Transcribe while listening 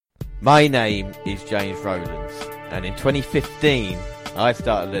My name is James Rowlands, and in 2015 I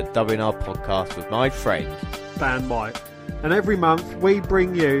started a WNR podcast with my friend Dan White. And every month we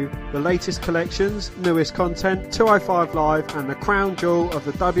bring you the latest collections, newest content, 205 Live and the crown jewel of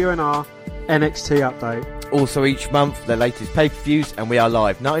the WNR NXT update. Also each month the latest pay-per-views, and we are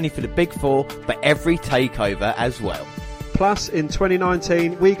live not only for the Big Four but every takeover as well. Plus in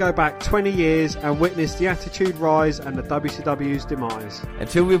 2019 we go back 20 years and witness the Attitude Rise and the WCW's demise.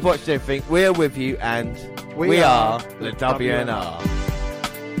 Until we've watched everything, we are with you, and we are the WNR.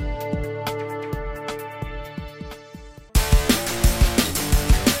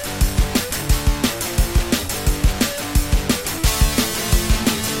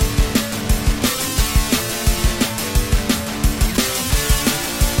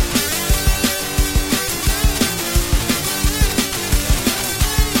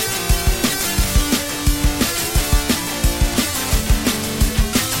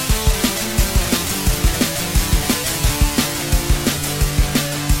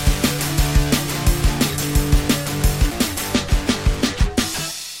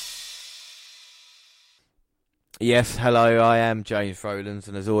 Yes, hello, I am James Rowlands,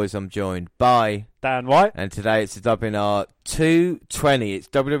 and as always I'm joined by Dan White. And today it's the WNR 220. It's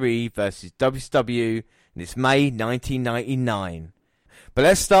WWE versus WCW, and it's May 1999. But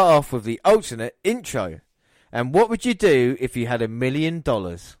let's start off with the alternate intro. And what would you do if you had $1 million?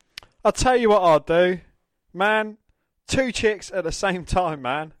 I'll tell you what I'd do. Man, 2 chicks at the same time,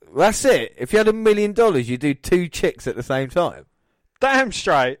 man. That's it. If you had $1 million, you'd do 2 chicks at the same time. Damn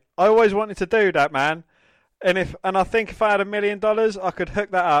straight. I always wanted to do that, man. And I think if I had $1 million, I could hook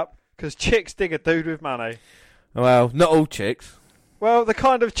that up, because chicks dig a dude with money. Well, not all chicks. Well, the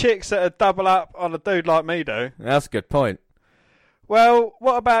kind of chicks that would double up on a dude like me do. That's a good point. Well,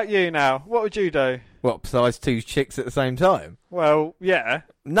 what about you now? What would you do? What, besides 2 chicks at the same time? Well, yeah.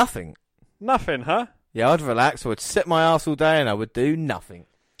 Nothing. Nothing, huh? Yeah, I'd relax. I would sit my arse all day and I would do nothing.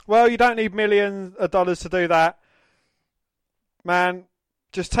 Well, you don't need millions of dollars to do that. Man,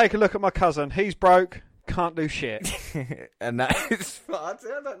 just take a look at my cousin. He's broke. Can't do shit. And that is I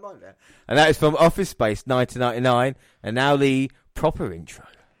don't mind that. And that is from Office Space 1999, and now the proper intro.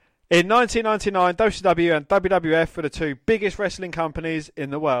 In 1999, WCW and WWF were the 2 biggest wrestling companies in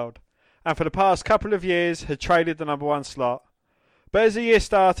the world, and for the past couple of years had traded the number 1 slot. But as the year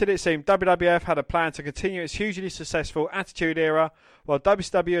started, it seemed WWF had a plan to continue its hugely successful Attitude Era, while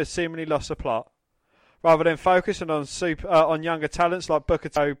WCW had seemingly lost the plot. Rather than focusing on younger talents like Booker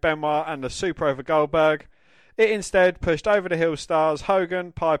T, Benoit and the Super over Goldberg, it instead pushed over-the-hill stars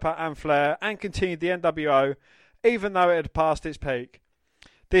Hogan, Piper and Flair and continued the NWO, even though it had passed its peak.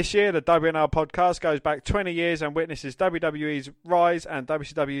 This year, the WNR podcast goes back 20 years and witnesses WWE's rise and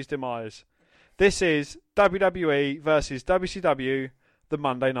WCW's demise. This is WWE versus WCW, the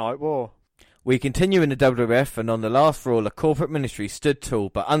Monday Night War. We continue in the WWF, and on the last Raw, the corporate ministry stood tall,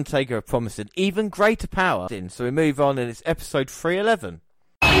 but Undertaker had promised an even greater power. So we move on, and it's episode 311.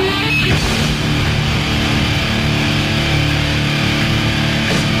 It's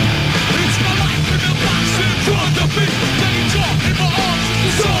my life in the box in front of me. Getting talk in my arms is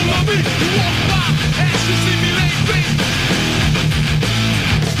the soul of me. You walk by and you see me lately.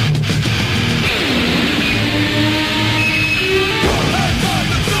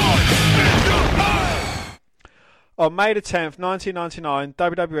 On May the 10th, 1999,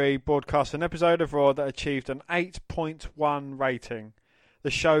 WWE broadcast an episode of Raw that achieved an 8.1 rating, the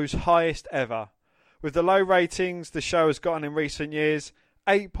show's highest ever. With the low ratings the show has gotten in recent years,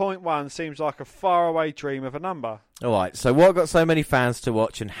 8.1 seems like a faraway dream of a number. Alright, so what got so many fans to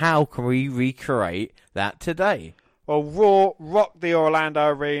watch, and how can we recreate that today? Well, Raw rocked the Orlando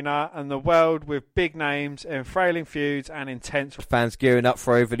arena and the world with big names, enfrailing feuds and intense fans gearing up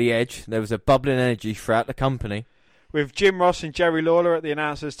for Over the Edge. There was a bubbling energy throughout the company. With Jim Ross and Jerry Lawler at the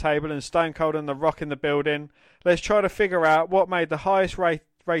announcers' table and Stone Cold and The Rock in the building, let's try to figure out what made the highest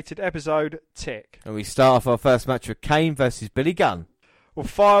rated episode tick. And we start off our first match with Kane versus Billy Gunn. Well,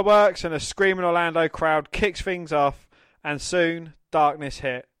 fireworks and a screaming Orlando crowd kicks things off, and soon darkness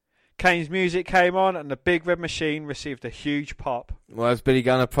hit. Kane's music came on and the Big Red Machine received a huge pop. Well, as Billy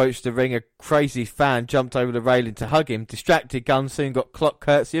Gunn approached the ring, a crazy fan jumped over the railing to hug him. Distracted, Gunn soon got clock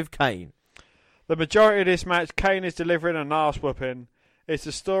courtesy of Kane. The majority of this match, Kane is delivering an arse whooping. It's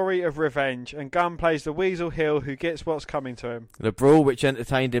a story of revenge, and Gunn plays the Weasel Hill who gets what's coming to him. The brawl, which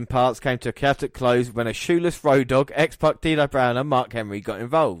entertained in parts, came to a chaotic close when a shoeless road dog, X-Pac, D'Lo Brown and Mark Henry got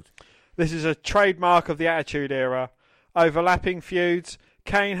involved. This is a trademark of the Attitude Era. Overlapping feuds.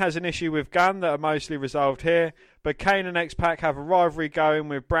 Kane has an issue with Gunn that are mostly resolved here, but Kane and X-Pac have a rivalry going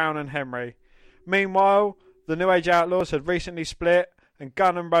with Brown and Henry. Meanwhile, the New Age Outlaws had recently split, and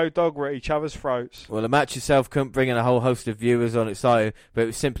Gun and Road Dogg were at each other's throats. Well, the match itself couldn't bring in a whole host of viewers on its own, but it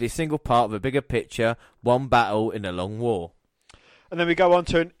was simply a single part of a bigger picture, one battle in a long war. And then we go on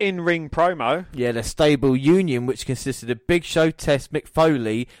to an in-ring promo. Yeah, the stable union, which consisted of Big Show, Test, Mick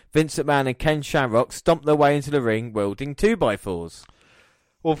Foley, Vince McMahon and Ken Shamrock, stomped their way into the ring wielding 2x4s.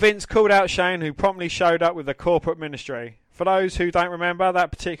 Well, Vince called out Shane, who promptly showed up with the corporate ministry. For those who don't remember,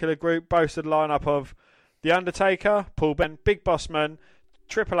 that particular group boasted a lineup of The Undertaker, Paul Ben, Big Boss Man,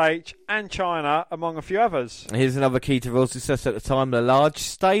 Triple H and Chyna, among a few others. And here's another key to Raw's success at the time, the large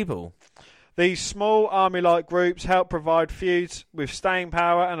stable. These small army-like groups helped provide feuds with staying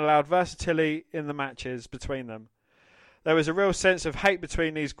power and allowed versatility in the matches between them. There was a real sense of hate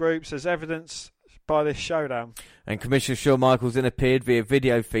between these groups, as evidenced by this showdown. And Commissioner Shawn Michaels then appeared via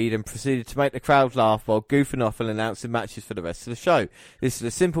video feed and proceeded to make the crowd laugh while goofing off and announcing matches for the rest of the show. This is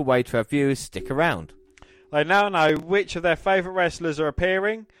a simple way to have viewers stick around. They now know which of their favourite wrestlers are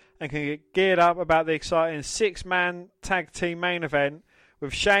appearing and can get geared up about the exciting 6-man tag team main event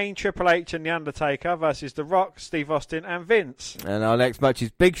with Shane, Triple H and The Undertaker versus The Rock, Steve Austin and Vince. And our next match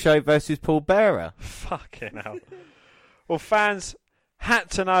is Big Show versus Paul Bearer. Fucking hell. Well, fans had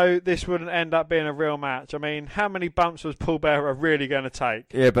to know this wouldn't end up being a real match. I mean, how many bumps was Paul Bearer really going to take?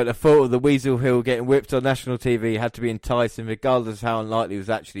 Yeah, but the thought of the Weasel Hill getting whipped on national TV had to be enticing, regardless of how unlikely it was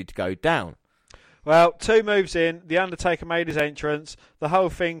actually to go down. Well, 2 moves in, The Undertaker made his entrance. The whole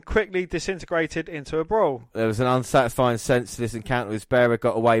thing quickly disintegrated into a brawl. There was an unsatisfying sense to this encounter as Bearer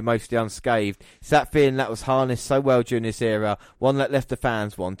got away mostly unscathed. It's that feeling that was harnessed so well during this era, one that left the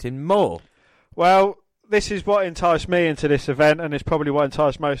fans wanting more. Well, this is what enticed me into this event, and it's probably what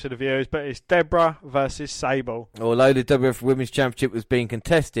enticed most of the viewers, but it's Deborah versus Sable. Although the WWF Women's Championship was being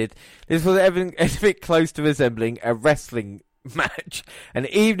contested, this was anything close to resembling a wrestling match, an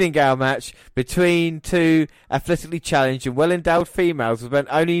evening gown match between 2 athletically challenged and well-endowed females was meant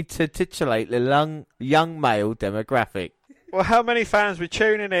only to titillate the young male demographic. Well, how many fans were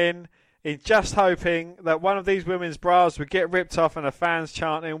tuning in just hoping that one of these women's bras would get ripped off and the fans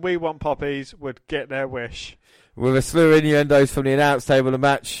chanting "We want poppies" would get their wish? With a slew of innuendos from the announce table, the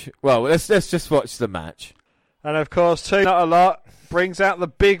match. Well, let's just watch the match. And of course, 2 Not a Lot brings out the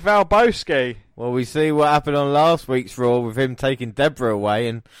big Valboski. Well, we see what happened on last week's Raw with him taking Deborah away,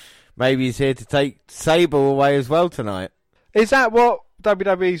 and maybe he's here to take Sable away as well tonight. Is that what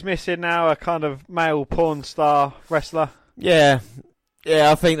WWE's missing now, a kind of male porn star wrestler? Yeah,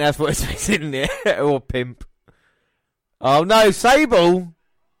 I think that's what it's missing there, or pimp. Oh no, Sable!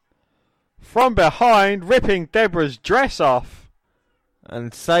 From behind, ripping Deborah's dress off.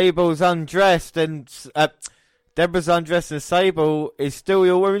 And Sable's undressed, and Deborah's undressed, and Sable is still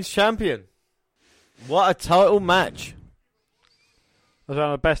your women's champion. What a title match. It was one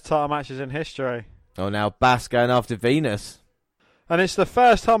of the best title matches in history. Oh, now Bass going after Venus. And it's the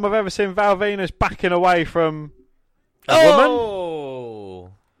first time I've ever seen Val Venus backing away from a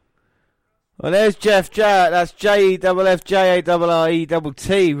woman. Well, there's Jeff Jarrett. That's JEFFJARRETT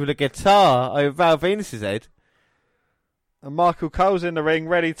with a guitar over Val Venus's head. And Michael Cole's in the ring,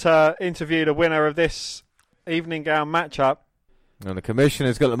 ready to interview the winner of this evening gown matchup. And the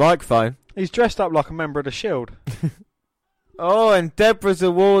commissioner's got the microphone. He's dressed up like a member of the Shield. Oh, and Deborah's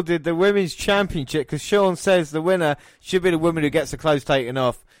awarded the women's championship because Sean says the winner should be the woman who gets the clothes taken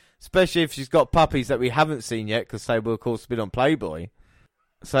off, especially if she's got puppies that we haven't seen yet because they will, of course, have been on Playboy.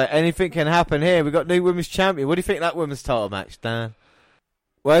 So anything can happen here. We've got new women's champion. What do you think of that women's title match, Dan?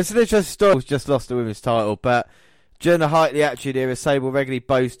 Well, it's an interesting story. She's just lost the women's title, but during the height of the Attitude Era, Sable regularly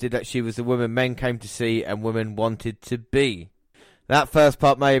boasted that she was the woman men came to see and women wanted to be. That first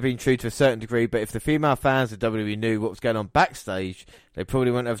part may have been true to a certain degree, but if the female fans of WWE knew what was going on backstage, they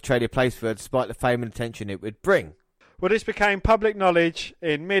probably wouldn't have traded place for her despite the fame and attention it would bring. Well, this became public knowledge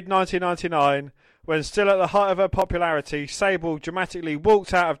in mid-1999 when, still at the height of her popularity, Sable dramatically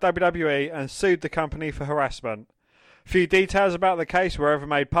walked out of WWE and sued the company for harassment. Few details about the case were ever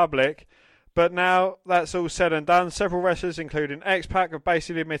made public, but now that's all said and done, several wrestlers, including X-Pac, have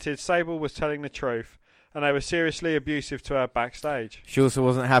basically admitted Sable was telling the truth, and they were seriously abusive to her backstage. She also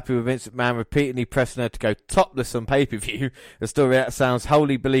wasn't happy with Vince McMahon repeatedly pressing her to go topless on pay-per-view, a story that sounds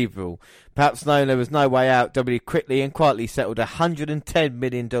wholly believable. Perhaps knowing there was no way out, WWE quickly and quietly settled a $110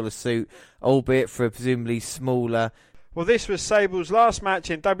 million suit, albeit for a presumably smaller. Well, this was Sable's last match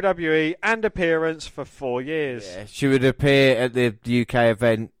in WWE and appearance for 4 years. Yeah, she would appear at the UK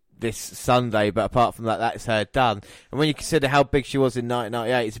event this Sunday, but apart from that, that's her done. And when you consider how big she was in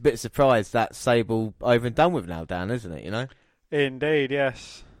 1998, it's a bit of a surprise that Sable over and done with now, Dan, isn't it, you know? Indeed,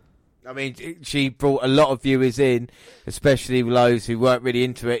 yes. I mean, she brought a lot of viewers in, especially those who weren't really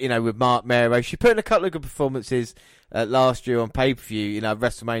into it, you know, with Mark Mero. She put in a couple of good performances last year on pay-per-view.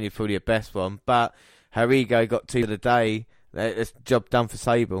 WrestleMania probably the best one, but her ego got to the day. It's job done for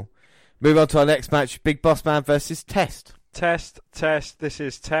Sable. Move on to our next match, Big Boss Man versus Test. Test. This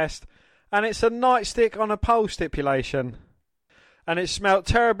is Test. And it's a nightstick on a pole stipulation. And it smelt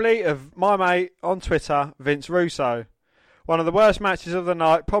terribly of my mate on Twitter, Vince Russo. One of the worst matches of the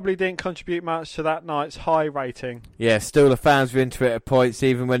night, probably didn't contribute much to that night's high rating. Yeah, still the fans were into it at points,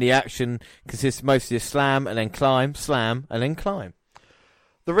 even when the action consists mostly of slam and then climb, slam and then climb.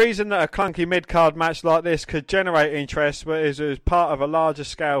 The reason that a clunky mid-card match like this could generate interest is it was part of a larger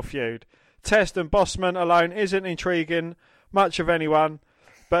scale feud. Test and Bossman alone isn't intriguing much of anyone,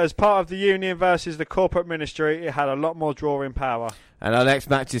 but as part of the union versus the corporate ministry, it had a lot more drawing power. And our next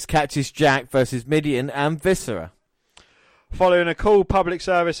match is Cactus Jack versus Midian and Viscera. Following a cool public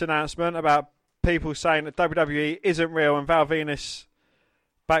service announcement about people saying that WWE isn't real and Val Venus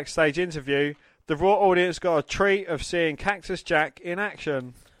backstage interview, the Raw audience got a treat of seeing Cactus Jack in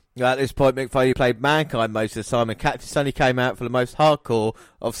action. At this point, Mick Foley played Mankind most of the time, and Cactus only came out for the most hardcore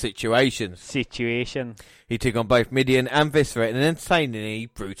of situations. He took on both Midian and Viscera in an entertainingly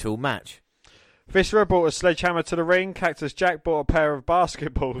brutal match. Viscera brought a sledgehammer to the ring. Cactus Jack brought a pair of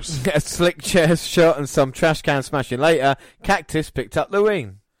basketballs. A slick chair shot and some trash can smashing later, Cactus picked up the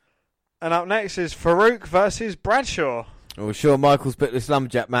win. And up next is Farouk versus Bradshaw. Well, Shawn Michaels booked this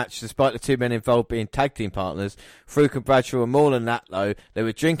lumberjack match despite the two men involved being tag team partners. Farouk and Bradshaw were more than that, though. They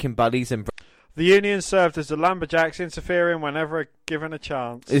were drinking buddies and... The Union served as the lumberjacks, interfering whenever given a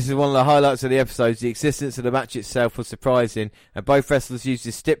chance. This is one of the highlights of the episodes. The existence of the match itself was surprising, and both wrestlers used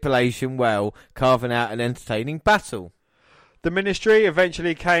this stipulation well, carving out an entertaining battle. The Ministry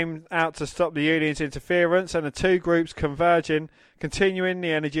eventually came out to stop the Union's interference, and the two groups converging, continuing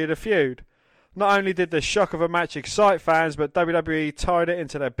the energy of the feud. Not only did the shock of a match excite fans, but WWE tied it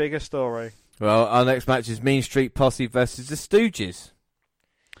into their bigger story. Well, our next match is Mean Street Posse versus the Stooges.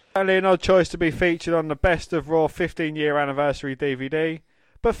 Only an odd choice to be featured on the Best of Raw 15-year anniversary DVD,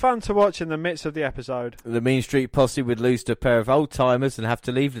 but fun to watch in the midst of the episode. The Mean Street Posse would lose to a pair of old-timers and have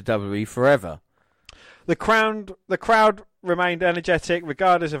to leave the WWE forever. The crowd remained energetic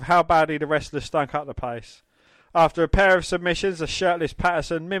regardless of how badly the wrestlers stunk up the place. After a pair of submissions, the shirtless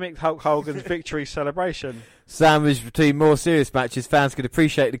Patterson mimicked Hulk Hogan's victory celebration. Sandwiched between more serious matches, fans could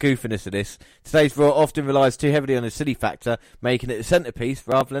appreciate the goofiness of this. Today's Raw often relies too heavily on the silly factor, making it the centrepiece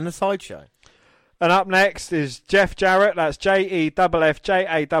rather than a sideshow. And up next is Jeff Jarrett, that's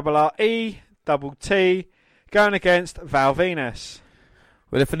JEFFJARRETT, going against Val Venus.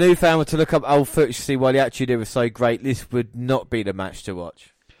 Well, if a new fan were to look up old footage to see why the Attitude Era was so great, this would not be the match to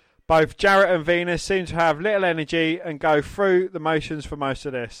watch. Both Jarrett and Venus seem to have little energy and go through the motions for most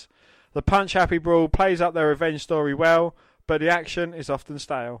of this. The punch-happy brawl plays up their revenge story well, but the action is often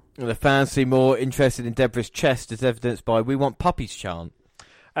stale. And the fans seem more interested in Deborah's chest, as evidenced by "We want puppies" chant.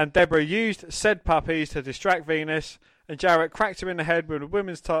 And Deborah used said puppies to distract Venus, and Jarrett cracked him in the head with a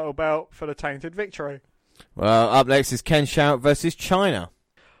women's title belt for the tainted victory. Well, up next is Ken Shamrock versus Chyna.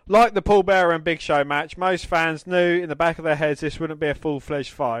 Like the Paul Bearer and Big Show match, most fans knew in the back of their heads this wouldn't be a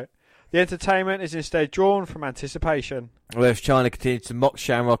full-fledged fight. The entertainment is instead drawn from anticipation. Well, as Chyna continued to mock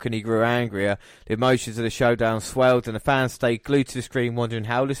Shamrock and he grew angrier, the emotions of the showdown swelled and the fans stayed glued to the screen wondering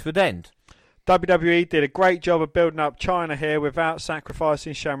how this would end. WWE did a great job of building up Chyna here without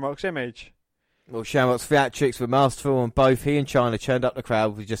sacrificing Shamrock's image. Well, Shamrock's theatrics were masterful and both he and Chyna churned up the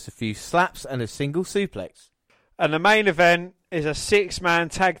crowd with just a few slaps and a single suplex. And the main event is a 6-man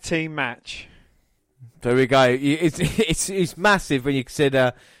tag team match. There we go. It's massive when you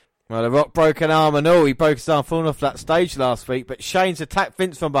consider... Well, The Rock broke an arm and all. He broke his arm falling off that stage last week, but Shane's attacked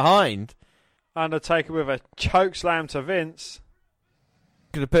Vince from behind. Undertaker with a choke slam to Vince.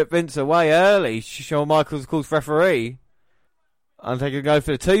 Could have put Vince away early. Shawn Michaels, of course, referee. Undertaker go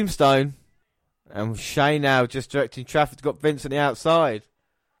for the tombstone. And Shane now just directing traffic, got Vince on the outside.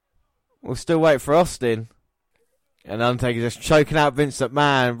 We'll still wait for Austin. And Undertaker just choking out Vince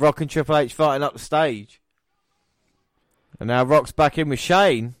McMahon. Rock and Triple H fighting up the stage. And now Rock's back in with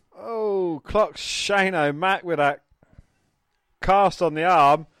Shane. Oh, clocks Shane O'Mac with that cast on the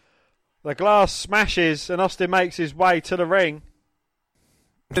arm. The glass smashes and Austin makes his way to the ring.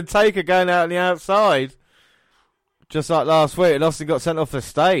 The Taker going out on the outside. Just like last week, and Austin got sent off the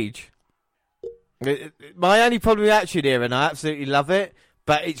stage. My only problem with Attitude Era, and I absolutely love it,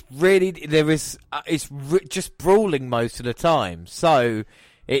 but it's really, just brawling most of the time. So...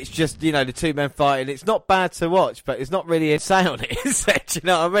 It's just, the two men fighting. It's not bad to watch, but it's not really a say on it, is it? Do you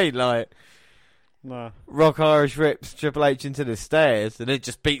know what I mean? Like, no. Rock Irish rips Triple H into the stairs and it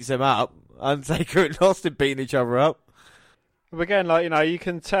just beats him up. Undertaker and Austin beating each other up. But again, you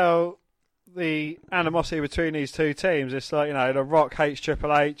can tell the animosity between these two teams. It's like, The Rock hates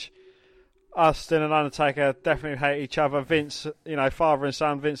Triple H. Austin and Undertaker definitely hate each other. Vince, father and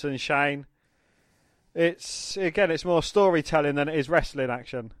son, Vince and Shane. It's more storytelling than it is wrestling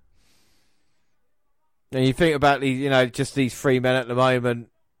action. And you think about these, just these 3 men at the moment,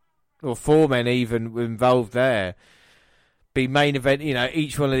 or 4 men even involved there. Be main event,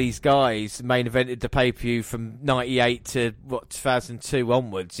 each one of these guys main evented the pay-per-view from 98 to 2002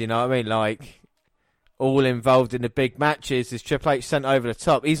 onwards, you know what I mean? Like, all involved in the big matches. As Triple H sent over the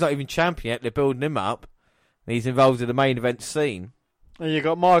top. He's not even champion yet, they're building him up. And he's involved in the main event scene. And you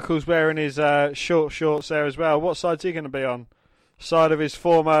got Michaels wearing his short shorts there as well. What side's he going to be on? Side of his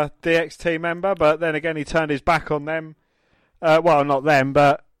former DX member, but then again he turned his back on them. Well, not them,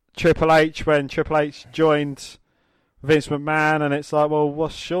 but Triple H, when Triple H joined Vince McMahon, and it's like, well,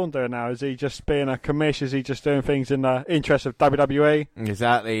 what's Shawn doing now? Is he just being a commish? Is he just doing things in the interest of WWE?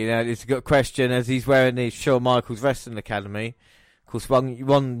 Exactly. It's a good question, as he's wearing the Shawn Michaels Wrestling Academy. Of course,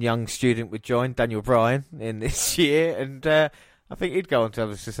 one young student would join, Daniel Bryan, in this year, and I think he'd go on to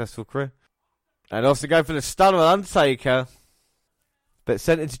have a successful career. And also go for the stunner on Undertaker, but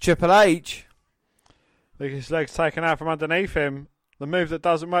sent into Triple H. Look, his legs taken out from underneath him. The move that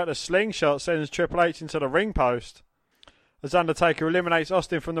doesn't work, the slingshot, sends Triple H into the ring post. As Undertaker eliminates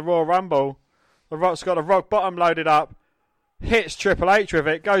Austin from the Royal Rumble, The Rock's got a rock bottom loaded up, hits Triple H with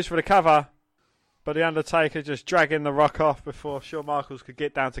it, goes for the cover, but the Undertaker just dragging the Rock off before Shawn Michaels could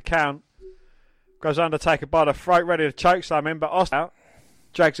get down to count. Goes Undertaker by the throat, ready to chokeslam him, but Austin out,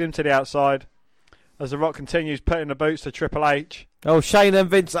 drags him to the outside as The Rock continues putting the boots to Triple H. Oh, Shane and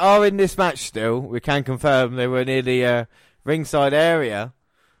Vince are in this match still. We can confirm they were near the ringside area.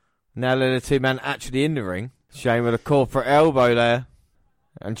 Now they're the 2 men actually in the ring. Shane with a corporate elbow there.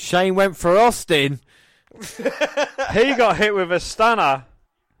 And Shane went for Austin. He got hit with a stunner.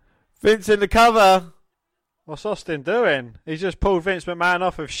 Vince in the cover. What's Austin doing? He's just pulled Vince McMahon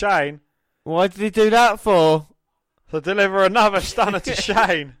off of Shane. Why did he do that for? To deliver another stunner to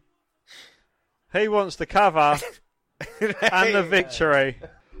Shane. He wants the cover and the victory.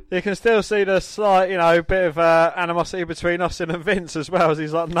 You can still see the slight, bit of animosity between Austin and Vince as well, as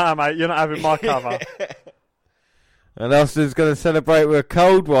he's like, nah, mate, you're not having my cover. And Austin's going to celebrate with a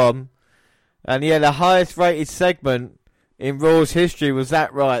cold one. And yeah, the highest rated segment in Raw's history was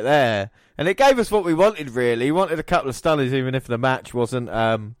that right there. And it gave us what we wanted, really. We wanted a couple of stunners, even if the match wasn't,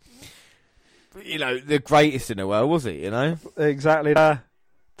 the greatest in the world, was it, Exactly.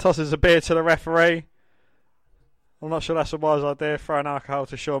 Tosses a beer to the referee. I'm not sure that's a wise idea, throwing alcohol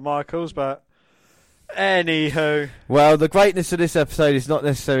to Shawn Michaels, but anywho. Well, the greatness of this episode is not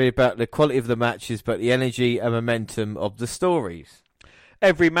necessarily about the quality of the matches, but the energy and momentum of the stories.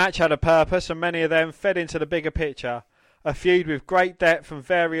 Every match had a purpose, and many of them fed into the bigger picture. A feud with great depth from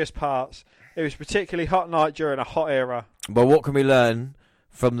various parts. It was a particularly hot night during a hot era. But what can we learn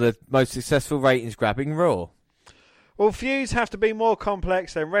from the most successful ratings-grabbing Raw? Well, feuds have to be more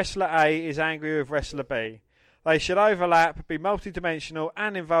complex than Wrestler A is angry with Wrestler B. They should overlap, be multi-dimensional,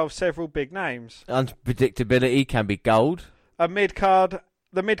 and involve several big names. Unpredictability can be gold. The mid-card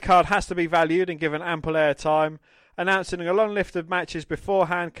has to be valued and given ample airtime. Announcing a long list of matches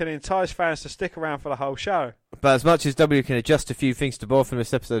beforehand can entice fans to stick around for the whole show. But as much as W can adjust a few things to borrow from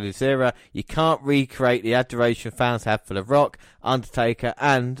this episode of this era, you can't recreate the adoration fans have for The Rock, Undertaker,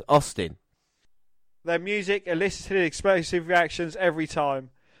 and Austin. Their music elicited explosive reactions every time.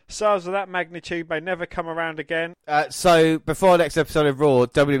 Stars of that magnitude may never come around again. So, before the next episode of Raw,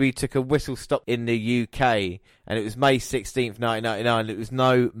 WWE took a whistle stop in the UK, and it was May 16th, 1999. It was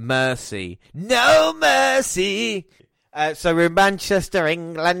No Mercy. No Mercy! So we're in Manchester,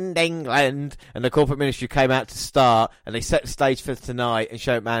 England, and the corporate ministry came out to start, and they set the stage for tonight, and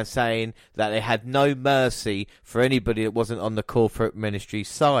Shane McMahon saying that they had no mercy for anybody that wasn't on the corporate ministry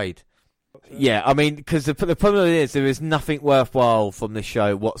side. Yeah, I mean, because the problem is there is nothing worthwhile from this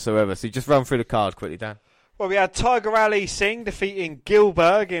show whatsoever. So just run through the card quickly, Dan. Well, we had Tiger Ali Singh defeating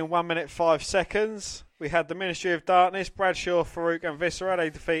Gilbert in 1 minute 5 seconds. We had the Ministry of Darkness, Bradshaw, Farouk and Viscera. They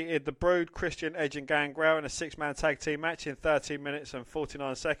defeated the Brood, Christian, Edge and Gangrel in a 6-man tag team match in 13 minutes and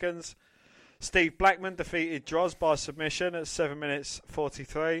 49 seconds. Steve Blackman defeated Droz by submission at 7 minutes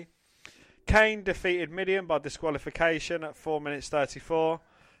 43. Kane defeated Midian by disqualification at 4 minutes 34.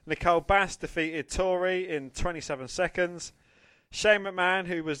 Nicole Bass defeated Tori in 27 seconds. Shane McMahon,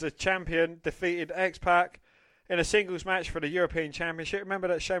 who was the champion, defeated X-Pac in a singles match for the European Championship. Remember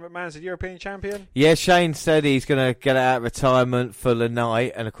that Shane McMahon's a European champion? Yeah, Shane said he's going to get out of retirement for the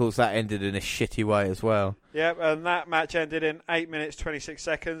night, and of course that ended in a shitty way as well. Yep, and that match ended in 8 minutes 26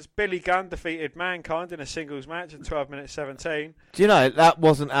 seconds. Billy Gunn defeated Mankind in a singles match in 12 minutes 17. Do you know, that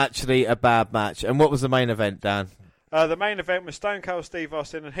wasn't actually a bad match. And what was the main event, Dan? The main event was Stone Cold Steve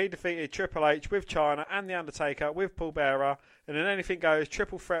Austin, and he defeated Triple H with Chyna and The Undertaker with Paul Bearer in an anything goes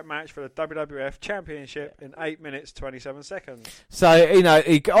triple threat match for the WWF Championship in 8 minutes 27 seconds. So, you know,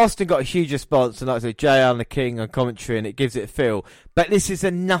 Austin got a huge response, and like I said, JR and the King on commentary, and it gives it a feel. But this is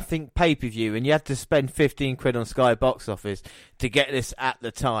a nothing pay-per-view, and you had to spend 15 quid on Sky Box Office to get this at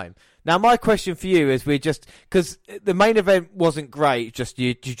the time. Now, my question for you is, because the main event wasn't great, just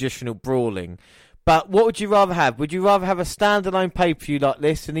your traditional brawling. But what would you rather have? Would you rather have a standalone pay-per-view like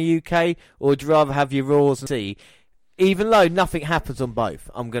this in the UK, or would you rather have your Raws and see? Even though nothing happens on both,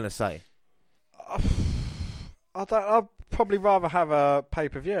 I'm going to say. I'd probably rather have a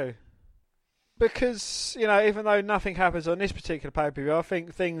pay-per-view. Because, you know, even though nothing happens on this particular pay-per-view, I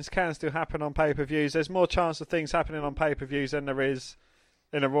think things can still happen on pay-per-views. There's more chance of things happening on pay-per-views than there is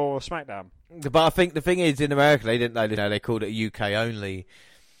in a Raw or SmackDown. But I think the thing is, in America, they didn't know, they called it a UK only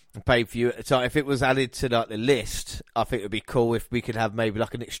pay-per-view. So if it was added to like the list, I think it would be cool if we could have maybe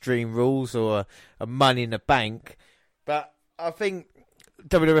like an Extreme Rules or a Money in the Bank. But I think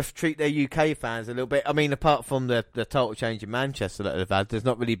WWF treat their UK fans a little bit. I mean, apart from the title change in Manchester that they've had, there's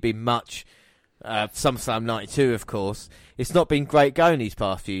not really been much. SummerSlam 92, of course. It's not been great going these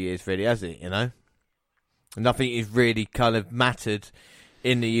past few years, really, has it? You know, nothing has really kind of mattered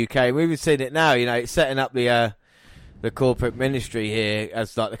in the UK. We've even seen it now. You know, it's setting up the corporate ministry here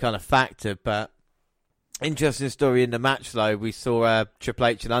as like the kind of factor. But interesting story in the match though. We saw Triple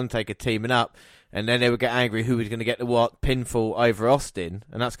H and Undertaker teaming up. And then they would get angry who was going to get the pinfall over Austin.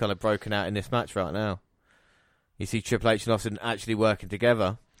 And that's kind of broken out in this match right now. You see Triple H and Austin actually working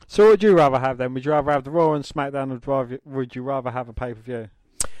together. So what would you rather have then? Would you rather have the Raw and SmackDown, or would you rather have a pay-per-view?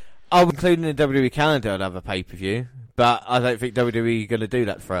 I would include in the WWE calendar I'd have a pay-per-view. But I don't think WWE are going to do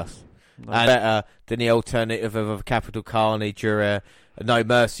that for us. No. And better than the alternative of a Capital Carnage or a No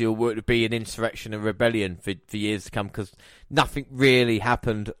Mercy, or would it be an insurrection and rebellion for years to come, because nothing really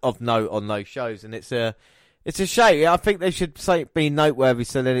happened of note on those shows, and it's a shame. I think they should be noteworthy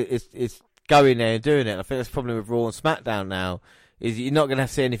so that it's going there and doing it. I think that's the problem with Raw and SmackDown now, is you're not going to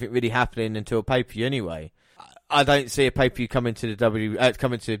see anything really happening until a pay-per-view anyway. I don't see a pay-per-view coming to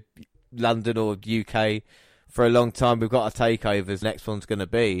coming to London or UK for a long time. We've got our takeovers. Next one's going to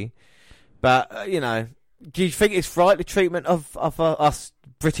be, but you know. Do you think it's right, the treatment of us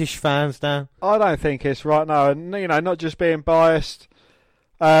British fans now? I don't think it's right, no. And, you know, not just being biased.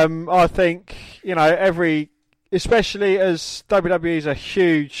 I think, you know, especially as WWE is a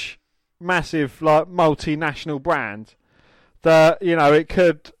huge, massive, like, multinational brand, that, you know, it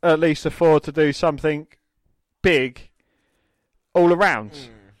could at least afford to do something big all around.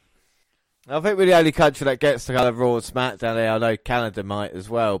 I think we're the only country that gets the kind of Raw and SmackDown there. I know Canada might as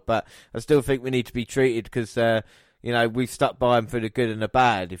well, but I still think we need to be treated because, you know, we've stuck by them for the good and the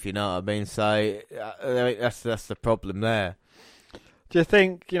bad, if you know what I mean. So that's the problem there. Do you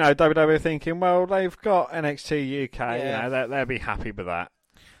think, you know, WWE thinking, well, they've got NXT UK, yeah, you know, they'll be happy with that?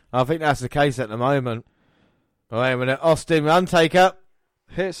 I think that's the case at the moment. Wait a minute, Austin Undertaker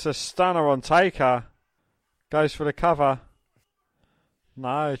hits a stunner on Taker, goes for the cover.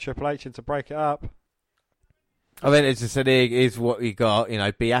 No, Triple H to break it up. I think it's just said, here's what you got, you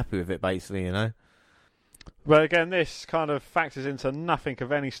know, be happy with it, basically, you know. But again, this kind of factors into nothing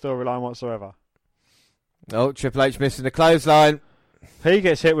of any storyline whatsoever. Oh, Triple H missing the clothesline. He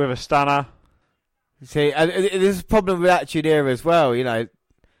gets hit with a stunner. See, and there's a problem with Attitude Era as well, you know.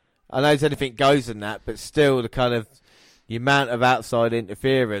 I know anything goes in that, but still the amount of outside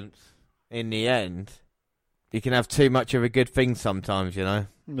interference in the end, you can have too much of a good thing sometimes, you know.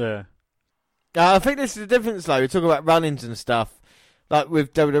 Yeah. I think this is the difference, though. We're talking about run-ins and stuff. Like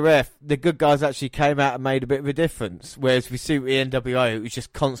with WWF, the good guys actually came out and made a bit of a difference. Whereas we see with the NWO, it was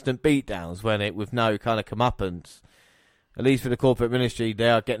just constant beatdowns with no kind of comeuppance. At least for the corporate ministry, they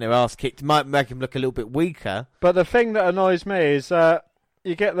are getting their ass kicked. It might make them look a little bit weaker. But the thing that annoys me is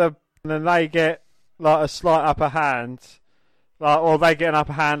you get and then they get like a slight upper hand. Or they get an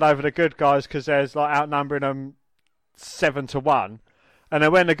upper hand over the good guys because there's like outnumbering them 7-1, and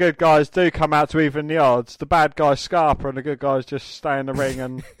then when the good guys do come out to even the odds, the bad guys scarper and the good guys just stay in the ring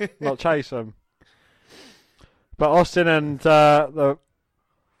and not chase them. But Austin and the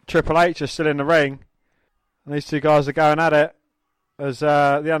Triple H are still in the ring, and these two guys are going at it. As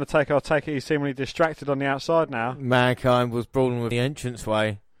the Undertaker, I take it, he's seemingly distracted on the outside now. Mankind was brawling with the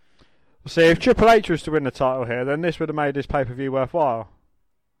entranceway. See, if Triple H was to win the title here, then this would have made this pay-per-view worthwhile.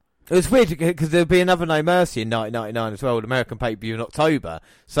 It was weird because there'd be another No Mercy in 1999 as well, an American pay-per-view in October.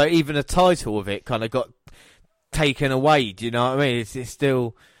 So even the title of it kind of got taken away. Do you know what I mean? It's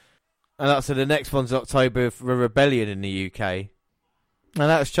still, and that's so the next one's October for Rebellion in the UK, and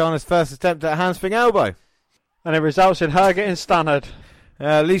that was Chyna's first attempt at a handspring elbow, and it results in her getting stunned.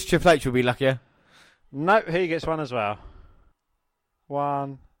 At least Triple H will be luckier. Nope, he gets one as well.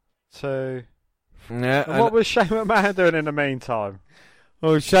 1, 2. Yeah. And what was Shane McMahon doing in the meantime?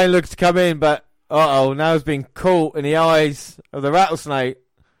 Well, Shane looks to come in, but now he's been caught in the eyes of the rattlesnake.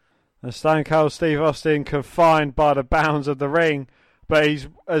 And Stone Cold Steve Austin confined by the bounds of the ring, but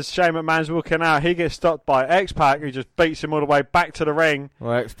as Shane McMahon's walking out, he gets stopped by X-Pac, who just beats him all the way back to the ring.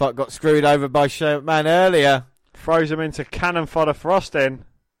 Well, X-Pac got screwed over by Shane McMahon earlier. Throws him into cannon fodder for Austin.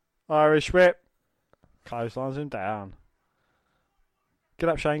 Irish whip. Clotheslines him down. Get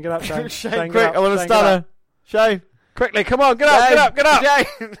up, Shane. Get up, Shane. Shane, quick. I want to stun her. Shane. Quickly, come on. Get up.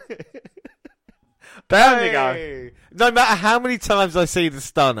 Shane. Down you go. No matter how many times I see the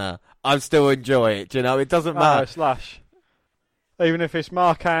stunner, I still enjoy it. Do you know? It doesn't matter. It's lush. Even if it's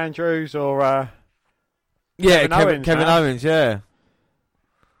Mark Andrews or Kevin Owens, yeah.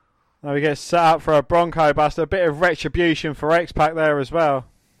 Now he gets set up for a Bronco Buster. A bit of retribution for X-Pac there as well.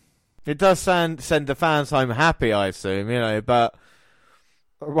 It does send the fans home happy, I assume, but...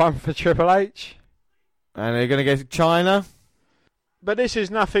 One for Triple H. And they're going to get Chyna. But this is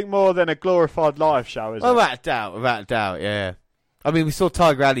nothing more than a glorified live show, isn't it? Without a doubt, yeah. I mean, we saw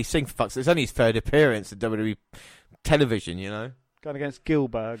Tiger Ali sing for fuck's sake. It's only his third appearance at WWE television, Going against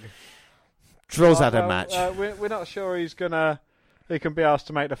Gilbert. Droz had a match. We're not sure he can be asked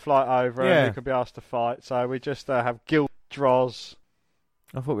to make the flight over and he can be asked to fight. So we just have Gil Droz.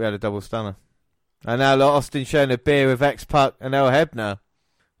 I thought we had a double stunner. And now Austin sharing a beer with X-Pac and El Hebner.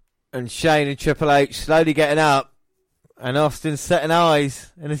 And Shane and Triple H slowly getting up. And Austin setting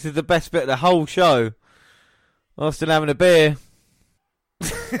eyes. And this is the best bit of the whole show. Austin having a beer.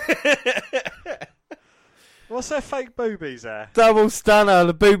 What's their fake boobies there? Double stunner.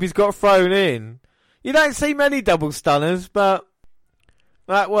 The boobies got thrown in. You don't see many double stunners, but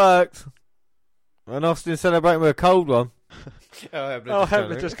that worked. And Austin celebrating with a cold one.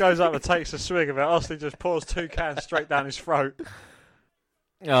 Hebner just goes up and takes a swig of it. Austin just pours 2 cans straight down his throat.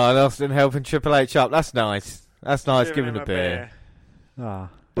 Oh, and Austin helping Triple H up. That's nice. That's nice. Give him a beer.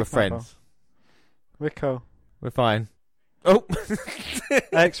 We're friends. We're cool. We're fine. Oh.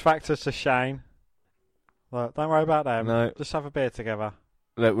 X Factor to Shane. Look, don't worry about them. No. Just have a beer together.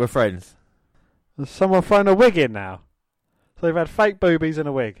 Look, we're friends. There's someone throwing a wig in now. So they've had fake boobies and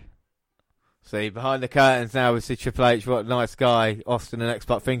a wig. See, behind the curtains now we see Triple H. What a nice guy Austin and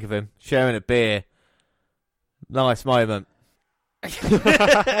X-Pac think of him. Sharing a beer. Nice moment.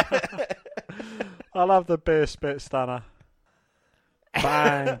 I love the beer spit stunner.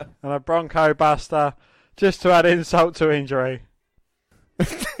 Bang. And a Bronco Buster. Just to add insult to injury.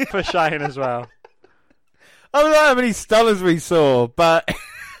 For Shane as well. I don't know how many stunners we saw, but...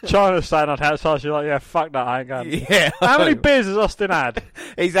 Chyna's saying on outside, she's like, yeah, fuck that, I ain't going. Yeah. How many beers has Austin had?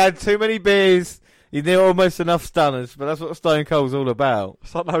 He's had too many beers. He's near almost enough stunners, but that's what Stone Cold's all about.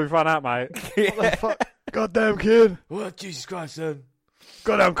 It's like, no, we've run out, mate. Yeah. What the fuck? Goddamn kid. What? Jesus Christ, son.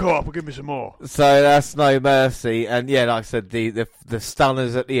 Goddamn co-op, will give me some more. So that's No Mercy. And yeah, like I said, the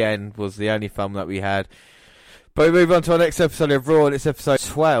stunners at the end was the only fun that we had. But we move on to our next episode of Raw, and it's episode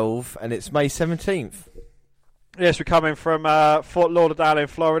 12, and it's May 17th. Yes, we're coming from Fort Lauderdale in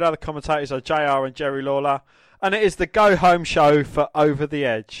Florida. The commentators are JR and Jerry Lawler. And it is the go-home show for Over the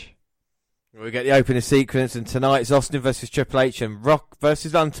Edge. We get the opening sequence, and tonight it's Austin versus Triple H and Rock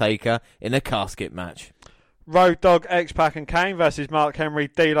versus Undertaker in a casket match. Road Dogg, X-Pac and Kane versus Mark Henry,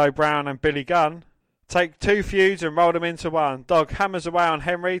 D'Lo Brown and Billy Gunn. Take 2 feuds and roll them into one. Dogg hammers away on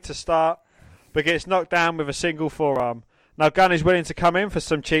Henry to start, but gets knocked down with a single forearm. Now Gunn is willing to come in for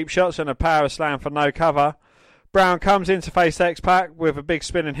some cheap shots and a power slam for no cover. Brown comes in to face X-Pac with a big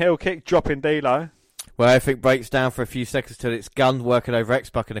spinning heel kick, dropping D'Lo. Well, everything breaks down for a few seconds till it's Gunn working over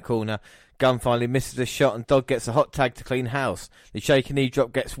X-Pac in the corner. Gunn finally misses a shot and Dogg gets a hot tag to clean house. The shaky knee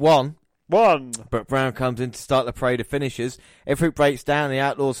drop gets one. But Brown comes in to start the parade of finishers. Everything breaks down and the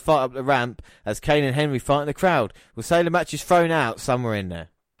Outlaws fight up the ramp as Kane and Henry fight in the crowd. We'll say the match is thrown out somewhere in there.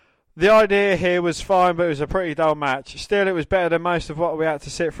 The idea here was fine, but it was a pretty dull match. Still, it was better than most of what we had to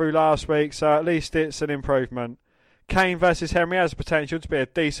sit through last week, so at least it's an improvement. Kane versus Henry has the potential to be a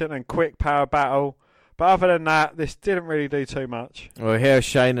decent and quick power battle, But other than that, this didn't really do too much. Well, here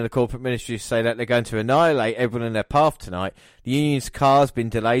Shane and the corporate ministry say that they're going to annihilate everyone in their path tonight. The union's car has been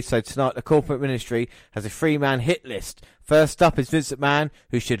delayed, so tonight the corporate ministry has a 3-man hit list. First up is Vince McMahon,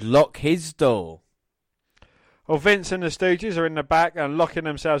 who should lock his door. Well, Vince and the Stooges are in the back and locking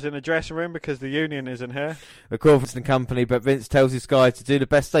themselves in the dressing room because the union isn't here. The corporate's in company, but Vince tells his guys to do the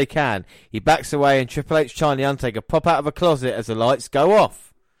best they can. He backs away and Triple H, Shane, the Undertaker pop out of a closet as the lights go off.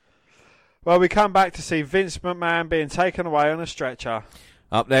 Well, we come back to see Vince McMahon being taken away on a stretcher.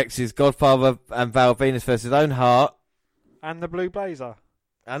 Up next is Godfather and Val Venus versus Owen Hart. And the Blue Blazer.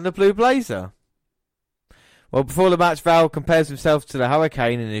 And the Blue Blazer. Well, before the match, Val compares himself to the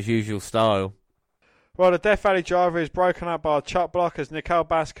Hurricane in his usual style. Well, the Death Valley driver is broken up by a chop block as Nicole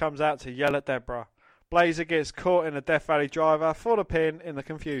Bass comes out to yell at Deborah. Blazer gets caught in the Death Valley driver for the pin in the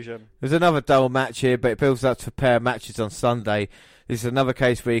confusion. There's another dull match here, but it builds up to a pair of matches on Sunday. This is another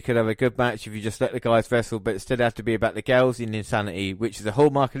case where you could have a good match if you just let the guys wrestle, but it still have to be about the girls and insanity, which is a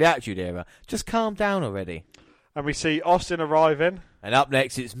hallmark of the Attitude Era. Just calm down already. And we see Austin arriving. And up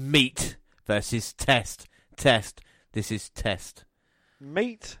next it's Meat versus Test. Test. This is Test.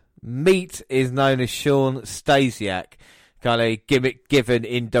 Meat? Meat is known as Sean Stasiak. Kind of gimmick given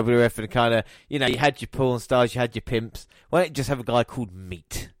in WWF and kind of, you know, you had your porn stars, you had your pimps. Why don't you just have a guy called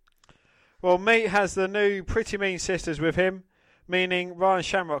Meat? Well, Meat has the new Pretty Mean Sisters with him, meaning Ryan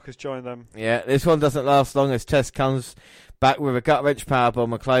Shamrock has joined them. Yeah, this one doesn't last long as Test comes back with a gut wrench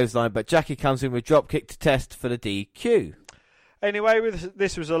powerbomb and clothesline, but Jackie comes in with drop kick to Test for the DQ. Anyway,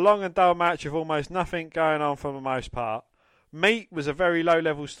 this was a long and dull match with almost nothing going on for the most part. Meat was a very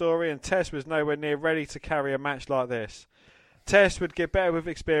low-level story, and Test was nowhere near ready to carry a match like this. Test would get better with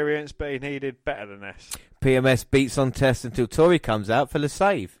experience, but he needed better than this. PMS beats on Test until Tori comes out for the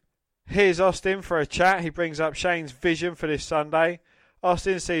save. Here's Austin for a chat. He brings up Shane's vision for this Sunday.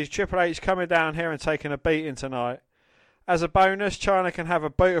 Austin sees Triple H coming down here and taking a beating tonight. As a bonus, Chyna can have a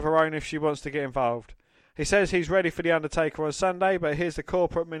boot of her own if she wants to get involved. He says he's ready for The Undertaker on Sunday, but here's the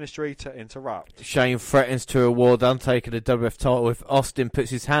corporate ministry to interrupt. Shane threatens to award Undertaker the WF title if Austin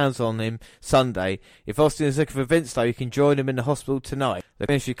puts his hands on him Sunday. If Austin is looking for Vince, though, he can join him in the hospital tonight. The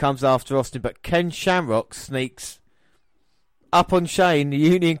ministry comes after Austin, but Ken Shamrock sneaks up on Shane. The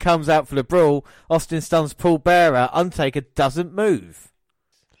Union comes out for the brawl. Austin stuns Paul Bearer. Undertaker doesn't move.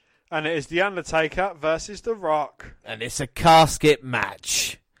 And it is The Undertaker versus The Rock. And it's a casket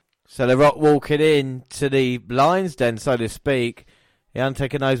match. So The Rock walking in to the lion's den, so to speak. The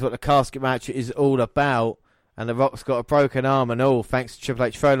Undertaker knows what the casket match is all about. And The Rock's got a broken arm and all, thanks to Triple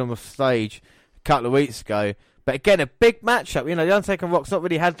H throwing him off stage a couple of weeks ago. But again, a big matchup. You know, The Undertaker and Rock's not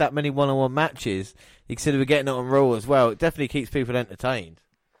really had that many one-on-one matches. You consider we're getting it on Raw as well. It definitely keeps people entertained.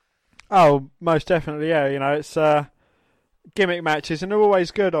 Oh, most definitely, yeah. You know, it's gimmick matches, and they're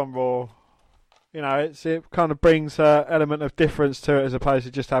always good on Raw. You know, it kind of brings an element of difference to it as opposed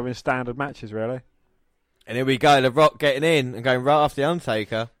to just having standard matches, really. And here we go, The Rock getting in and going right after The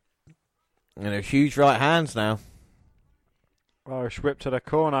Undertaker. And a huge right hands now. Irish whip to the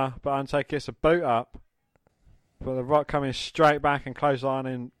corner, but Undertaker gets a boot up. But The Rock coming straight back and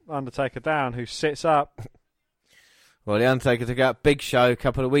clotheslining Undertaker down, who sits up. Well, The Undertaker took out Big Show a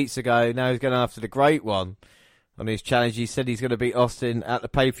couple of weeks ago. Now he's going after the Great One. On his challenge, he said he's going to beat Austin at the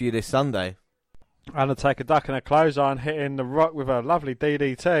pay-per-view this Sunday. Undertaker ducking a clothesline, hitting The Rock with a lovely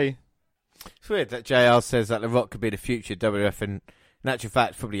DDT. It's weird that JR says that The Rock could be the future WF, and in actual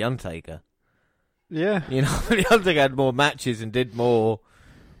fact, probably Undertaker. Yeah. You know, The Undertaker had more matches and did more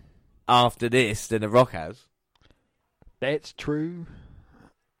after this than The Rock has. That's true.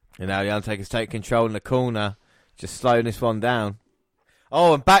 And now The Undertaker's taking control in the corner, just slowing this one down.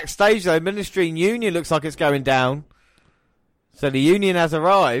 Oh, and backstage, though, Ministry and Union looks like it's going down. So the Union has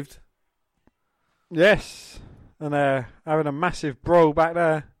arrived. Yes, and they're having a massive brawl back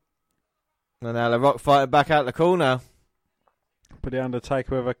there. And now The Rock fighting back out the corner. But The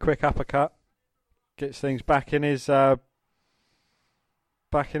Undertaker with a quick uppercut gets things back in his court.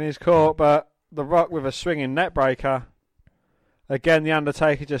 But The Rock with a swinging net breaker. Again, The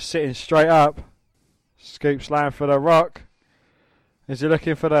Undertaker just sitting straight up. Scoop slam for The Rock. Is he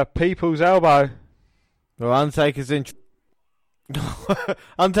looking for the people's elbow? Well, Undertaker's in.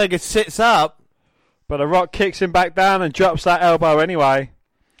 Undertaker sits up. But The Rock kicks him back down and drops that elbow anyway.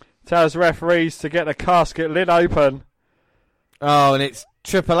 Tells the referees to get the casket lid open. Oh, and it's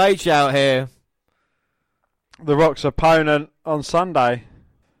Triple H out here. The Rock's opponent on Sunday.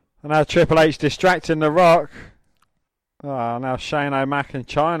 And now Triple H distracting The Rock. Oh, now Shane O'Mac and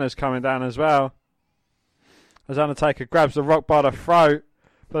Chyna's coming down as well. As Undertaker grabs The Rock by the throat.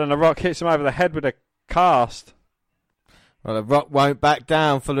 But then The Rock hits him over the head with a cast. Well, The Rock won't back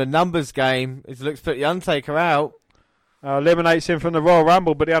down for the numbers game. It looks to put the Undertaker out. Eliminates him from the Royal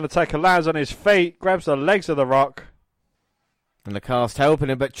Rumble, but the Undertaker lands on his feet, grabs the legs of The Rock. And the cast helping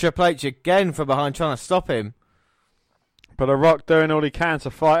him, but Triple H again from behind trying to stop him. But The Rock doing all he can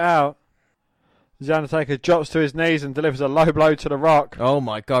to fight out. The Undertaker drops to his knees and delivers a low blow to The Rock. Oh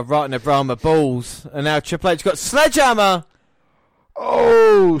my God, right in the Brahma balls. And now Triple H got sledgehammer.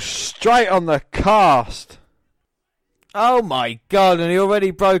 Oh, straight on the cast. Oh my God, and he already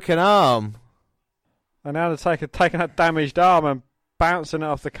broke an arm. And the Undertaker taking that damaged arm and bouncing it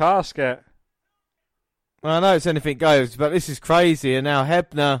off the casket. Well, I know it's anything goes, but this is crazy. And now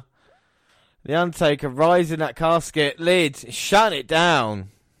Hebner, the Undertaker, rising that casket lid, shutting it down.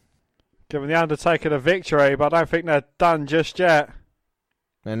 Giving the Undertaker the victory, but I don't think they're done just yet.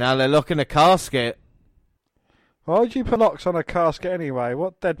 And now they're locking the casket. Why would you put locks on a casket anyway?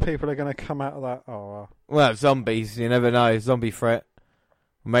 What dead people are going to come out of that? Oh, well. Well, zombies, you never know. Zombie threat.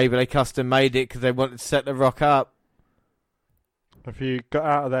 Maybe they custom made it because they wanted to set the Rock up. Have you got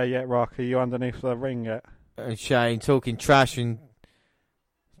out of there yet, Rock? Are you underneath the ring yet? And Shane talking trash and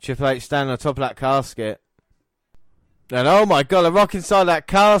Triple H standing on top of that casket. And oh my God, the Rock inside that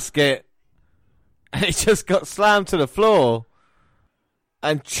casket. And he just got slammed to the floor.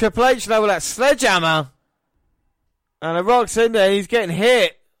 And Triple H now with that sledgehammer. And the Rock's in there and he's getting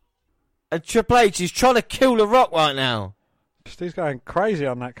hit. And Triple H is trying to kill the Rock right now. He's going crazy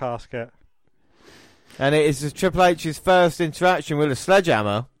on that casket. And it is Triple H's first interaction with a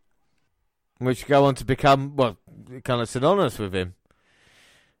sledgehammer, which go on to become, well, kind of synonymous with him.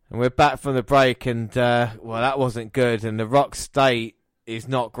 And we're back from the break, and, well, that wasn't good. And the Rock's state is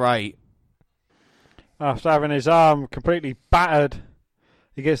not great. After having his arm completely battered,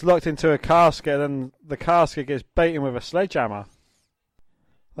 he gets locked into a casket, and the casket gets beaten with a sledgehammer.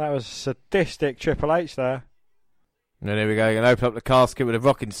 That was sadistic Triple H there. And then here we go, going to open up the casket with a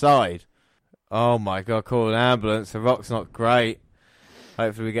Rock inside. Oh my God, call an ambulance. The Rock's not great.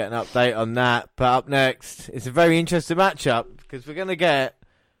 Hopefully we get an update on that. But up next, it's a very interesting matchup because we're going to get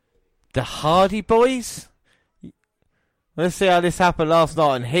the Hardy Boys. Let's see how this happened last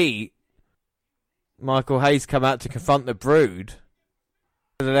night in Heat. Michael Hayes come out to confront the Brood.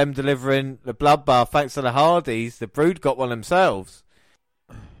 And them delivering the bloodbath thanks to the Hardys. The Brood got one themselves.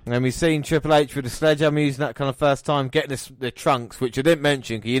 And we've seen Triple H with the sledgehammer using that kind of first time, getting the trunks, which I didn't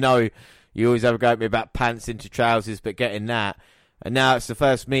mention, because you know you always have a go at me about pants into trousers, but getting that. And now it's the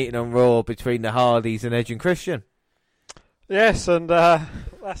first meeting on Raw between the Hardys and Edge and Christian. Yes, and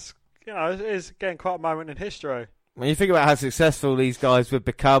that's, you know, it is getting quite a moment in history. When you think about how successful these guys would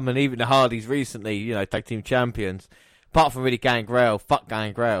become, and even the Hardys recently, you know, tag team champions, apart from really Gangrel, fuck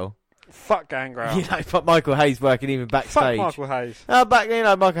Gangrel. Fuck Gangrel. You know, but Michael Hayes working even backstage. Fuck Michael Hayes.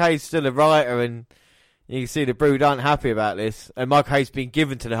 Michael Hayes is still a writer, and you can see the Brood aren't happy about this. And Michael Hayes been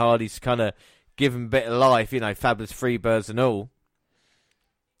given to the Hardys to kind of give them a bit of life, you know, Fabulous Freebirds and all.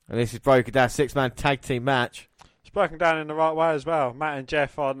 And this is broken down, 6-man tag team match. It's broken down in the right way as well. Matt and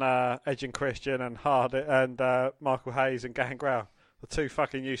Jeff on Edge and Christian and Hardy and Michael Hayes and Gangrel. The two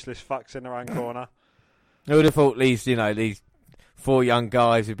fucking useless fucks in their own corner. Who would have thought these 4 young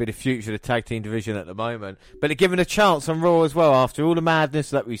guys would be the future of the tag team division at the moment. But they're given a chance on Raw as well after all the madness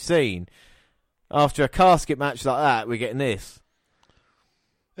that we've seen. After a casket match like that, we're getting this.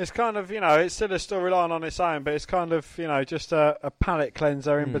 It's kind of, you know, it's still a storyline on its own, but it's kind of, you know, just a palate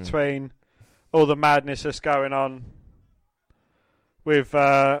cleanser in between all the madness that's going on with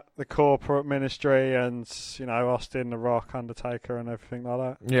the corporate ministry and, you know, Austin, The Rock, Undertaker and everything like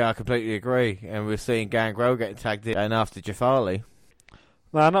that. Yeah, I completely agree. And we're seeing Gangrel getting tagged in and after Jeff Hardy.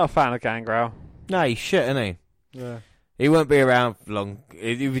 No, I'm not a fan of Gangrel. No, he's shit, isn't he? Yeah. He won't be around for long.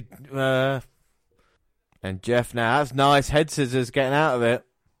 He would, and Jeff now, that's nice. Head scissors getting out of it.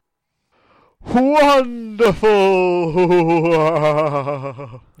 Wonderful!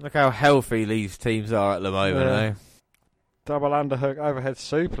 Look how healthy these teams are at the moment, eh? Double underhook overhead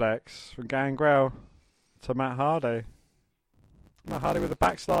suplex from Gangrel to Matt Hardy. Matt Hardy with a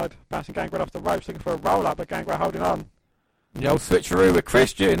backslide, bouncing Gangrel off the ropes, looking for a roll-up, but Gangrel holding on. The old switcheroo with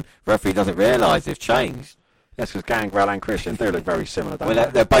Christian. Referee doesn't realise they've changed. Yes, because Gangrel and Christian do look very similar, don't they?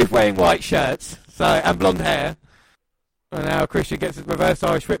 They're both wearing white shirts and blonde hair. And now Christian gets his reverse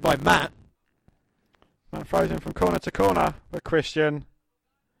Irish whip by Matt. Matt throws him from corner to corner, but Christian...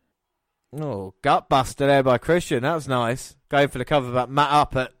 Oh, gut buster there by Christian. That was nice. Going for the cover, but Matt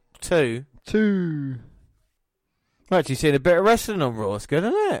up at 2. We're actually seeing a bit of wrestling on Raw. It's good,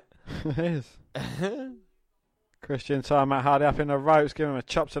 isn't it? It is. Christian tying Matt Hardy up in the ropes, giving him a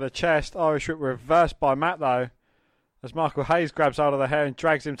chop to the chest. Irish whip reversed by Matt, though. As Michael Hayes grabs hold of the hair and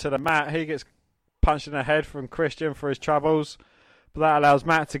drags him to the mat, he gets punch in the head from Christian for his troubles. But that allows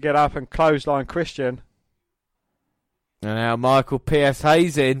Matt to get up and clothesline Christian. And now Michael P.S.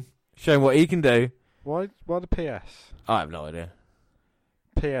 Hayes in, showing what he can do. Why the PS? I have no idea.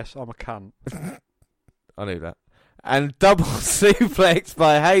 PS, I'm a cunt. I knew that. And double suplex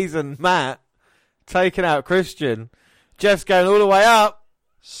by Hayes and Matt, taking out Christian. Jeff's going all the way up.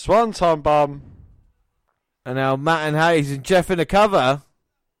 Swanton bomb. And now Matt and Hayes and Jeff in the cover.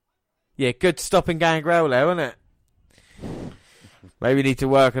 Yeah, good stopping Gangrel there, wasn't it? Maybe need to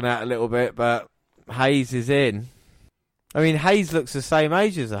work on that a little bit, but Hayes is in. I mean, Hayes looks the same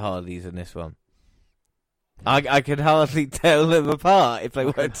age as the Hardys in this one. I could hardly tell them apart if they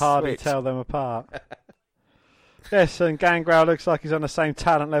weren't. I could hardly tell them apart. Yes, and Gangrel looks like he's on the same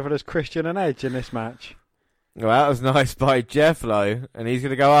talent level as Christian and Edge in this match. Well, that was nice by Jeff, though, and he's going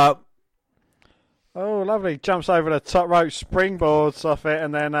to go up. Oh, lovely. Jumps over the top rope, springboards off it,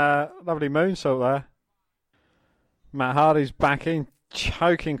 and then lovely moonsault there. Matt Hardy's backing,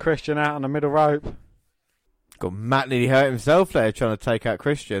 choking Christian out on the middle rope. God, Matt nearly hurt himself there trying to take out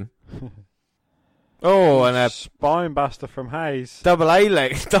Christian. Oh, and a spine buster from Hayes. Double A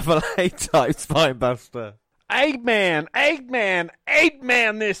type spine buster. Eggman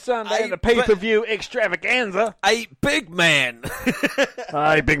this Sunday in the pay-per-view extravaganza. Big man.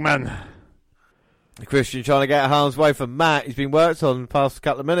 Hey, big man. Christian trying to get harm's way from Matt. He's been worked on the past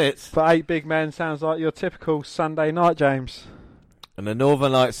couple of minutes. But 8 big men sounds like your typical Sunday night, James. And the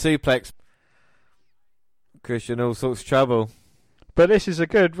Northern Light suplex. Christian all sorts of trouble. But this is a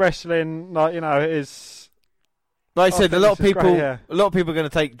good wrestling, like, you know, it is. Like I said, a lot of people are going to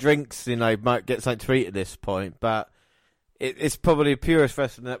take drinks, you know, might get something to eat at this point, but it's probably the purest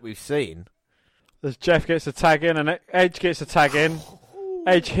wrestling that we've seen. As Jeff gets a tag in and Edge gets a tag in,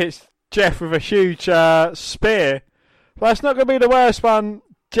 Edge hits Jeff with a huge spear. But that's not going to be the worst one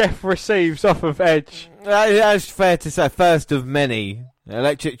Jeff receives off of Edge. That's fair to say, first of many.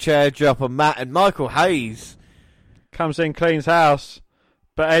 Electric chair drop on Matt and Michael Hayes. Comes in, cleans house,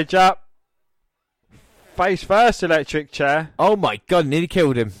 but Edge up. Face first, electric chair. Oh my God, nearly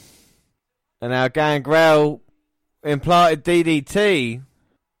killed him. And now Gangrel implanted DDT.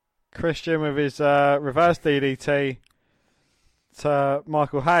 Christian with his reverse DDT to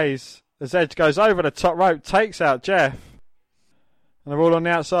Michael Hayes. As Edge goes over the top rope, takes out Jeff. And they're all on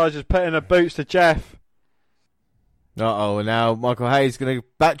the outside, just putting the boots to Jeff. Uh-oh, and now Michael Hayes is going to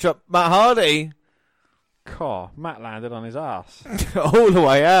backdrop Matt Hardy. God, Matt landed on his ass. All the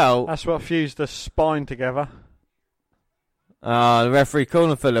way out. That's what fused the spine together. The referee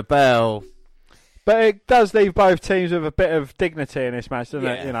calling for the bell. But it does leave both teams with a bit of dignity in this match, doesn't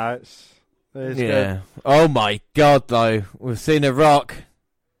it? You know, it's good. Oh my God, though. We've seen The Rock,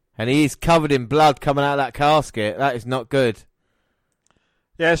 and he's covered in blood coming out of that casket. That is not good.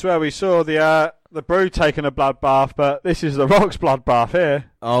 Yes, well, we saw the Brood taking a bloodbath, but this is The Rock's bloodbath here.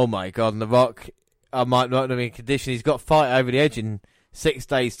 Oh my God, and The Rock... I might not be in condition. He's got to fight over the edge in 6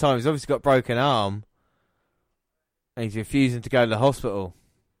 days' time. He's obviously got a broken arm. And he's refusing to go to the hospital.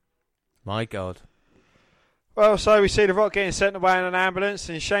 My God. Well, so we see The Rock getting sent away in an ambulance,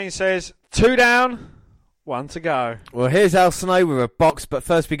 and Shane says, 2 down, 1 to go. Well, here's Al Snow with a box, but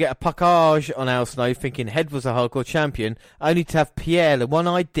first we get a puckage on Al Snow, thinking Head was a hardcore champion, only to have Pierre, the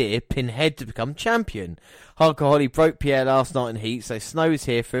one-eyed deer, pin Head to become champion. Hardcore Holly broke Pierre last night in Heat, so Snow is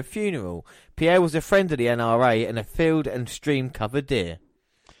here for a funeral. Pierre was a friend of the NRA and a field and stream cover deer.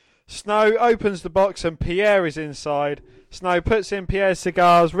 Snow opens the box and Pierre is inside. Snow puts in Pierre's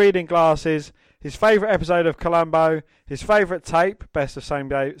cigars, reading glasses, his favourite episode of Columbo, his favourite tape, Best of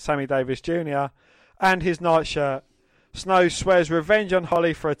Sammy Davis Jr., and his nightshirt. Snow swears revenge on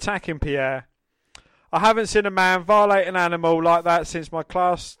Holly for attacking Pierre. I haven't seen a man violate an animal like that since my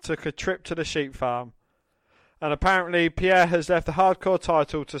class took a trip to the sheep farm. And apparently Pierre has left the hardcore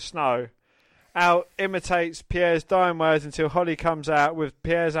title to Snow. Al imitates Pierre's dying words until Holly comes out with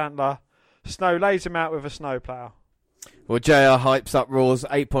Pierre's antler. Snow lays him out with a snowplow. Well, JR hypes up Raw's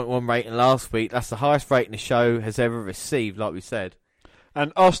 8.1 rating last week. That's the highest rating the show has ever received, like we said.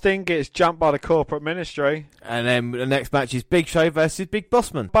 And Austin gets jumped by the corporate ministry. And then the next match is Big Show versus Big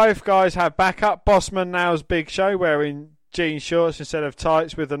Bossman. Both guys have backup. Bossman nails Big Show wearing jean shorts instead of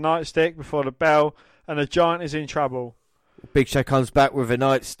tights with the nightstick before the bell, and the Giant is in trouble. Big Show comes back with a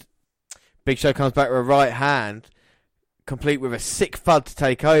right hand, complete with a sick thud to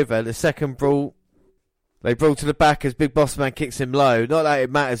take over. The second brawl, they brawl to the back as Big Bossman kicks him low. Not that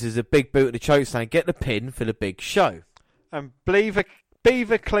it matters, as a big boot at the chokestand. Get the pin for the Big Show. And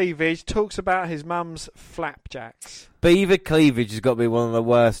Beaver Cleavage talks about his mum's flapjacks. Beaver Cleavage has got to be one of the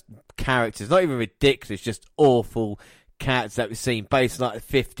worst characters. Not even ridiculous, just awful characters that we've seen based on like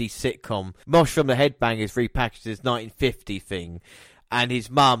the 50s sitcom. Mosh from the Headbangers repackaged his 1950 thing. And his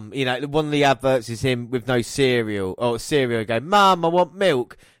mum, you know, one of the adverts is him with no cereal. Or cereal going, Mum, I want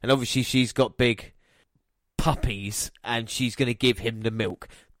milk. And obviously she's got big puppies and she's going to give him the milk.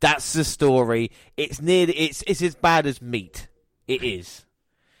 That's the story. It's as bad as Meat. It is.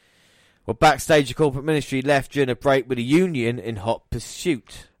 Well, backstage, the corporate ministry left during a break with a union in hot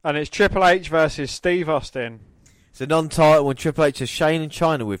pursuit. And it's Triple H versus Steve Austin. It's a non-title when Triple H has Shane and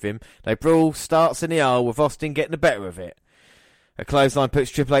Chyna with him. They brawl, starts in the aisle with Austin getting the better of it. A clothesline puts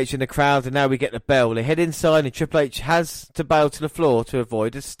Triple H in the crowd, and now we get the bell. They head inside, and Triple H has to bail to the floor to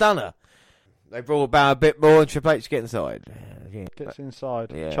avoid a stunner. They brawl about a bit more, and Triple H gets inside. Gets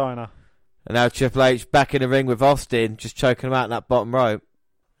inside. Yeah. Chyna. And now Triple H back in the ring with Austin, just choking him out in that bottom rope.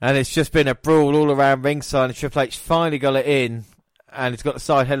 And it's just been a brawl all around ringside, and Triple H finally got it in, and he's got the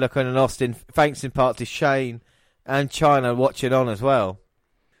side headlock on, and Austin thanks in part to Shane and Chyna watching on as well.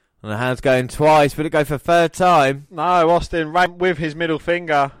 And the hand's going twice, but it go for a third time. No, Austin ran with his middle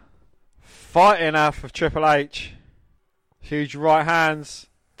finger, fighting off of Triple H. Huge right hands,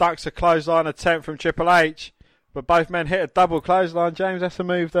 ducks a clothesline attempt from Triple H, but both men hit a double clothesline. James, that's a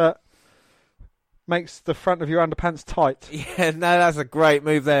move that makes the front of your underpants tight. Yeah, no, that's a great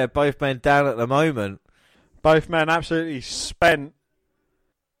move there. Both men down at the moment. Both men absolutely spent.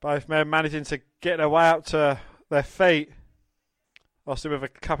 Both men managing to get their way up to their feet. Austin with a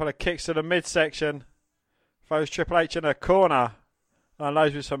couple of kicks to the midsection. Throws Triple H in a corner. And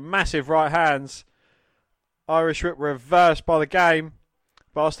loads with some massive right hands. Irish whip reversed by the game.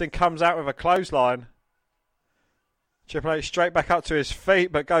 But Austin comes out with a clothesline. Triple H straight back up to his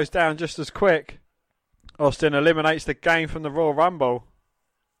feet, but goes down just as quick. Austin eliminates the game from the Royal Rumble.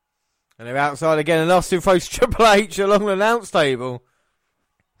 And they're outside again, and Austin throws Triple H along the announce table.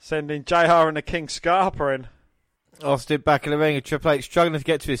 Sending JR and the King Scarpa in. Austin back in the ring, and Triple H struggling to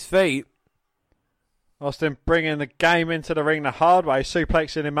get to his feet. Austin bringing the game into the ring the hard way,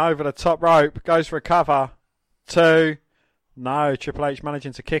 suplexing him over the top rope. Goes for a cover. 2. No, Triple H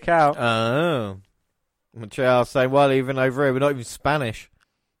managing to kick out. Oh. JR saying, well, even over here, we're not even Spanish.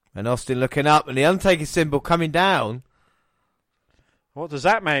 And Austin looking up, and the Undertaker symbol coming down. What does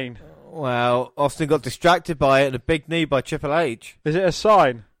that mean? Well, Austin got distracted by it, and a big knee by Triple H. Is it a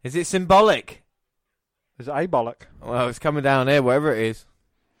sign? Is it symbolic? Is it abolic? Well, it's coming down here, wherever it is.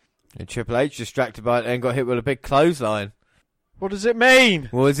 And Triple H distracted by it and got hit with a big clothesline. What does it mean?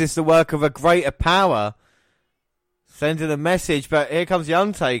 Well, is this the work of a greater power? Sending a message, but here comes the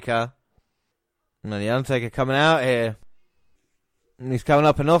Undertaker. And the Undertaker coming out here. And he's coming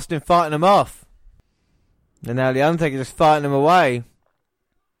up, and Austin fighting him off. And now the Undertaker just fighting him away.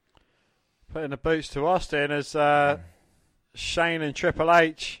 Putting the boots to Austin as Shane and Triple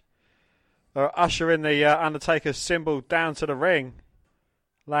H are ushering the Undertaker's symbol down to the ring.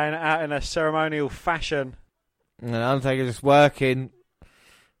 Laying it out in a ceremonial fashion. And the Undertaker just working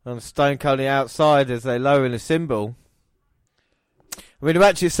on the Stone Cold on the outside as they lower the symbol. I mean, the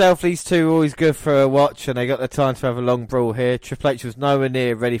match itself, these two are always good for a watch, and they got the time to have a long brawl here. Triple H was nowhere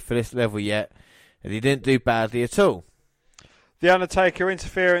near ready for this level yet, and he didn't do badly at all. The Undertaker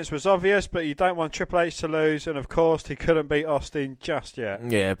interference was obvious, but you don't want Triple H to lose, and of course he couldn't beat Austin just yet.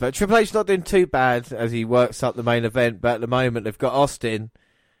 Yeah, but Triple H not doing too bad as he works up the main event, but at the moment they've got Austin,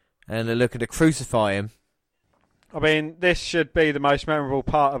 and they're looking to crucify him. I mean, this should be the most memorable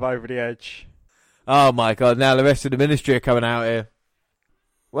part of Over the Edge. Oh my God, now the rest of the ministry are coming out here.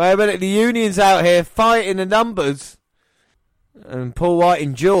 Wait a minute, the Union's out here fighting the numbers. And Paul White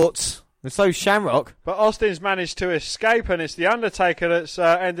in jorts. And so Shamrock. But Austin's managed to escape, and it's the Undertaker that's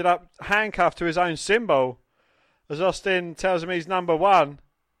ended up handcuffed to his own symbol. As Austin tells him he's number 1.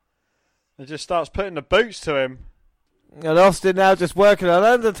 And just starts putting the boots to him. And Austin now just working on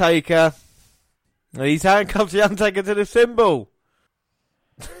Undertaker. And he's handcuffed the Undertaker to the symbol.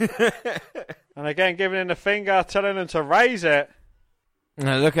 And again, giving him the finger, telling him to raise it.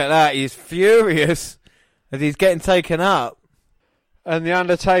 And look at that, he's furious as he's getting taken up. And the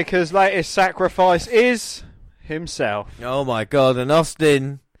Undertaker's latest sacrifice is himself. Oh my God, and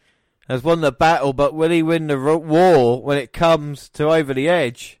Austin has won the battle, but will he win the war when it comes to Over the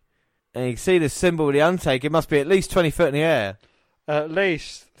Edge? And you can see the symbol of the Undertaker, it must be at least 20 foot in the air. At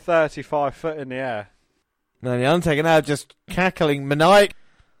least 35 foot in the air. And the Undertaker now just cackling maniac.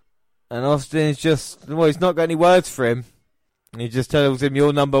 And Austin's just, well, he's not got any words for him. He just tells him,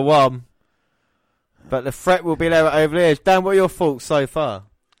 you're number 1. But the threat will be there at Over the Edge. Dan, what are your thoughts so far?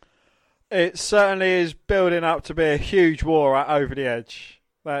 It certainly is building up to be a huge war at Over the Edge.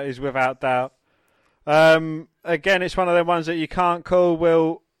 That is without doubt. Again, it's one of them ones that you can't call.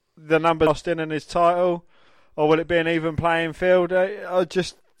 Will the number Austin and his title, or will it be an even playing field? I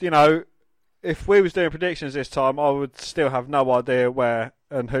just, if we was doing predictions this time, I would still have no idea where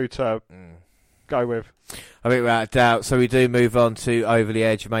and who to go with. I think we're out of doubt. So we do move on to Over the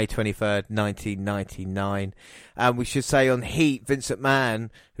Edge, May 23rd, 1999. And we should say on Heat, Vince McMahon,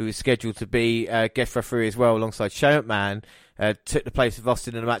 who is scheduled to be guest referee as well alongside Shane McMahon, took the place of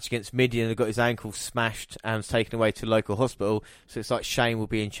Austin in a match against Midian and got his ankle smashed and was taken away to a local hospital. So it's like Shane will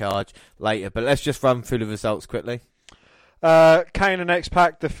be in charge later. But let's just run through the results quickly. Kane and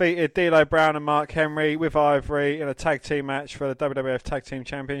X-Pac defeated D'Lo Brown and Mark Henry with Ivory in a tag team match for the WWF Tag Team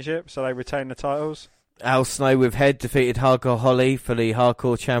Championship, so they retained the titles. Al Snow with Head defeated Hardcore Holly for the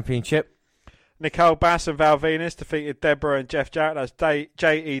Hardcore Championship. Nicole Bass and Val Venus defeated Deborah and Jeff Jarrett. That's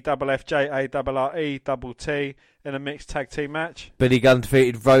JEFFJARRETT in a mixed tag team match. Billy Gunn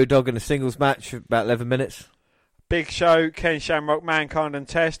defeated Road Dogg in a singles match for about 11 minutes. Big Show, Ken Shamrock, Mankind and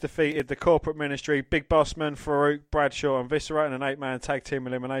Test defeated the Corporate Ministry, Big Bossman, Farouk, Bradshaw and Viscera in an 8-man tag team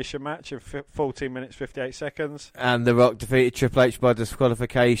elimination match of 14 minutes 58 seconds. And The Rock defeated Triple H by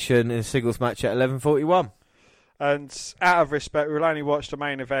disqualification in a singles match at 11:41. And out of respect, we'll only watch the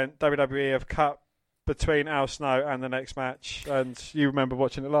main event. WWE have cut between Al Snow and the next match, and you remember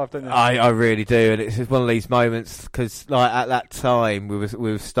watching it live, don't you? I really do, and it's one of these moments because, like, at that time we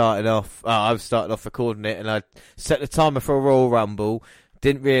were starting off. I was starting off recording it, and I set the timer for a Royal Rumble.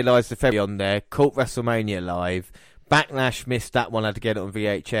 Didn't realise the February on there. Caught WrestleMania live. Backlash missed that one. I had to get it on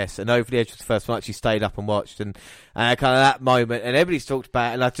VHS, and Over the Edge was the first one I actually stayed up and watched, and kind of that moment, and everybody's talked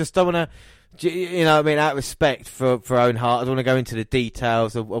about it, and I just don't want to. Out of respect for Owen Hart, I don't want to go into the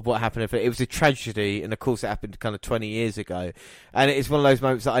details of what happened. It was a tragedy, and of course it happened kind of 20 years ago. And it's one of those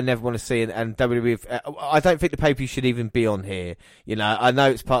moments that I never want to see. And WWE, I don't think the pay-per-view should even be on here. I know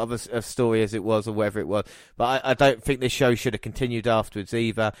it's part of a story as it was or whatever it was, but I don't think this show should have continued afterwards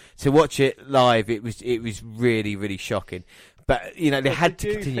either. To watch it live, it was really, really shocking. But they had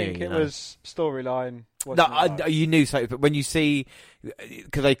to continue. Do you think it was storyline? No, you knew something. But when you see,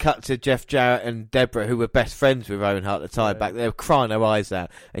 because they cut to Jeff Jarrett and Deborah, who were best friends with Owen Hart at the time, back they were crying their eyes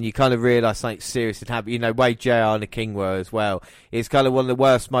out, and you kind of realise something serious had happened. Wade JR and the King were as well. It's kind of one of the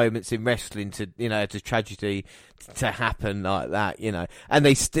worst moments in wrestling to a tragedy to happen like that. And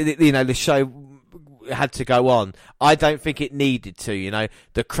they still, the show had to go on. I don't think it needed to.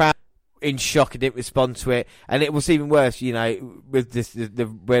 The crowd in shock and didn't respond to it, and it was even worse, with this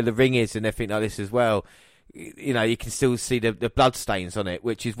where the ring is and everything like this as well. You can still see the blood stains on it,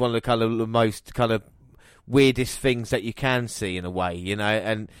 which is one of the kind of the most kind of weirdest things that you can see in a way,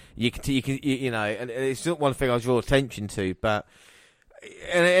 and you can and it's not one thing I draw attention to, but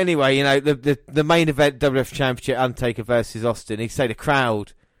anyway, the main event, WWF Championship, Undertaker versus Austin. He say the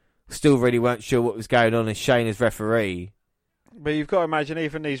crowd still really weren't sure what was going on, and Shane as referee. But you've got to imagine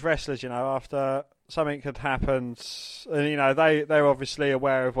even these wrestlers, after something had happened, and they're obviously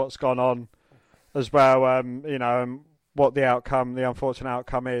aware of what's gone on as well, and what the unfortunate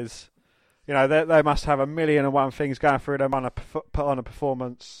outcome is. They must have 1,000,001 things going through them on put on a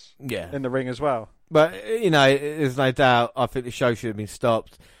performance in the ring as well. But there's no doubt. I think the show should have been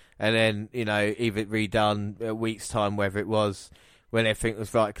stopped, and then either redone a week's time, whether it was when everything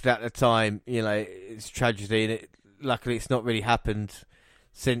was right. Because at the time, it's tragedy, and luckily it's not really happened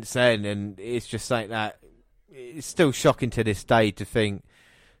since then, and it's just something that it's still shocking to this day to think,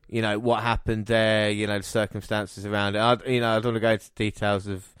 what happened there, the circumstances around it. I don't want to go into details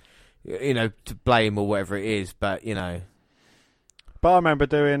of, to blame or whatever it is, but But I remember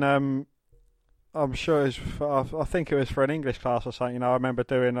doing, I'm sure I think it was for an English class or something. I remember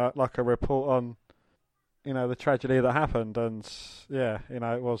doing a report on, the tragedy that happened, and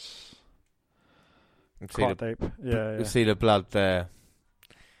it was. Quite deep. Yeah. You see the blood there.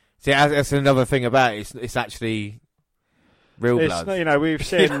 See, that's another thing about it. It's actually real blood. We've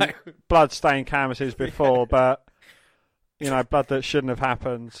seen blood-stained canvases before, but blood that shouldn't have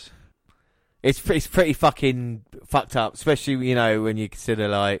happened. It's pretty fucking fucked up, especially when you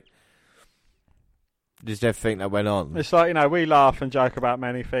consider just everything that went on. It's we laugh and joke about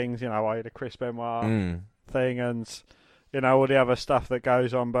many things. The Chris Benoit thing and. All the other stuff that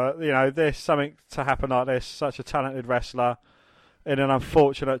goes on. But, this, something to happen like this, such a talented wrestler, in an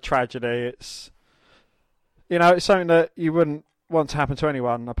unfortunate tragedy, it's something that you wouldn't want to happen to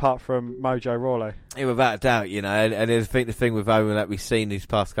anyone apart from Mojo Rawley. Yeah, without a doubt, and I think the thing with Owen that we've seen these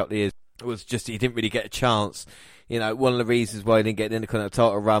past couple of years was just he didn't really get a chance. One of the reasons why he didn't get the Intercontinental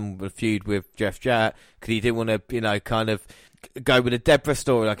title run with a feud with Jeff Jarrett, because he didn't want to, kind of go with a Deborah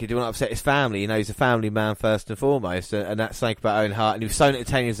story, he didn't want to upset his family. He's a family man first and foremost, and that's something about Owen Hart. And he was so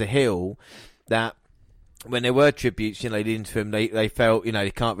entertaining as a heel that when there were tributes, leading to him, they felt,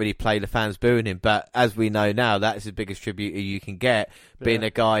 they can't really play the fans booing him. But as we know now, that is the biggest tribute you can get, being a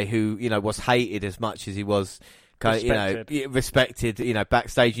guy who, was hated as much as he was respected,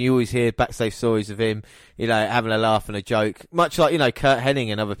 backstage. And you always hear backstage stories of him, having a laugh and a joke, much like, Kurt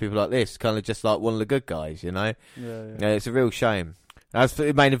Hennig and other people like this, kind of just like one of the good guys, Yeah, it's a real shame. As for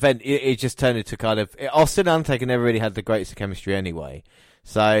the main event, it just turned into kind of... Austin and Undertaker never really had the greatest chemistry anyway.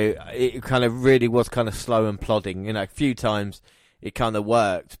 So it kind of really was kind of slow and plodding. A few times it kind of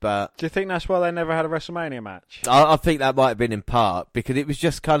worked, but... Do you think that's why they never had a WrestleMania match? I think that might have been in part, because it was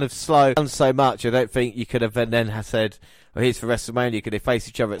just kind of slow and so much. I don't think you could have then said, well, here's for WrestleMania, because they face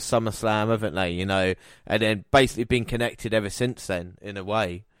each other at SummerSlam, haven't they, and then basically been connected ever since then, in a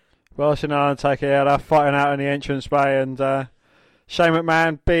way. Well, Austin and Undertaker, they're fighting out in the entranceway, and Shane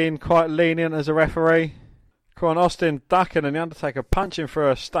McMahon being quite lenient as a referee. Come on, Austin ducking and the Undertaker punching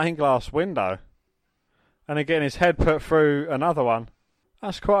through a stained glass window. And then getting his head put through another one.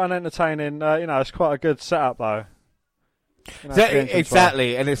 That's quite an entertaining, it's quite a good setup though.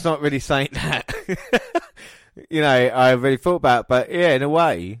 Exactly, and it's not really saying that. I really thought about, but yeah, in a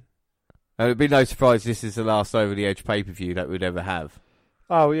way, it would be no surprise this is the last Over the Edge pay-per-view that we'd ever have.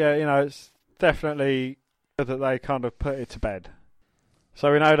 Oh yeah, it's definitely good that they kind of put it to bed.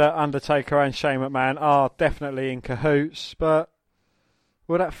 So we know that Undertaker and Shane McMahon are definitely in cahoots, but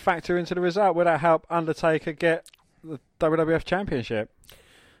will that factor into the result? Will that help Undertaker get the WWF Championship?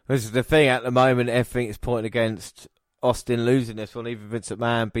 This is the thing, at the moment, everything is pointing against Austin losing this one. Even Vince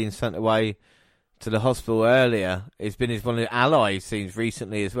McMahon being sent away to the hospital earlier. He's been one of the allies scenes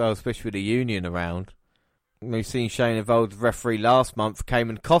recently as well, especially with the Union around. We've seen Shane involved with referee last month, came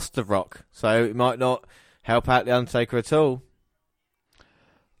and cost the Rock, so it might not help out the Undertaker at all.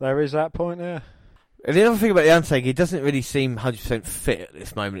 There is that point there. And the other thing about the Undertaker, he doesn't really seem 100% fit at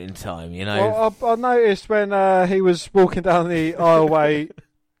this moment in time, Well, I noticed when he was walking down the aisleway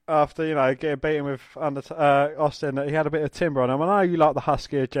after, getting beaten with Austin, that he had a bit of timber on him. I know you like the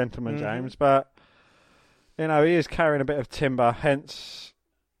huskier gentleman, James, but, he is carrying a bit of timber, hence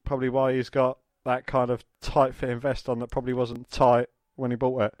probably why he's got that kind of tight-fitting vest on that probably wasn't tight when he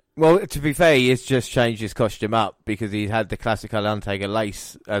bought it. Well, to be fair, he has just changed his costume up because he had the classic Undertaker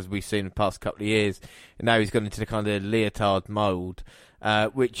lace, as we've seen in the past couple of years, and now he's gone into the kind of leotard mould,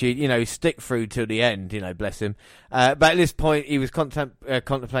 which he stick through till the end, bless him. But at this point, he was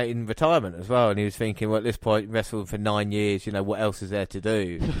contemplating retirement as well, and he was thinking, well, at this point, wrestled for 9 years, what else is there to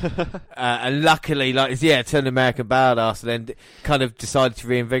do? And luckily, turned American badass, and then kind of decided to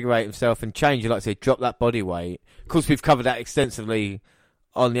reinvigorate himself and change, like I said, drop that body weight. Of course, we've covered that extensively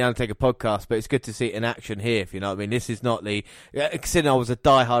on the Undertaker podcast, but it's good to see it in action here, if you know what I mean. This is not the... Considering I was a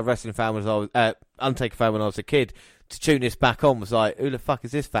die-hard wrestling fan when I was... Undertaker fan when I was a kid, to tune this back on was like, who the fuck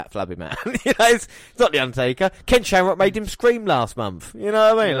is this fat flabby man? It's not the Undertaker. Ken Shamrock made him scream last month. You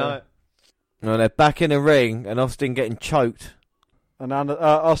know what I mean? Yeah. Well, they're back in the ring, and Austin getting choked. And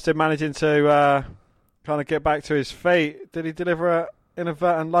Austin managing to kind of get back to his feet. Did he deliver an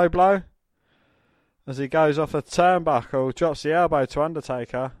inadvertent low blow? As he goes off the turnbuckle, drops the elbow to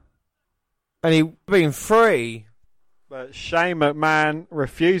Undertaker. And he being free. But Shane McMahon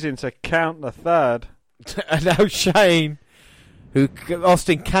refusing to count the third. And now Shane, who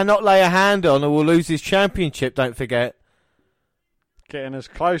Austin cannot lay a hand on or will lose his championship, don't forget. Getting as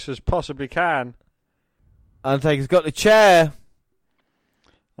close as possibly can. Undertaker's got the chair.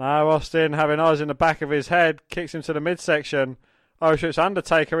 Now Austin, having eyes in the back of his head, kicks him to the midsection. Shoots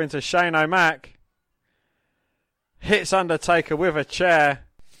Undertaker into Shane O'Mac. Hits Undertaker with a chair.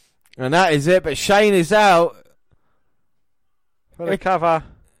 And that is it, but Shane is out. For the cover.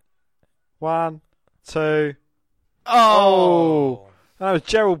 1, 2. Oh! And that was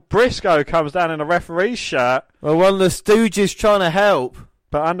Gerald Briscoe comes down in a referee's shirt. Well, one of the Stooges trying to help.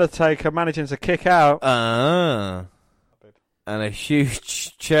 But Undertaker managing to kick out. And a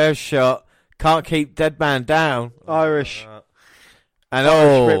huge chair shot. Can't keep dead man down. Irish.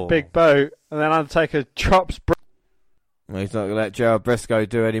 And rip big boot. And then Undertaker drops Well, he's not going to let Gerald Briscoe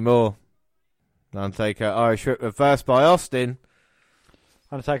do any more. Undertaker, Irish whip reversed by Austin.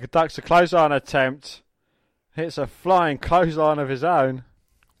 Undertaker ducks a clothesline attempt. Hits a flying clothesline of his own.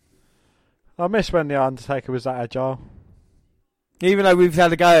 I miss when the Undertaker was that agile. Even though we've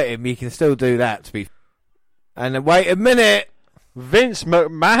had a go at him, he can still do that. And then wait a minute. Vince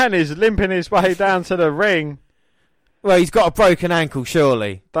McMahon is limping his way down to the ring. Well, he's got a broken ankle,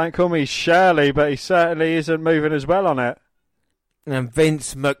 surely. Don't call me Shirley, but he certainly isn't moving as well on it. And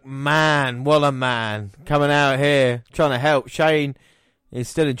Vince McMahon, what a man, coming out here, trying to help. Shane is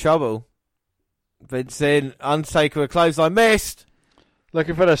still in trouble. Vince in, Undertaker with a clothesline, missed.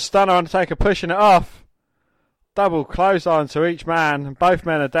 Looking for the stunner, Undertaker pushing it off. Double clothesline to each man, and both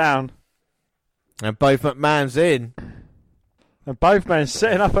men are down. And both McMahon's in. And both men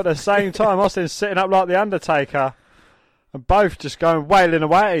sitting up at the same time. Austin's sitting up like the Undertaker. And both just going wailing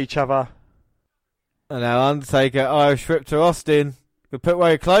away at each other. And now Undertaker, Irish whip to Austin. Could put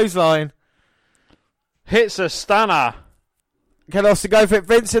away a clothesline. Hits a stunner. Can Austin go for it?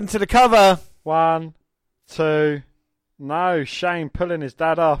 Vincent to the cover. 1, 2. No, Shane pulling his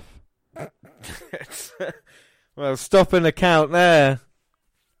dad off. Well, stopping the count there.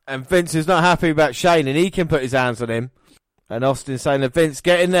 And Vince is not happy about Shane, and he can put his hands on him. And Austin saying to Vince,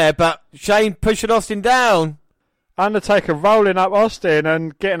 get in there, but Shane pushing Austin down. Undertaker rolling up Austin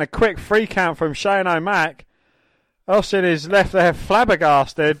and getting a quick 3 count from Shane O'Mac. Austin is left there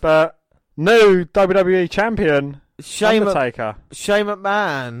flabbergasted, but new WWE champion, Undertaker. Shane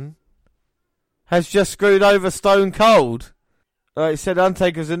McMahon has just screwed over Stone Cold. Like I said,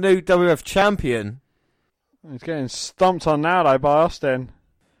 Undertaker's a new WWF champion. He's getting stomped on now, though, by Austin.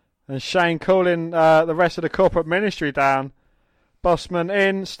 And Shane calling the rest of the corporate ministry down. Bossman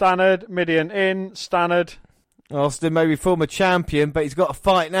in, stunned. Midian in, stunned. Austin may be former champion, but he's got to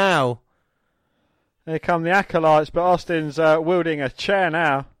fight now. Here come the acolytes, but Austin's wielding a chair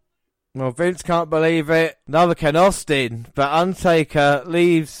now. Well, Vince can't believe it. Neither can Austin. But Undertaker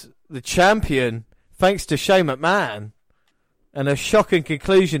leaves the champion thanks to Shane McMahon. And a shocking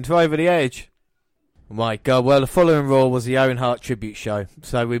conclusion to Over the Edge. My God, well, the following Raw was the Owen Hart tribute show.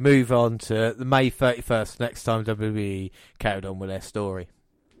 So we move on to the May 31st, next time WWE carried on with their story.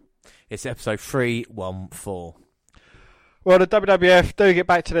 It's episode 314. Well, the WWF do get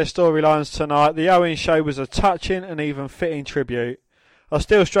back to their storylines tonight. The Owen show was a touching and even fitting tribute. I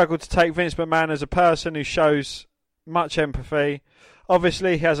still struggle to take Vince McMahon as a person who shows much empathy.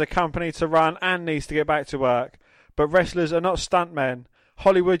 Obviously, he has a company to run and needs to get back to work. But wrestlers are not stuntmen.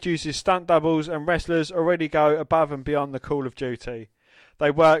 Hollywood uses stunt doubles, and wrestlers already go above and beyond the call of duty.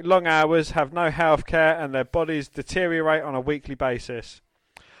 They work long hours, have no health care, and their bodies deteriorate on a weekly basis.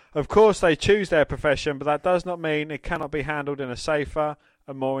 Of course, they choose their profession, but that does not mean it cannot be handled in a safer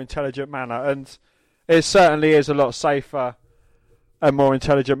and more intelligent manner. And it certainly is a lot safer and more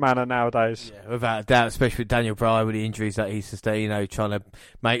intelligent manner nowadays. Yeah, without a doubt, especially with Daniel Bryan with the injuries that he sustained, trying to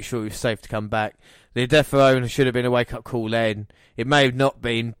make sure he was safe to come back. The death of Owen should have been a wake-up call then. It may have not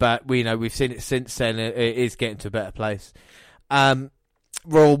been, but we've seen it since then. It is getting to a better place. Raw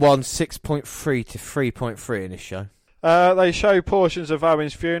won 6.3 to 3.3 in this show. They show portions of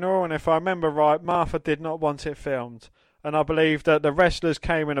Owen's funeral, and if I remember right, Martha did not want it filmed. And I believe that the wrestlers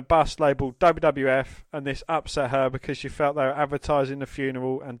came in a bus labelled WWF, and this upset her because she felt they were advertising the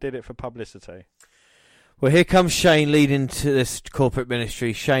funeral and did it for publicity. Well, here comes Shane leading to this corporate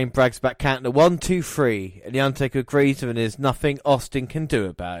ministry. Shane brags back counting to 1, 2, 3, and the Undertaker agrees and there's nothing Austin can do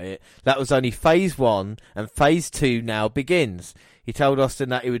about it. That was only phase 1, and phase 2 now begins. He told Austin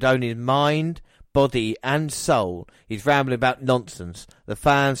that he would own his mind, body and soul. He's rambling about nonsense. The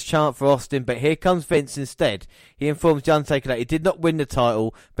fans chant for Austin, but here comes Vince instead. He informs the Undertaker that he did not win the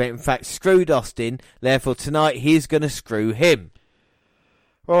title, but in fact screwed Austin. Therefore tonight he's going to screw him.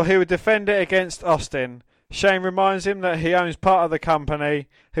 Well, he would defend it against Austin. Shane reminds him that he owns part of the company.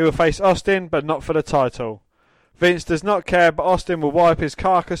 He will face Austin, but not for the title. Vince does not care, but Austin will wipe his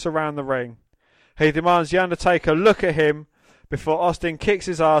carcass around the ring. He demands the Undertaker look at him. Before Austin kicks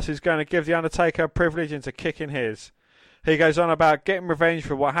his ass, he's going to give the Undertaker a privilege into kicking his. He goes on about getting revenge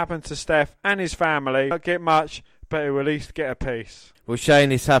for what happened to Steph and his family. Not get much, but he will at least get a piece. Well,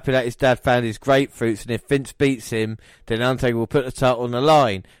 Shane is happy that his dad found his grapefruits, and if Vince beats him, then Undertaker will put the title on the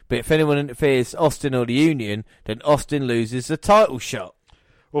line. But if anyone interferes, Austin or the Union, then Austin loses the title shot.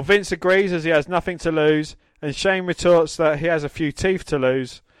 Well, Vince agrees as he has nothing to lose, and Shane retorts that he has a few teeth to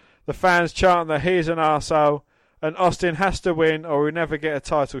lose. The fans chant that he is an arsehole, and Austin has to win or he'll never get a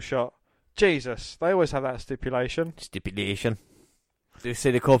title shot. Jesus, they always have that stipulation. You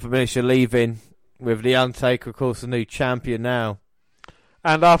see the corporate minister leaving with the Undertaker, of course, the new champion now.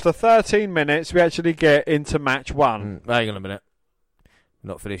 And after 13 minutes, we actually get into match 1. Hang on a minute.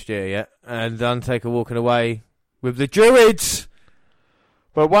 Not finished here yet. And the Undertaker walking away with the Druids.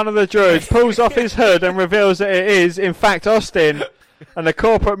 But one of the Druids pulls off his hood and reveals that it is, in fact, Austin. And the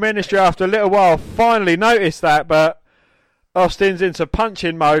corporate ministry, after a little while, finally noticed that. But Austin's into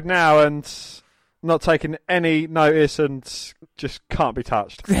punching mode now and not taking any notice and just can't be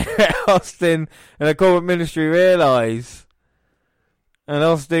touched. Austin and the corporate ministry realise. And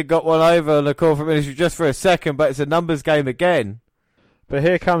Austin got one over on the corporate ministry just for a second, but it's a numbers game again. But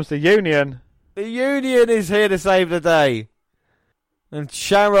here comes the Union. The Union is here to save the day. And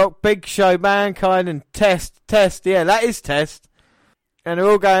Shamrock, Big Show, Mankind and Test. Yeah, that is Test. And they're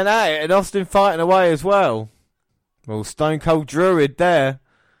all going at it, and Austin fighting away as well. Well, Stone Cold Druid there.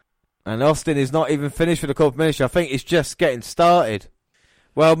 And Austin is not even finished with the corporate ministry. I think it's just getting started.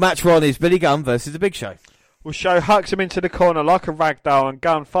 Well, match one is Billy Gunn versus The Big Show. Well, Show hucks him into the corner like a ragdoll, and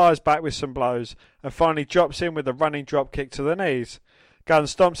Gunn fires back with some blows and finally drops in with a running drop kick to the knees. Gunn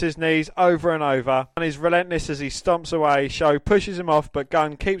stomps his knees over and over and is relentless as he stomps away. Show pushes him off, but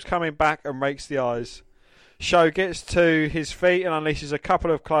Gunn keeps coming back and rakes the eyes. Show gets to his feet and unleashes a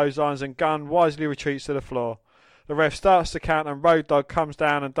couple of clotheslines, and Gunn wisely retreats to the floor. The ref starts to count and Road Dogg comes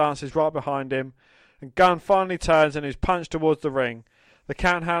down and dances right behind him. And Gunn finally turns and is punched towards the ring. The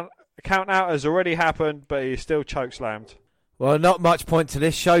count out has already happened, but he is still chokeslammed. Well, not much point to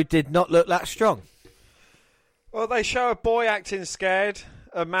this. Show did not look that strong. Well, they show a boy acting scared,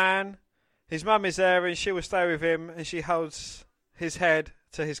 a man. His mum is there and she will stay with him, and she holds his head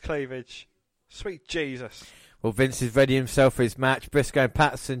to his cleavage. Sweet Jesus. Well, Vince is ready himself for his match. Briscoe and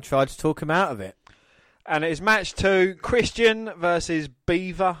Patterson tried to talk him out of it. And it is match 2, Christian versus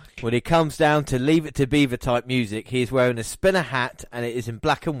Beaver. When he comes down to Leave It to Beaver type music, he is wearing a spinner hat and it is in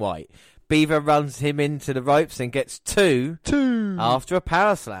black and white. Beaver runs him into the ropes and gets two after a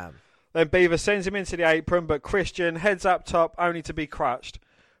power slam. Then Beaver sends him into the apron, but Christian heads up top only to be crushed.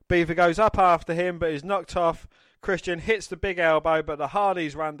 Beaver goes up after him but is knocked off. Christian hits the big elbow, but the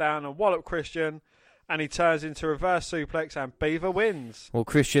Hardys run down and wallop Christian, and he turns into reverse suplex, and Beaver wins. Well,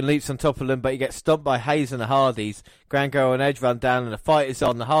 Christian leaps on top of them, but he gets stomped by Hayes and the Hardys. Grand Girl and Edge run down, and the fight is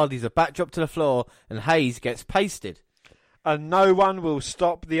on. The Hardys are backdropped to the floor, and Hayes gets pasted. And no one will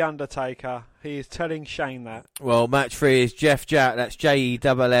stop The Undertaker. He is telling Shane that. Well, match 3 is Jeff Jarrett, that's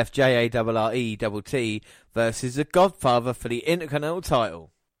JEFFJARRETT, versus the Godfather for the Intercontinental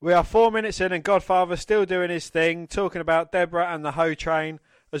title. We are 4 minutes in, and Godfather still doing his thing, talking about Deborah and the Ho Train,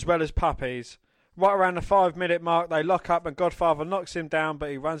 as well as puppies. Right around the 5-minute mark, they lock up and Godfather knocks him down, but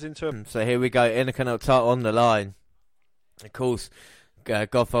he runs into him. So here we go, Intercontinental title on the line. Of course,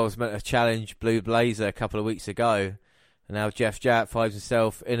 Godfather was meant to challenge Blue Blazer a couple of weeks ago. And now Jeff Jarrett finds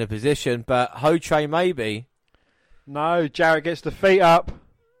himself in a position, but Ho Train maybe. No, Jarrett gets the feet up.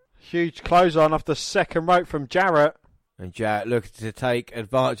 Huge clothesline off the second rope from Jarrett. And Jarrett looking to take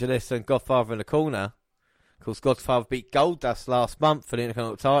advantage of this, and Godfather in the corner. Of course, Godfather beat Goldust last month for the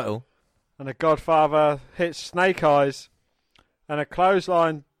Intercontinental title. And the Godfather hits Snake Eyes. And a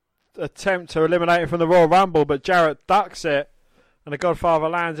clothesline attempt to eliminate him from the Royal Rumble, but Jarrett ducks it. And the Godfather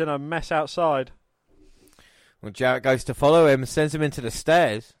lands in a mess outside. Well, Jarrett goes to follow him and sends him into the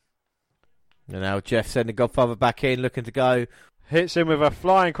stairs. And now Jeff sending Godfather back in, looking to go. Hits him with a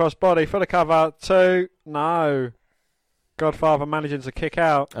flying crossbody for the cover. 2. No. Godfather managing to kick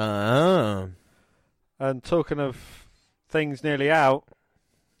out. Oh. And talking of things nearly out,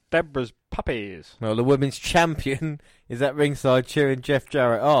 Deborah's puppies. Well, the women's champion is at ringside cheering Jeff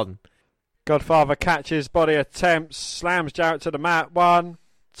Jarrett on. Godfather catches, body attempts, slams Jarrett to the mat. 1,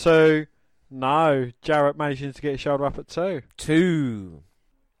 2. No. Jarrett managing to get his shoulder up at 2. 2.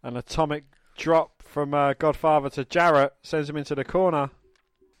 An atomic drop from Godfather to Jarrett sends him into the corner.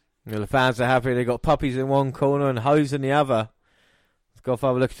 Well, the fans are happy. They've got puppies in one corner and hoes in the other.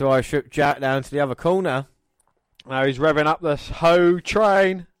 Godfather looking to Irish strip Jarrett down to the other corner. Now he's revving up the Ho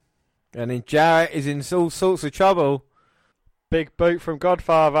Train. And then Jarrett is in all sorts of trouble. Big boot from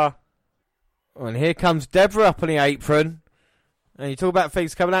Godfather. And here comes Deborah up on the apron. And you talk about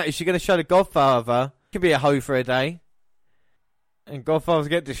things coming out. Is she going to show the Godfather? Could be a hoe for a day. And Godfather's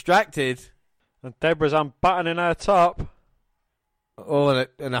get distracted. And Deborah's unbuttoning her top. Oh,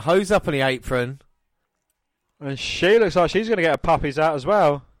 and a hose up on the apron. And she looks like she's going to get her puppies out as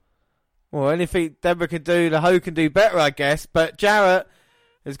well. Well, anything Deborah can do, the hoe can do better, I guess. But Jarrett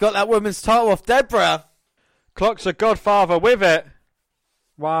has got that woman's title off Deborah. Clocks a Godfather with it.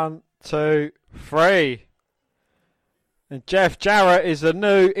 1, 2, 3. And Jeff Jarrett is the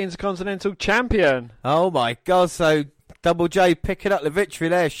new Intercontinental Champion. Oh my God, so Double J picking up the victory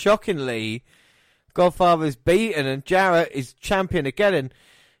there, shockingly. Godfather's beaten and Jarrett is champion again.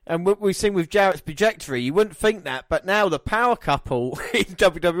 And what we've seen with Jarrett's trajectory, you wouldn't think that, but now the power couple in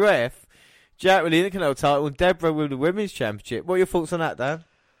WWF, Jarrett with the Intercontinental title and Deborah with the Women's Championship. What are your thoughts on that, Dan?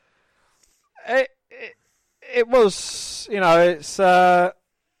 It was, it's a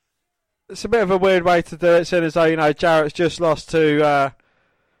bit of a weird way to do it, seeing as though, Jarrett's just lost to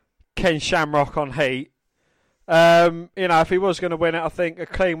Ken Shamrock on Heat. If he was going to win it, I think a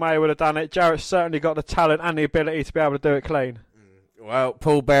clean way would have done it. Jarrett's certainly got the talent and the ability to be able to do it clean. Well,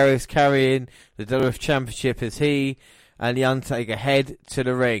 Paul Bearer is carrying the WWF Championship as he and The Undertaker head to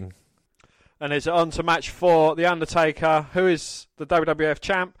the ring. And it's on to match 4, The Undertaker, who is the WWF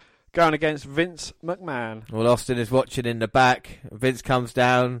champ, going against Vince McMahon. Well, Austin is watching in the back. Vince comes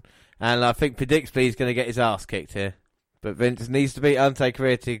down And I think predictably he's going to get his ass kicked here. But Vince needs to beat Undertaker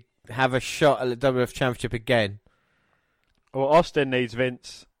here to have a shot at the WWF Championship again. Well, Austin needs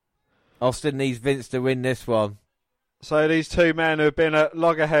Vince. Austin needs Vince to win this one. So these two men who have been at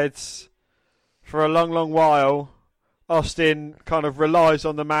loggerheads for a long, long while, Austin kind of relies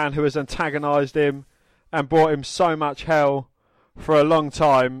on the man who has antagonised him and brought him so much hell for a long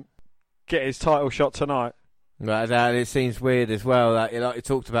time, get his title shot tonight. Right, and it seems weird as well, like you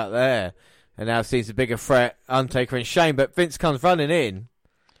talked about there. And now seems a bigger threat, Undertaker and Shane, but Vince comes running in.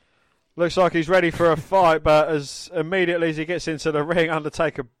 Looks like he's ready for a fight, but as immediately as he gets into the ring,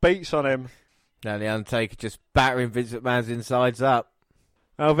 Undertaker beats on him. Now the Undertaker just battering Vince McMahon's insides up.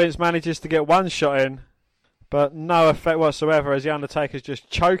 Now Vince manages to get one shot in, but no effect whatsoever as the Undertaker's just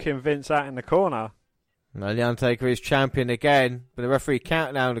choking Vince out in the corner. Now the Undertaker is champion again, but the referee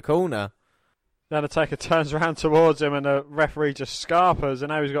counting down the corner. The Undertaker turns around towards him and the referee just scarpers, and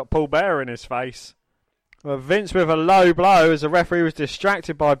now he's got Paul Bearer in his face. But Vince with a low blow as the referee was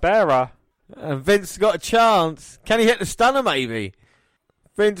distracted by Bearer. And Vince got a chance. Can he hit the stunner maybe?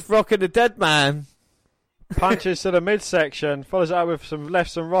 Vince rocking the dead man. Punches to the midsection, follows it up with some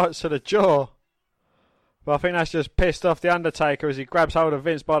lefts and rights to the jaw. But I think that's just pissed off the Undertaker as he grabs hold of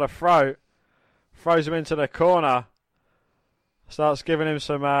Vince by the throat, throws him into the corner, starts giving him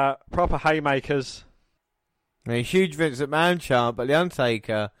some proper haymakers. A huge Vince McMahon chant, but the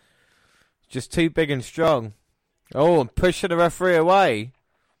Undertaker just too big and strong. Oh, and pushing the referee away.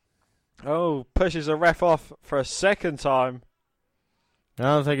 Oh, pushes the ref off for a second time. The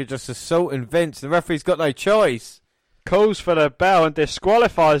Undertaker just assaulting Vince. The referee's got no choice. Calls for the bell and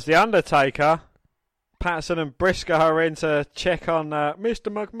disqualifies the Undertaker. Patterson and Briscoe are in to check on Mr.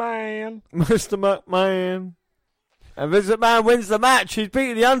 McMahon. Mr. McMahon. And Vince McMahon wins the match. He's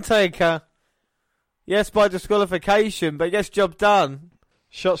beating the Undertaker. Yes, by disqualification, but he gets job done.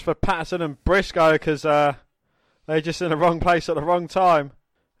 Shots for Patterson and Briscoe because they're just in the wrong place at the wrong time.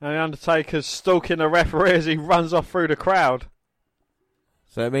 And the Undertaker's stalking the referee as he runs off through the crowd.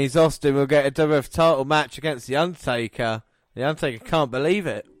 So it means Austin will get a WWF title match against the Undertaker. The Undertaker can't believe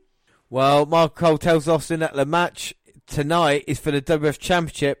it. Well, Michael Cole tells Austin that the match tonight is for the WWF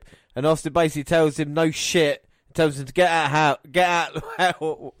Championship, and Austin basically tells him no shit. Tells him to get out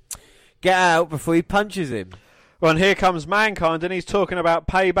before he punches him. Well, and here comes Mankind, and he's talking about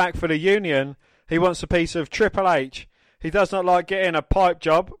payback for the Union. He wants a piece of Triple H. He does not like getting a pipe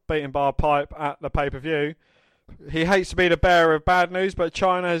job, beaten by a pipe at the pay-per-view. He hates to be the bearer of bad news, but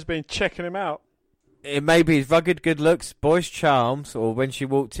China has been checking him out. It may be his rugged good looks, boyish charms, or when she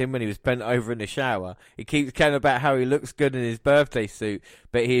walked in when he was bent over in the shower. He keeps caring about how he looks good in his birthday suit,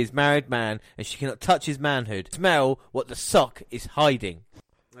 but he is a married man, and she cannot touch his manhood. Smell what the sock is hiding.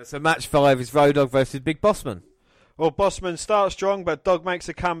 So match 5 is Road Dogg versus Big Bossman. Well, Bossman starts strong, but Dog makes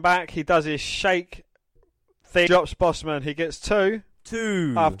a comeback. He does his shake thing, drops Bossman. He gets two.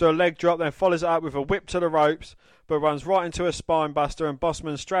 After a leg drop, then follows it up with a whip to the ropes, but runs right into a spine buster, and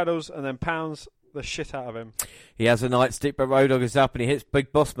Bossman straddles and then pounds the shit out of him. He has a nightstick, but Road Dogg is up and he hits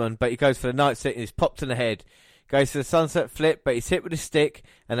Big Bossman, but he goes for the nightstick and he's popped in the head. Goes for the sunset flip, but he's hit with a stick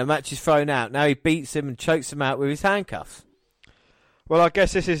and the match is thrown out. Now he beats him and chokes him out with his handcuffs. Well, I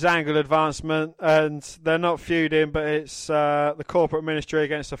guess this is angle advancement, and they're not feuding, but it's the corporate ministry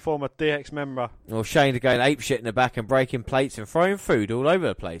against a former DX member. Well, Shane going apeshit in the back and breaking plates and throwing food all over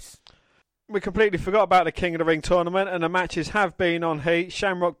the place. We completely forgot about the King of the Ring tournament, and the matches have been on heat.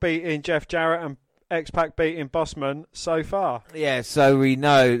 Shamrock beating Jeff Jarrett and X-Pac beating Bossman so far. Yeah, so we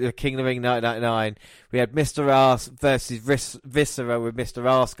know the King of the Ring 1999. We had Mr. Arse versus Viscera with Mr.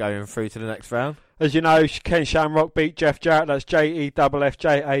 Arse going through to the next round. As you know, Ken Shamrock beat Jeff Jarrett. That's JEFFJARRET.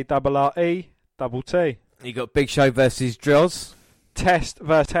 You got Big Show versus Droz. Test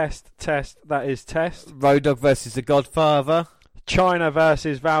versus Test. That is Test. Road Dogg versus The Godfather. China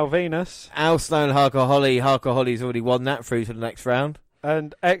versus Val Venus. Al Snow and Hardcore Holly. Hardcore Holly's already won that through to the next round.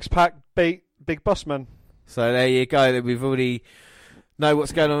 And X-Pac beat Big Bossman. So there you go. We've already know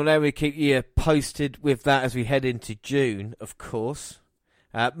what's going on there. We keep you posted with that as we head into June, of course.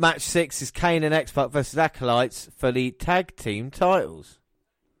 Match 6 is Kane and X-Pac versus Acolytes for the tag team titles.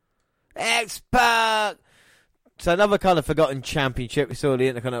 X-Pac! So another kind of forgotten championship. We saw the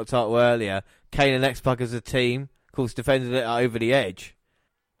Intercontinental title earlier. Kane and X-Pac as a team. Of course, defended it over the edge.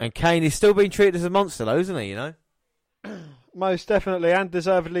 And Kane is still being treated as a monster, though, isn't he, you know? Most definitely, and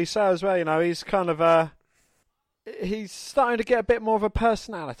deservedly so as well. You know, he's kind of he's starting to get a bit more of a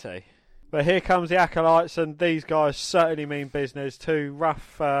personality. But here comes the Acolytes, and these guys certainly mean business. Two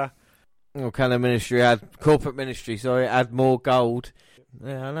rough... What kind of ministry? Corporate ministry, sorry. Add more gold.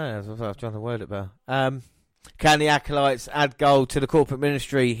 Yeah, I know. I was trying to word it better. Can the Acolytes add gold to the corporate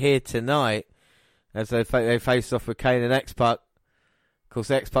ministry here tonight as they face off with Kane and X-Pac? Of course,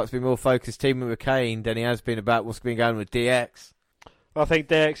 X-Pac's been more focused teaming with Kane than he has been about what's been going on with DX. I think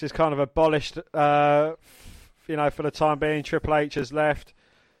DX is kind of abolished, for the time being. Triple H has left.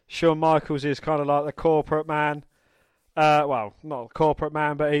 Shawn Michaels is kind of like the corporate man. Well, not a corporate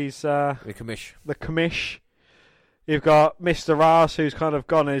man, but he's The commish. You've got Mr. Ross, who's kind of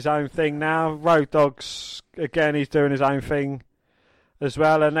gone his own thing now. Road Dogg's, again, he's doing his own thing as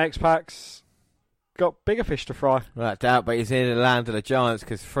well. And X-Pac's got bigger fish to fry. Without doubt, but he's in the land of the giants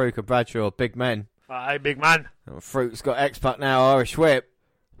because Farouk and Bradshaw are big men. Hey, big man. And Farouk's got X-Pac now, Irish whip.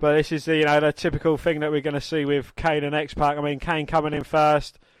 But this is the typical thing that we're going to see with Kane and X-Pac. I mean, Kane coming in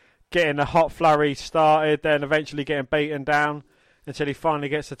first, getting the hot flurry started, then eventually getting beaten down until he finally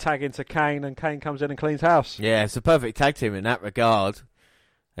gets the tag into Kane, and Kane comes in and cleans house. Yeah, it's a perfect tag team in that regard.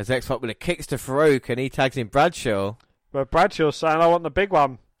 As X-Pac with a kicks to Farouk, and he tags in Bradshaw. But Bradshaw's saying, I want the big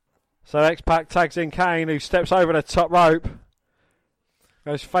one. So X-Pac tags in Kane, who steps over the top rope,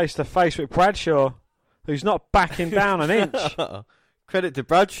 goes face to face with Bradshaw, who's not backing down an inch. Credit to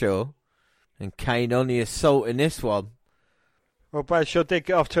Bradshaw. And Kane on the assault in this one. Well, Bradshaw did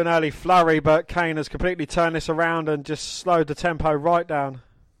get off to an early flurry, but Kane has completely turned this around and just slowed the tempo right down.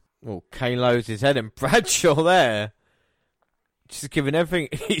 Well, Kane lowers his head, and Bradshaw there, just giving everything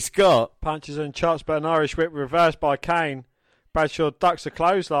he's got. Punches and chops, but an Irish whip reversed by Kane. Bradshaw ducks a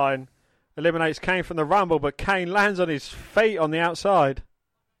clothesline, eliminates Kane from the Rumble, but Kane lands on his feet on the outside.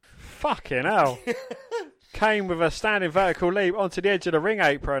 Fucking hell. Kane with a standing vertical leap onto the edge of the ring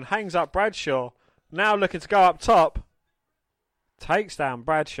apron, hangs up Bradshaw, now looking to go up top. Takes down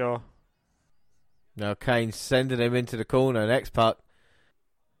Bradshaw. Now Kane's sending him into the corner, and X-Pac.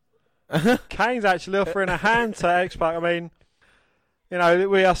 Kane's actually offering a hand to X-Pac. I mean,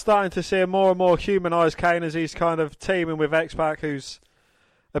 we are starting to see a more and more humanised Kane as he's kind of teaming with X-Pac, who's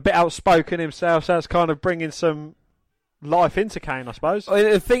a bit outspoken himself, so that's kind of bringing some life into Kane, I suppose.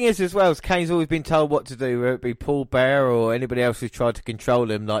 Well, the thing is, as well, is Kane's always been told what to do, whether it be Paul Bearer or anybody else who's tried to control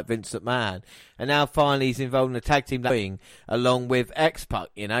him, like Vince McMahon. And now finally he's involved in a tag team along with X-Pac,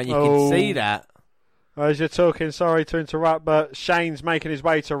 you can see that. As you're talking, sorry to interrupt, but Shane's making his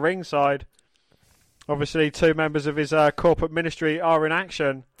way to ringside. Obviously, two members of his corporate ministry are in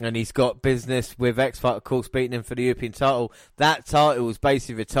action. And he's got business with X-Pac, of course, beating him for the European title. That title was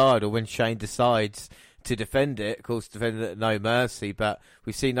basically retired, or when Shane decides to defend it. Of course, defended it at No Mercy, but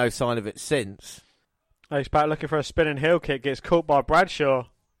we've seen no sign of it since. X-Pac looking for a spinning heel kick, gets caught by Bradshaw.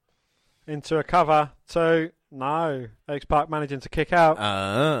 Into a cover, 2. No. X-Pac managing to kick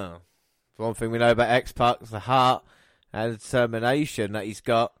out. One thing we know about X-Pac is the heart and the determination that he's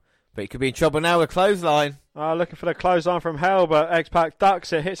got. But he could be in trouble now with a clothesline. Looking for the clothesline from hell, but X-Pac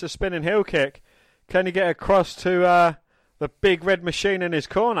ducks it, hits a spinning heel kick. Can he get across to the big red machine in his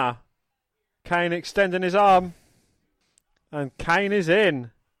corner? Kane extending his arm. And Kane is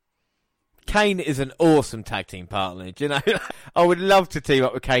in. Kane is an awesome tag team partner. Do you know? I would love to team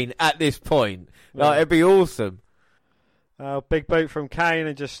up with Kane at this point. Yeah. It'd be awesome. Big boot from Kane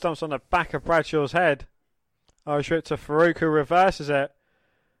and just stomps on the back of Bradshaw's head. Irish whip to Farouk, who reverses it.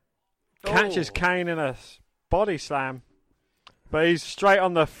 Catches Kane in a body slam. But he's straight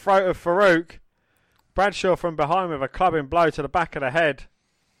on the throat of Farouk. Bradshaw from behind with a clubbing blow to the back of the head.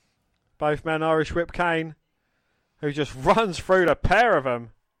 Both men Irish whip Kane, who just runs through the pair of them.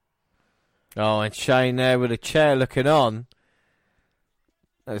 Oh, and Shane there with a chair looking on.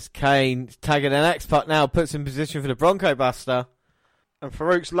 As Kane tagging an X-Pac now, puts in position for the Bronco Buster. And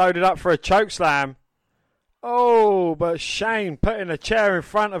Farouk's loaded up for a choke slam. Oh, but Shane putting a chair in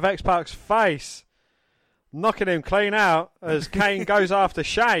front of X-Pac's face. Knocking him clean out as Kane goes after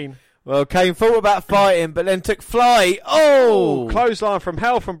Shane. Well, Kane thought about fighting, but then took flight. Oh! Clothesline from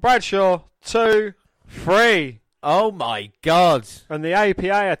hell from Bradshaw. 2, 3. Oh, my God. And the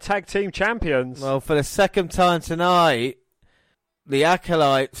APA are tag team champions. Well, for the second time tonight, the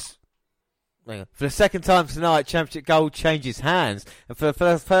Acolytes... For the second time tonight, Championship Gold changes hands. And for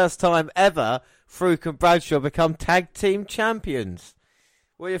the first time ever, Farouk and Bradshaw become tag team champions.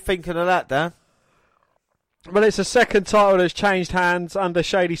 What are you thinking of that, Dan? Well, it's the second title that's changed hands under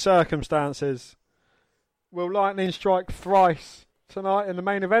shady circumstances. Will lightning strike thrice tonight in the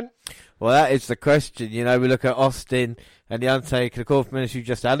main event? Well, that is the question. We look at Austin and the Undertaker, the corporate ministry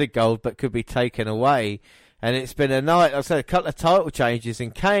just added gold, but could be taken away. And it's been a night, like I said, a couple of title changes,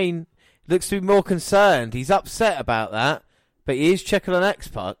 and Kane looks to be more concerned. He's upset about that, but he is checking on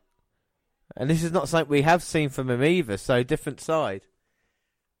X-Pac. And this is not something we have seen from him either, so different side.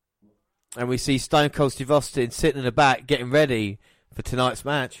 And we see Stone Cold Steve Austin sitting in the back getting ready for tonight's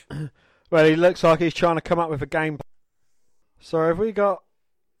match. Well, he looks like he's trying to come up with a game. So have we got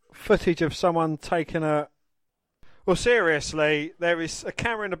footage of someone taking a... Well, seriously, there is a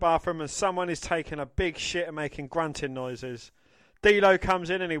camera in the bathroom and someone is taking a big shit and making grunting noises. D'Lo comes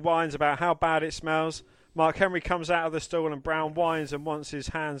in and he whines about how bad it smells. Mark Henry comes out of the stall and Brown whines and wants his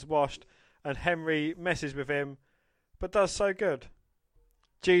hands washed, and Henry messes with him, but does so good.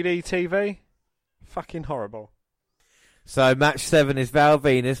 GDTV? Fucking horrible. So match 7 is Val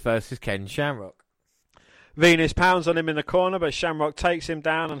Venus versus Ken Shamrock. Venus pounds on him in the corner, but Shamrock takes him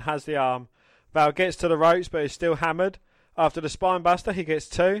down and has the arm. Val gets to the ropes, but is still hammered. After the spine buster, he gets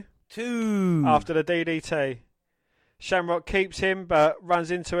 2. 2. After the DDT. Shamrock keeps him, but runs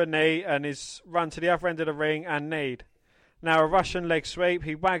into a knee and is run to the other end of the ring and kneed. Now a Russian leg sweep.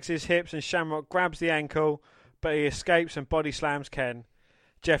 He wags his hips and Shamrock grabs the ankle, but he escapes and body slams Ken.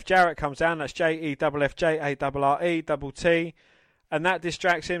 Jeff Jarrett comes down. That's JEFFJARRET, and that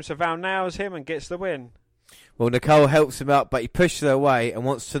distracts him, so Val nails him and gets the win. Well, Nicole helps him up, but he pushes her away and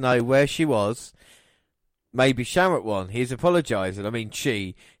wants to know where she was. Maybe Shamrock won. He's apologising. I mean,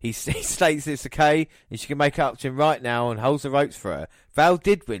 he states it's okay and she can make up to him right now and holds the ropes for her. Val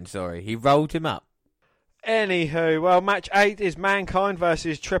did win, sorry. He rolled him up. Anywho, well, match 8 is Mankind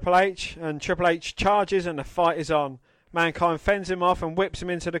versus Triple H, and Triple H charges and the fight is on. Mankind fends him off and whips him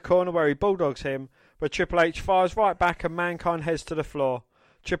into the corner where he bulldogs him, but Triple H fires right back and Mankind heads to the floor.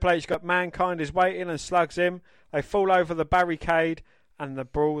 Triple H got Mankind is waiting and slugs him. They fall over the barricade and the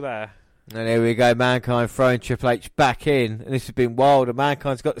brawl there. And here we go, Mankind throwing Triple H back in. And this has been wild, and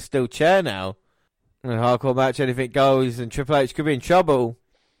Mankind's got the steel chair now. In a hardcore match, anything goes, and Triple H could be in trouble.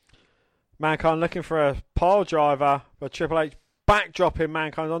 Mankind looking for a pile driver, but Triple H backdropping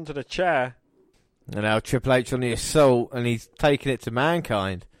Mankind onto the chair. And now Triple H on the assault, and he's taking it to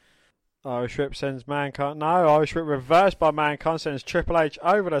Mankind. Irish Whip sends Mankind... No, Irish Whip reversed by Mankind, sends Triple H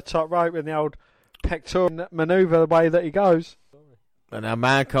over the top rope in the old pectoral manoeuvre the way that he goes. And now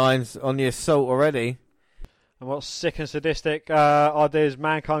Mankind's on the assault already. And what sick and sadistic idea is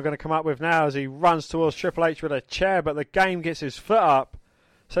Mankind going to come up with now as he runs towards Triple H with a chair, but the game gets his foot up,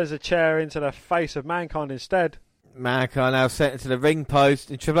 sends the chair into the face of Mankind instead. Mankind now sent into the ring post,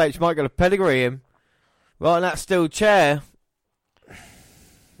 and Triple H might get a pedigree him. Right on that steel chair.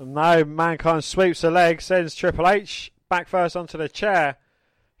 And now Mankind sweeps the leg, sends Triple H back first onto the chair,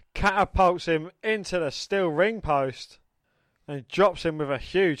 catapults him into the steel ring post, and drops him with a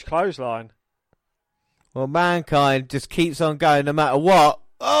huge clothesline. Well, Mankind just keeps on going no matter what.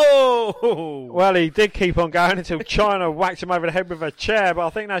 Oh! Well, he did keep on going until China whacked him over the head with a chair, but I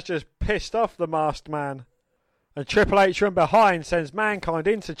think that's just pissed off the masked man. And Triple H from behind sends Mankind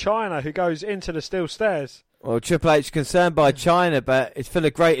into China, who goes into the steel stairs. Well, Triple H concerned by China, but it's for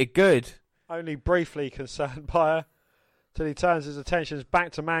the greater good. Only briefly concerned by her, till he turns his attentions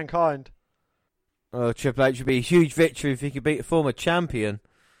back to Mankind. Well, Triple H would be a huge victory if he could beat a former champion.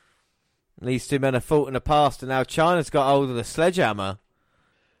 These two men have fought in the past, and now China's got hold of the sledgehammer.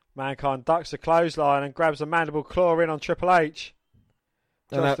 Mankind ducks the clothesline and grabs the mandible claw in on Triple H.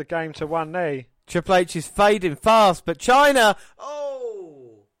 Drops the game to one knee. Triple H is fading fast, but China...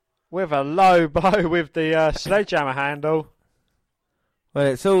 Oh! With a low blow with the sledgehammer handle. Well,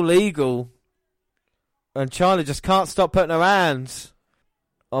 it's all legal. And China just can't stop putting her hands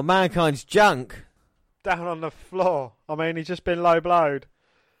on Mankind's junk. Down on the floor. I mean, he's just been low blowed.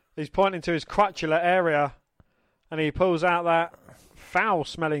 He's pointing to his crotulate area. And he pulls out that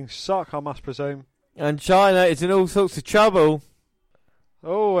foul-smelling sock, I must presume. And China is in all sorts of trouble.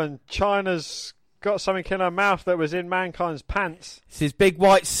 Oh, and China's got something in her mouth that was in Mankind's pants. It's his big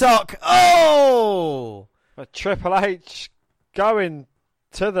white sock. Oh! But Triple H going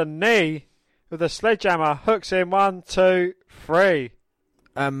to the knee with a sledgehammer. Hooks in 1, 2, 3.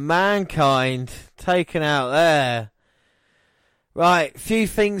 And Mankind taken out there. Right, few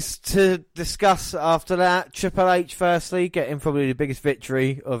things to discuss after that. Triple H, firstly, getting probably the biggest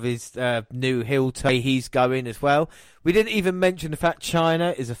victory of his new heel turn. He's going as well. We didn't even mention the fact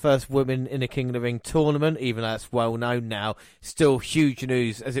China is the first woman in a King of the Ring tournament, even though that's well known now. Still huge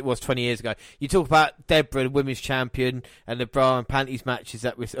news as it was 20 years ago. You talk about Deborah, the women's champion, and the bra and panties matches,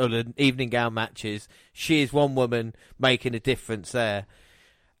 or the evening gown matches. She is one woman making a difference there.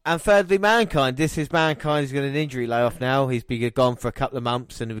 And thirdly, Mankind. This is Mankind. He's got an injury layoff now. He's been gone for a couple of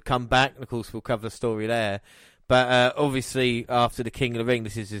months and he'll come back. And of course, we'll cover the story there. But obviously, after the King of the Ring,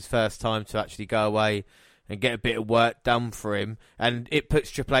 this is his first time to actually go away and get a bit of work done for him. And it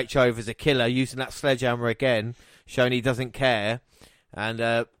puts Triple H over as a killer, using that sledgehammer again, showing he doesn't care,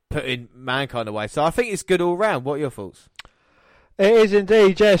 and putting Mankind away. So I think it's good all round. What are your thoughts? It is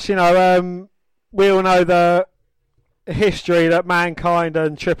indeed, yes. You know, we all know that history that Mankind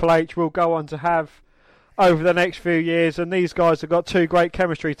and Triple H will go on to have over the next few years, and these guys have got two great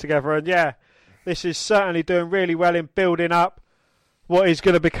chemistry together. And yeah, this is certainly doing really well in building up what is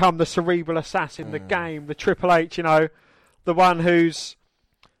going to become the cerebral assassin, the game, the Triple H, you know, the one who's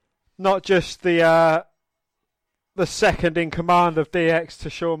not just the second in command of DX to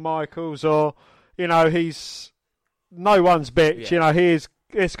Shawn Michaels, or, you know, he's no one's bitch. Yeah. You know,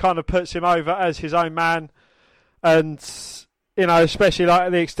 this kind of puts him over as his own man. And, you know, especially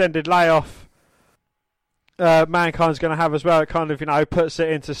like the extended layoff Mankind's going to have as well, it kind of, you know, puts it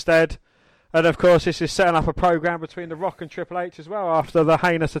into stead. And of course, this is setting up a program between The Rock and Triple H as well after the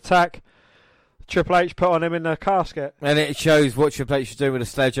heinous attack Triple H put on him in the casket. And it shows what Triple H is doing with the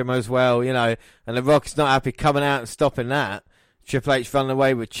sledgehammer as well, you know. And The Rock's not happy coming out and stopping that. Triple H running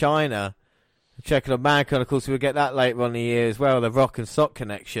away with China. Checking on Mankind, of course, we'll get that later on in the year as well, the Rock and Sock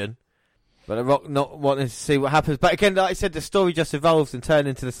connection. But The Rock not wanting to see what happens. But again, like I said, the story just evolves and turns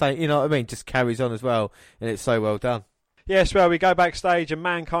into the same, you know what I mean? Just carries on as well. And it's so well done. Yes, well, we go backstage and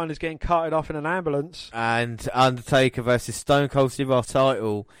Mankind is getting carted off in an ambulance. And Undertaker versus Stone Cold Steve Austin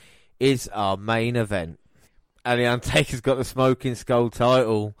title is our main event. And the Undertaker's got the Smoking Skull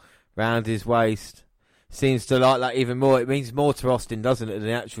title round his waist. Seems to like that even more. It means more to Austin, doesn't it, than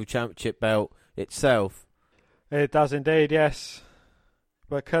the actual championship belt itself? It does indeed, yes.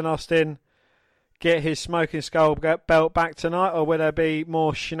 But can Austin get his Smoking Skull belt back tonight, or will there be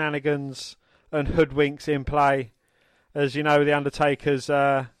more shenanigans and hoodwinks in play? As you know, the Undertaker's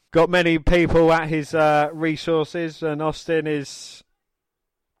got many people at his resources, and Austin is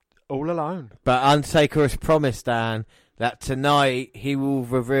all alone. But Undertaker has promised, Dan, that tonight he will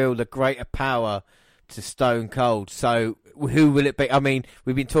reveal the greater power to Stone Cold. So who will it be? I mean,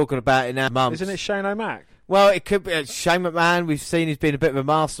 we've been talking about it now months. Isn't it Shane O'Mac? Well, it could be Shane McMahon. We've seen he's been a bit of a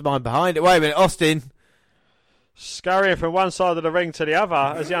mastermind behind it. Wait a minute, Austin. Scurrying from one side of the ring to the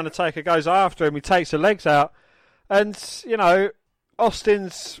other as the Undertaker goes after him. He takes the legs out. And, you know,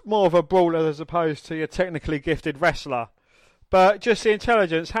 Austin's more of a brawler as opposed to your technically gifted wrestler. But just the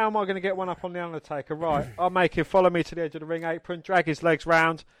intelligence, how am I going to get one up on the Undertaker? Right, I'll make him follow me to the edge of the ring apron, drag his legs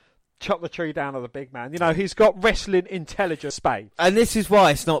round, chop the tree down of the big man. You know, he's got wrestling intelligence, spades. And this is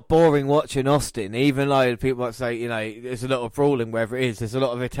why it's not boring watching Austin, even though people might say, you know, there's a lot of brawling wherever it is. There's a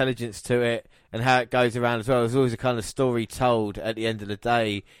lot of intelligence to it and how it goes around as well. There's always a kind of story told at the end of the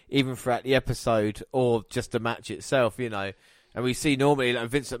day, even throughout the episode or just the match itself, you know. And we see normally like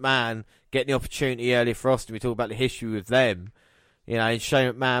Vince McMahon getting the opportunity earlier for Austin. We talk about the history with them. You know, and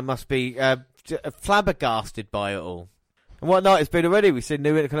Shane McMahon must be flabbergasted by it all. And what night it's been already? We've seen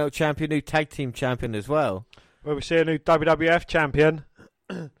new Intercontinental Champion, new Tag Team Champion as well. Well, we see a new WWF Champion.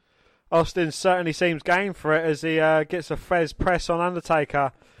 Austin certainly seems game for it as he gets a Fez press on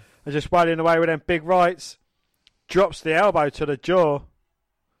Undertaker and just wailing away with them big rights. Drops the elbow to the jaw.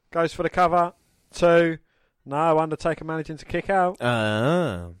 Goes for the cover. 2. No, Undertaker managing to kick out.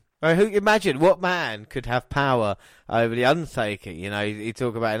 Who imagine what man could have power over the Undertaker? You know, you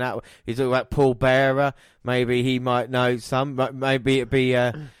talk about that. You talk about Paul Bearer. Maybe he might know some. Maybe it'd be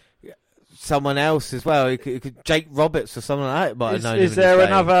someone else as well. Jake Roberts or someone like that might have known. Is there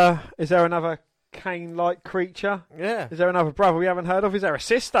another Kane-like creature? Yeah. Is there another brother we haven't heard of? Is there a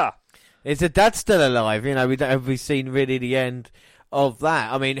sister? Is the dad still alive? You know, we've seen really the end of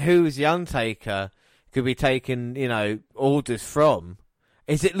that. I mean, who's the Undertaker could be taking, you know, orders from?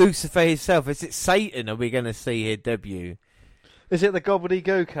 Is it Lucifer himself? Is it Satan? Are we going to see here debut? Is it the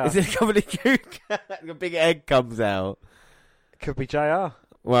gobbledygooker? Is it the gobbledygooker? The big egg comes out. Could be JR.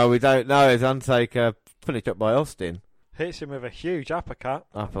 Well, we don't know. As Undertaker finished up by Austin. Hits him with a huge uppercut.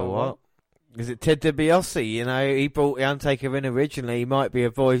 Upper what? Is it Ted DiBiase? You know, he brought the Undertaker in originally. He might be a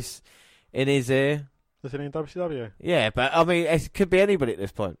voice in his ear. Listening in WCW? Yeah, but I mean, it could be anybody at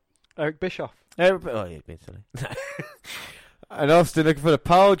this point. Eric Bischoff. Oh, you've been silly. And Austin looking for the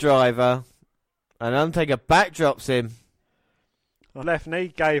pile driver. And Undertaker backdrops him. The left knee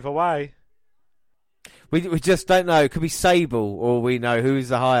gave away. We just don't know. It could be Sable, or we know who's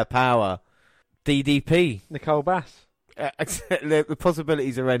the higher power. DDP. Nicole Bass. The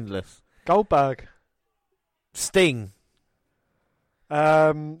possibilities are endless. Goldberg. Sting.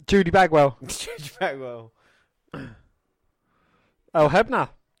 Judy Bagwell. Judy Bagwell. El Hebner.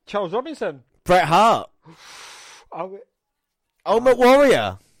 Charles Robinson. Bret Hart. Ultimate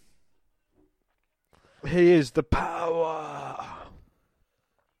Warrior. He is the power.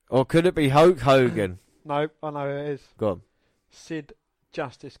 Or could it be Hulk Hogan? No, I know who it is. Go on. Sid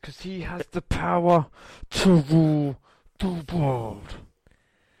Justice, because he has the power to rule the world.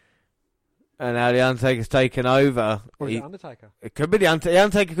 And now the Undertaker's taken over. Or is it Undertaker? It could be the Undertaker. The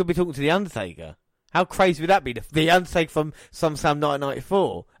Undertaker could be talking to the Undertaker. How crazy would that be? The Undertaker from SummerSlam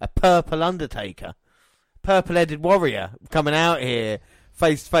 1994, a purple Undertaker, purple-headed warrior coming out here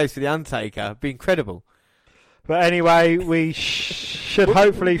face to face with the Undertaker. It'd be incredible. But anyway, we should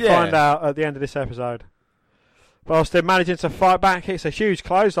hopefully find out at the end of this episode. But Austin managing to fight back, hits a huge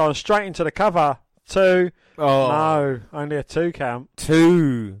clothesline straight into the cover. 2. Oh. No, only a 2 count.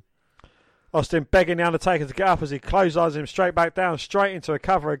 2. Austin begging the Undertaker to get up as he clotheslines him straight back down, straight into a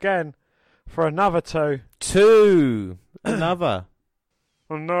cover again for another 2. 2. Another.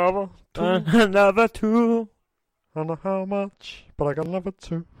 Another 2. Another 2. I don't know how much, but I got another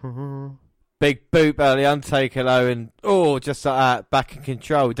 2. Big boot by the Undertaker though, and just like that, back in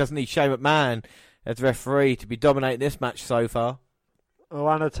control. He doesn't need Shane McMahon as referee to be dominating this match so far. Oh,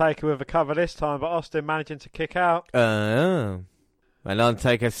 Undertaker with a cover this time, but Austin managing to kick out. And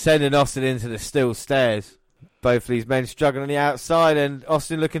Undertaker sending Austin into the steel stairs. Both of these men struggling on the outside, and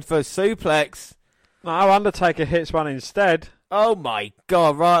Austin looking for a suplex. No, Undertaker hits one instead. Oh my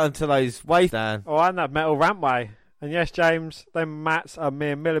God, right onto those waistband. Oh, and that metal rampway. And yes, James, them mats are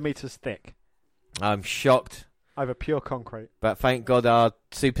mere millimetres thick. I'm shocked. Over pure concrete. But thank God our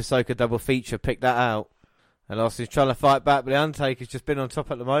Super Soaker double feature picked that out. And Austin's trying to fight back, but the Undertaker's just been on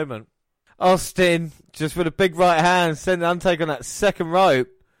top at the moment. Austin, just with a big right hand, sending the Undertaker on that second rope.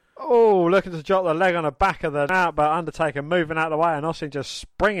 Oh, looking to drop the leg on the back of the out, but Undertaker moving out of the way, and Austin just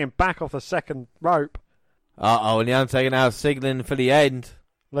springing back off the second rope. And the Undertaker now signalling for the end.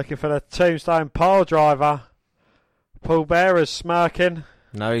 Looking for the tombstone pile driver. Paul Bearer's smirking.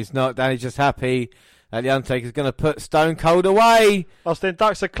 No, he's not. Danny's just happy that the Undertaker's going to put Stone Cold away. Austin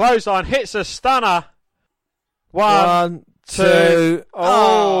ducks a clothesline, hits a stunner. 1, 2.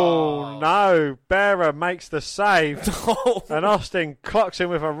 Oh, no. Bearer makes the save. And Austin clocks him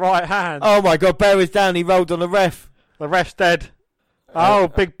with a right hand. Oh, my God. Bearer's down. He rolled on the ref. The ref's dead.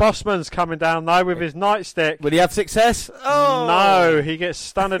 Big Bossman's coming down, though, with his nightstick. Will he have success? Oh. No, he gets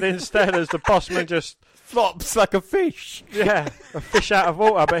stunned instead as the Bossman just flops like a fish. Yeah, a fish out of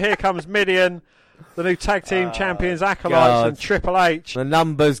water. But here comes Midian, the new tag team champions, Acolytes, God. and Triple H. The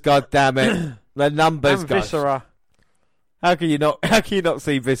numbers, goddammit. The numbers, and Viscera. How can you not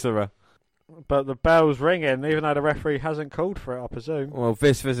see Viscera? But the bell's ringing, even though the referee hasn't called for it, I presume. Well,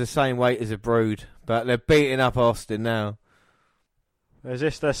 Viscera's the same weight as a Brood, but they're beating up Austin now. Is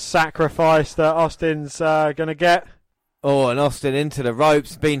this the sacrifice that Austin's going to get? Oh, and Austin into the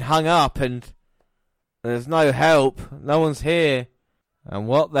ropes, being hung up, and there's no help. No one's here. And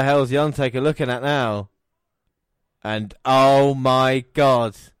what the hell's the Undertaker looking at now? And oh my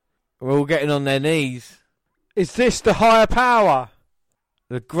God, we're all getting on their knees. Is this the higher power?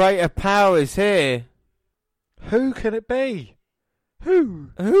 The greater power is here. Who can it be?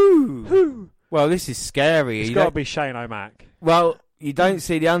 Who? Well, this is scary. It's got to be Shane O'Mac. Well, you don't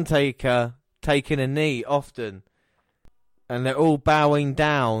see the Undertaker taking a knee often. And they're all bowing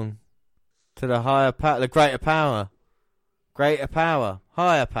down to the higher power, the greater power. Greater power,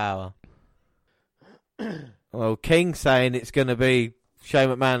 higher power. Well, King's saying it's going to be Shane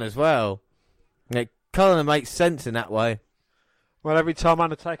McMahon as well. It kind of makes sense in that way. Well, every time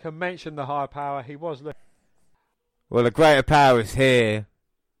Undertaker mentioned the higher power, he was looking. Well, the greater power is here.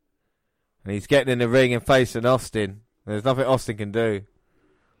 And he's getting in the ring and facing Austin. There's nothing Austin can do.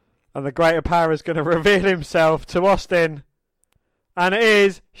 And the greater power is going to reveal himself to Austin. And it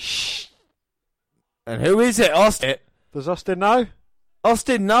is... Shh. And who is it, Austin? Does Austin know?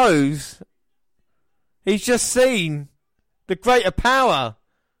 Austin knows. He's just seen the greater power.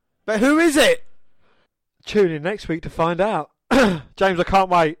 But who is it? Tune in next week to find out. James, I can't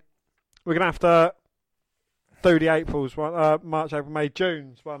wait. We're going to have to do the April's one, March, April, May,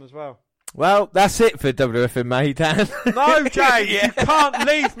 June's one as well. Well, that's it for WWF in May, Dan. No, James, you can't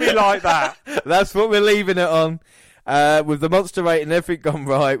leave me like that. That's what we're leaving it on. With the monster rate and everything gone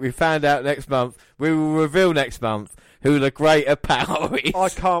right, we found out next month. We will reveal next month who the greater power is. I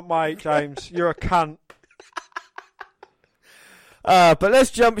can't wait, James. You're a cunt. But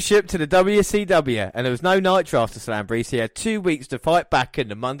let's jump ship to the WCW. And there was no Nitro after Slamboree, so he had 2 weeks to fight back in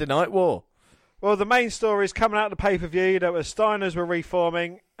the Monday Night War. Well, the main story is coming out of the pay-per-view that the Steiners were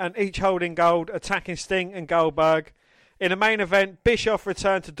reforming and each holding gold, attacking Sting and Goldberg. In the main event, Bischoff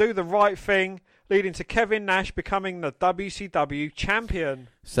returned to do the right thing, leading to Kevin Nash becoming the WCW champion.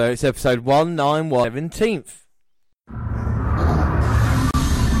 So it's episode 191, 17th.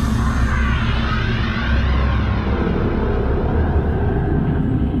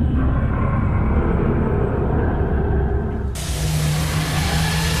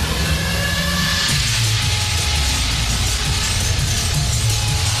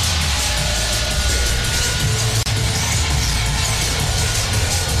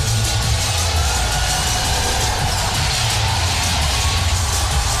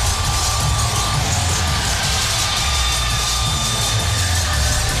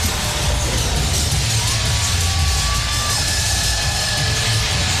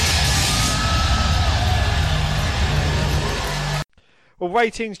 Well,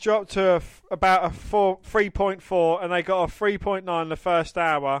 ratings dropped to about a 3.4, and they got a 3.9 the first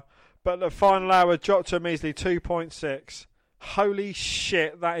hour, but the final hour dropped to a measly 2.6. Holy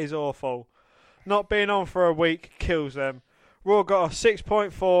shit, that is awful. Not being on for a week kills them. Raw got a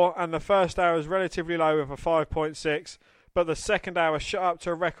 6.4, and the first hour was relatively low with a 5.6, but the second hour shot up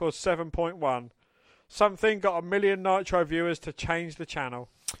to a record 7.1. Something got 1 million Nitro viewers to change the channel.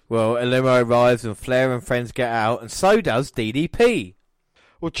 Well, a limo arrives and Flair and friends get out, and so does DDP.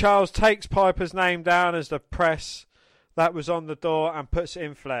 Well, Charles takes Piper's name down as the press that was on the door and puts it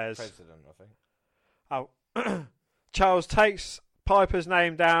in Flair's. President, I think. Oh. Charles takes Piper's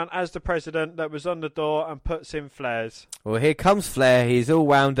name down as the president that was on the door and puts in Flair's. Well, here comes Flair. He's all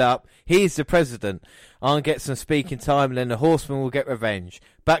wound up. He's the president. Arn gets some speaking time, and then the Horseman will get revenge.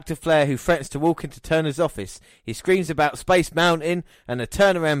 Back to Flair, who threatens to walk into Turner's office. He screams about Space Mountain and the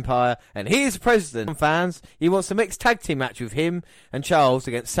Turner Empire, and he is the president. Fans, he wants a mixed tag team match with him and Charles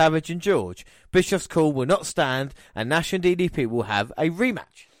against Savage and George. Bischoff's call will not stand, and Nash and DDP will have a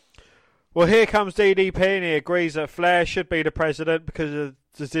rematch. Well, here comes DDP, and he agrees that Flair should be the president because of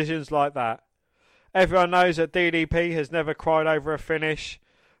decisions like that. Everyone knows that DDP has never cried over a finish,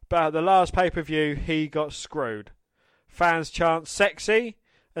 but at the last pay-per-view, he got screwed. Fans chant sexy,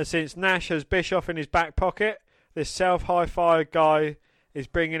 and since Nash has Bischoff in his back pocket, this self-high-five guy is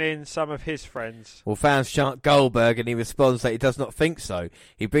bringing in some of his friends. Well, fans chant Goldberg, and he responds that he does not think so.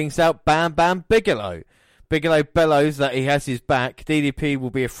 He brings out Bam Bam Bigelow. Bigelow bellows that he has his back. DDP will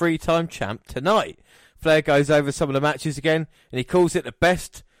be a 3-time champ tonight. Flair goes over some of the matches again, and he calls it the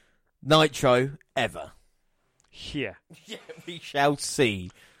best Nitro ever. Yeah. Yeah, we shall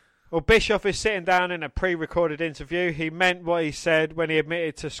see. Well, Bischoff is sitting down in a pre-recorded interview. He meant what he said when he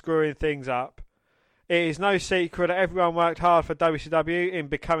admitted to screwing things up. It is no secret that everyone worked hard for WCW in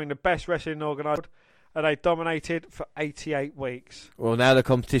becoming the best wrestling organisation, and they dominated for 88 weeks. Well, now the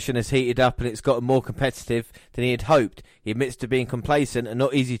competition has heated up and it's gotten more competitive than he had hoped. He admits to being complacent and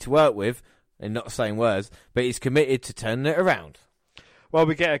not easy to work with, in not saying words, but he's committed to turning it around. Well,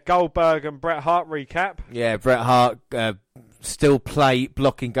 we get a Goldberg and Bret Hart recap. Yeah, Bret Hart still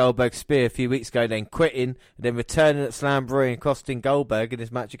blocking Goldberg's spear a few weeks ago, then quitting, and then returning at Slamboree and costing Goldberg in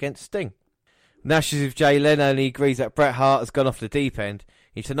his match against Sting. Nash is with Jay Leno and he agrees that Bret Hart has gone off the deep end.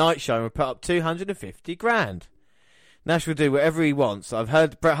 His Tonight Show will put up $250,000. Nash will do whatever he wants. I've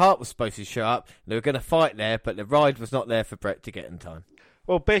heard Bret Hart was supposed to show up, and they were going to fight there, but the ride was not there for Bret to get in time.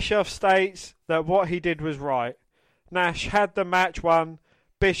 Well, Bischoff states that what he did was right. Nash had the match won.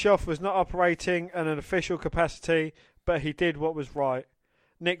 Bischoff was not operating in an official capacity, but he did what was right.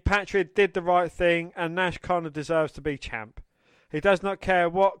 Nick Patrick did the right thing, and Nash kind of deserves to be champ. He does not care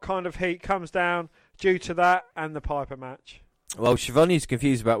what kind of heat comes down due to that and the Piper match. Well, Schiavone's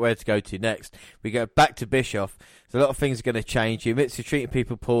confused about where to go to next. We go back to Bischoff. So a lot of things are going to change. He admits to treating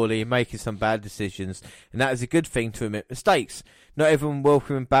people poorly and making some bad decisions, and that is a good thing to admit mistakes. Not everyone will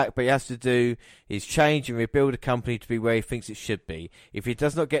welcome him back, but he has to do is change and rebuild a company to be where he thinks it should be. If he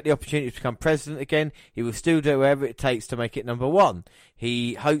does not get the opportunity to become president again, he will still do whatever it takes to make it number one.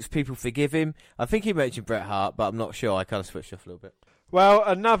 He hopes people forgive him. I think he mentioned Bret Hart, but I'm not sure. I kind of switched off a little bit. Well,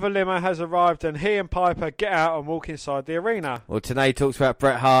 another limo has arrived and he and Piper get out and walk inside the arena. Well, Tenay talks about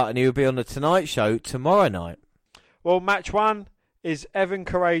Bret Hart and he will be on the Tonight Show tomorrow night. Well, match one is Evan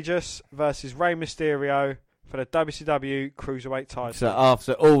Courageous versus Rey Mysterio for the WCW Cruiserweight title. So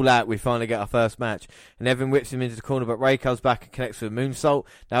after all that, we finally get our first match. And Evan whips him into the corner, but Ray comes back and connects with a moonsault.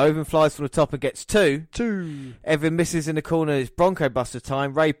 Now Evan flies from the top and gets two. Evan misses in the corner. It's Bronco Buster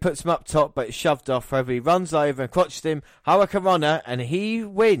time. Ray puts him up top, but it's shoved off. However, he runs over and crotches him. Hurricanrana, and he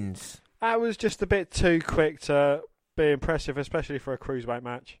wins. That was just a bit too quick to be impressive, especially for a Cruiserweight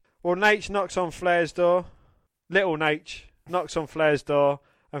match. Well, Nate knocks on Flair's door. Little Nate knocks on Flair's door.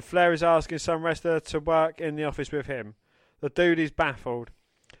 And Flair is asking some wrestler to work in the office with him. The dude is baffled.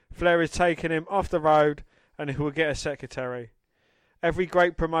 Flair is taking him off the road and he will get a secretary. Every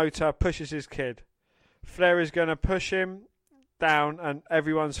great promoter pushes his kid. Flair is going to push him down and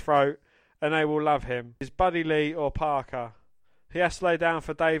everyone's throat and they will love him. Is Buddy Lee or Parker? He has to lay down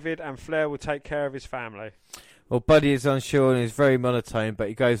for David and Flair will take care of his family. Well, Buddy is unsure and is very monotone, but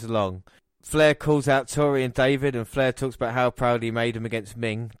he goes along. Flair calls out Tori and David, and Flair talks about how proud he made him against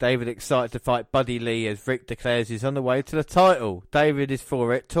Ming. David excited to fight Buddy Lee as Rick declares he's on the way to the title. David is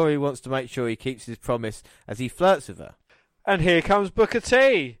for it. Tori wants to make sure he keeps his promise as he flirts with her. And here comes Booker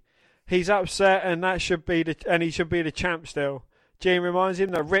T. He's upset and he should be the champ still. Gene reminds him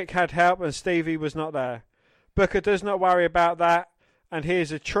that Rick had help and Stevie was not there. Booker does not worry about that, and he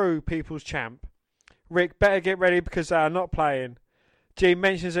is a true people's champ. Rick better get ready because they are not playing. Gene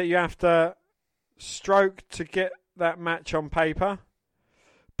mentions that you have to stroke to get that match on paper.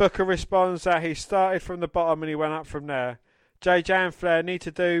 Booker responds that he started from the bottom and he went up from there. JJ and Flair need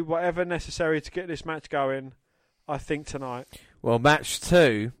to do whatever necessary to get this match going, I think, tonight. Well, match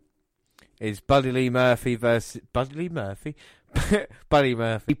 2 is Buddy Murphy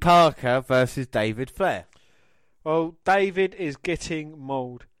Parker versus David Flair. Well, David is getting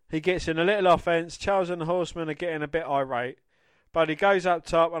mauled. He gets in a little offence. Charles and the Horsemen are getting a bit irate. But he goes up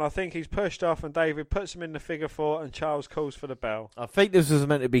top, and I think he's pushed off, and David puts him in the figure 4, and Charles calls for the bell. I think this was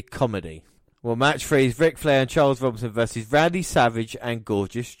meant to be comedy. Well, match 3 is Ric Flair and Charles Robinson versus Randy Savage and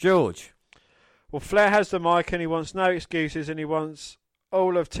Gorgeous George. Well, Flair has the mic, and he wants no excuses, and he wants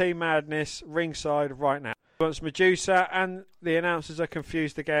all of Team Madness ringside right now. He wants Medusa, and the announcers are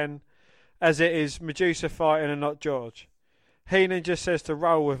confused again, as it is Medusa fighting and not George. Heenan just says to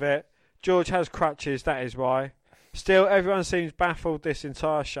roll with it. George has crutches, that is why. Still, everyone seems baffled this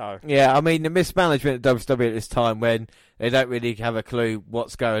entire show. Yeah, I mean, the mismanagement of WWE at this time, when they don't really have a clue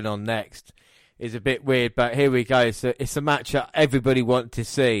what's going on next, is a bit weird. But here we go. It's a match that everybody wanted to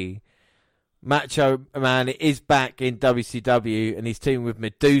see. Macho Man is back in WCW, and he's teaming with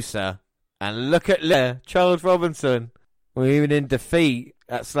Medusa. And look at Charles Robinson. Well, even in defeat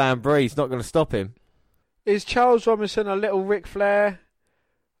at Slam Breeze, not going to stop him. Is Charles Robinson a little Ric Flair?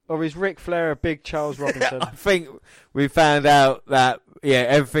 Or is Ric Flair a big Charles Robinson? I think we found out that,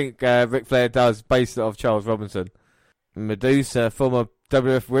 everything Ric Flair does is based off Charles Robinson. Medusa, former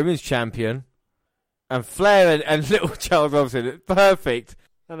WWF Women's Champion. And Flair and little Charles Robinson. It's perfect.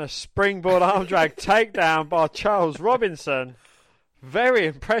 And a springboard arm drag takedown by Charles Robinson. Very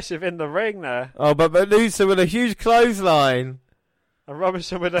impressive in the ring there. Oh, but Medusa with a huge clothesline. And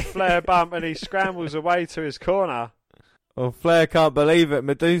Robinson with a Flair bump, and he scrambles away to his corner. Oh, Flair can't believe it.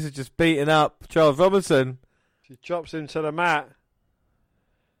 Medusa just beating up Charles Robinson. She drops him to the mat.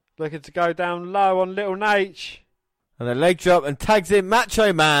 Looking to go down low on Little Nate. And a leg drop and tags in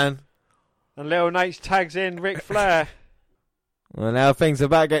Macho Man. And Little Nate tags in Ric Flair. Well, now things are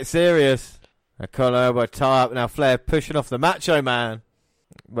about to get serious. A collar elbow tie up. Now Flair pushing off the Macho Man.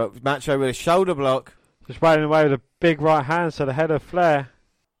 But Macho with a shoulder block. Just waiting away with a big right hand to the head of Flair.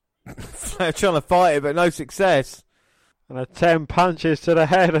 Flair trying to fight it, but no success. And a 10 punches to the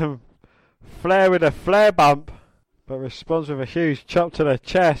head, and Flair with a Flair bump, but responds with a huge chop to the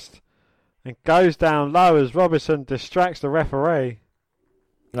chest and goes down low as Robinson distracts the referee.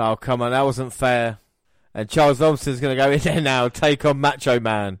 Oh, come on, that wasn't fair. And Charles Robinson's going to go in there now and take on Macho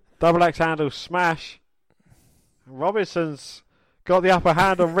Man. Double axe handle smash. Robinson's got the upper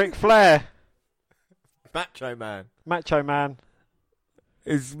hand on Ric Flair. Macho Man. Macho Man.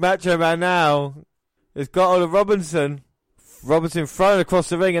 It's Macho Man now. It's got all of Robinson. Robinson thrown across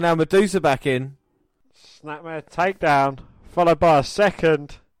the ring, and now Medusa back in. Snapmare takedown, followed by a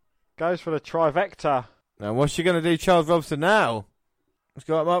second. Goes for the trivecta. Now, what's she going to do, Charles Robinson, now? He's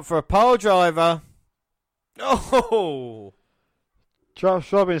got him up for a pile driver. Oh!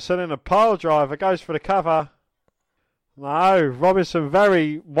 Drops Robinson in a pile driver, goes for the cover. No, Robinson,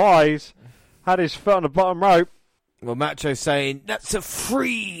 very wise, had his foot on the bottom rope. Well, Macho's saying, that's a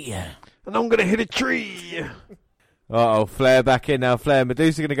free. And I'm going to hit a tree. Uh-oh, Flair back in now. Flair,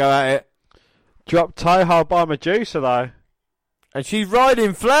 Medusa going to go at it. Drop toe hold by Medusa, though. And she's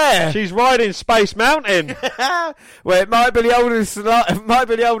riding Flair. She's riding Space Mountain. Well, it might be the oldest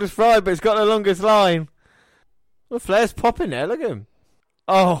ride, but it's got the longest line. Well, Flair's popping there. Look at him.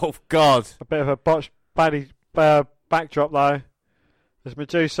 Oh, God. A bit of a botched backdrop, though. As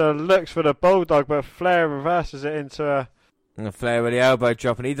Medusa looks for the bulldog, but Flair reverses it into a... And Flair with the elbow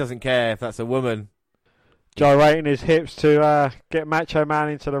drop, and he doesn't care if that's a woman. Gyrating his hips to get Macho Man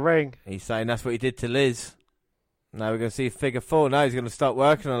into the ring. He's saying that's what he did to Liz. Now we're going to see figure 4. Now he's going to start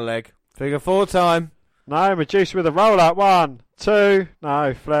working on a leg. Figure 4 time. No, Medusa with a roll up. 1, 2.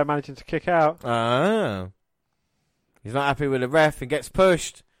 No, Flair managing to kick out. Ah. He's not happy with the ref and gets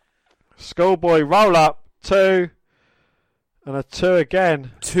pushed. Schoolboy roll up. 2. And a 2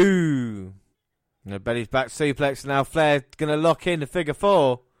 again. 2. And the belly's back suplex. Now Flair going to lock in the figure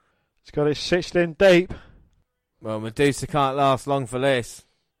 4. He's got it stitched in deep. Well, Medusa can't last long for this.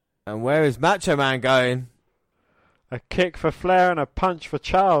 And where is Macho Man going? A kick for Flair and a punch for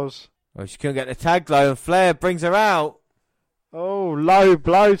Charles. Well, she couldn't get the tag low, and Flair brings her out. Oh, low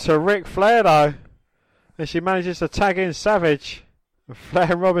blow to Ric Flair, though. And she manages to tag in Savage. And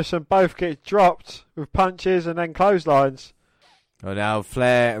Flair and Robinson both get dropped with punches and then clotheslines. Well, now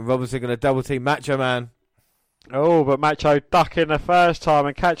Flair and Robinson are going to double team Macho Man. Oh, but Macho ducking the first time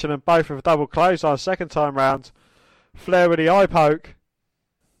and catching them both with a double clothesline second time round. Flair with the eye poke.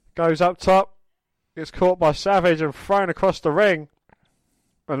 Goes up top. Gets caught by Savage and thrown across the ring.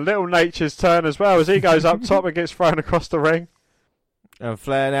 And Little Nature's turn as well as he goes up top and gets thrown across the ring. And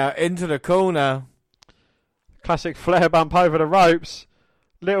Flair now into the corner. Classic Flair bump over the ropes.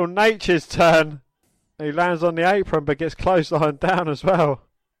 Little Nature's turn. He lands on the apron but gets clotheslined down as well.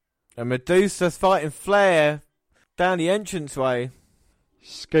 And Medusa's fighting Flair down the entranceway.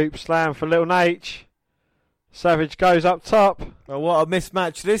 Scoop slam for Little Nate. Savage goes up top. Well, what a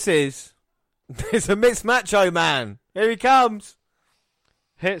mismatch this is. It's a mismatch, oh man. Here he comes.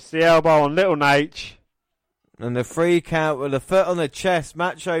 Hits the elbow on Little Nate. And the 3 count with a foot on the chest.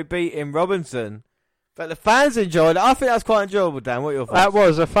 Macho beating Robinson. But the fans enjoyed it. I think that's quite enjoyable, Dan. What are your thoughts? That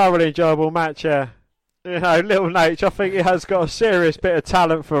was a thoroughly enjoyable match, yeah. You know, Little Nate, I think he has got a serious bit of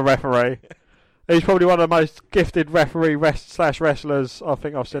talent for a referee. He's probably one of the most gifted referee/wrestlers I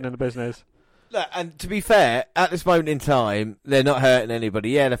think I've seen in the business. Look, and to be fair, at this moment in time, they're not hurting anybody.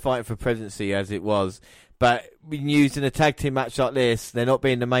 Yeah, they're fighting for presidency as it was. But being used in a tag team match like this, they're not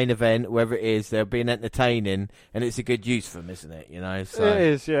being the main event, whoever it is, they're being entertaining, and it's a good use for them, isn't it? You know, so. It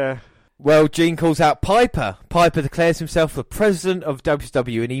is, yeah. Well, Gene calls out Piper. Piper declares himself the president of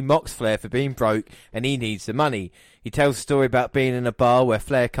WCW and he mocks Flair for being broke and he needs the money. He tells a story about being in a bar where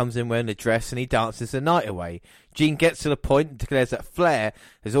Flair comes in wearing a dress and he dances the night away. Gene gets to the point and declares that Flair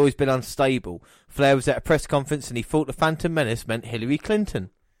has always been unstable. Flair was at a press conference and he thought the Phantom Menace meant Hillary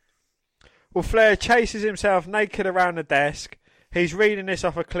Clinton. Well, Flair chases himself naked around the desk. He's reading this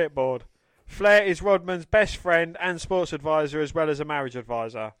off a clipboard. Flair is Rodman's best friend and sports advisor as well as a marriage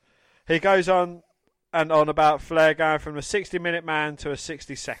advisor. He goes on and on about Flair going from a 60-minute man to a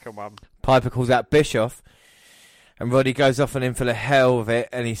 60-second one. Piper calls out Bischoff, and Roddy goes off on him for the hell of it,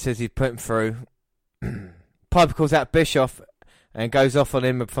 and he says he'd put him through. Piper calls out Bischoff and goes off on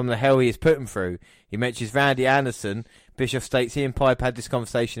him from the hell he has put him through. He mentions Randy Anderson. Bischoff states he and Piper had this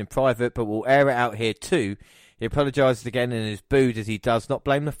conversation in private, but will air it out here too. He apologises again and is booed as he does not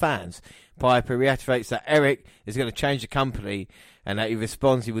blame the fans. Piper reiterates that Eric is going to change the company and that he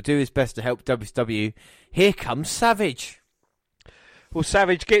responds he will do his best to help WCW. Here comes Savage. Well,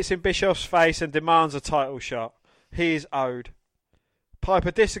 Savage gets in Bischoff's face and demands a title shot. He is owed.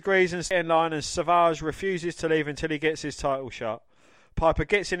 Piper disagrees and stays in line and Savage refuses to leave until he gets his title shot. Piper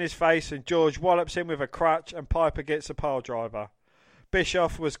gets in his face and George wallops him with a crutch and Piper gets a pile driver.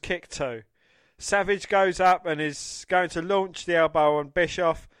 Bischoff was kicked too. Savage goes up and is going to launch the elbow on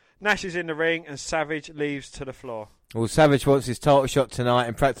Bischoff. Nash is in the ring and Savage leaves to the floor. Well, Savage wants his title shot tonight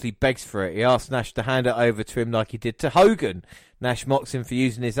and practically begs for it. He asks Nash to hand it over to him like he did to Hogan. Nash mocks him for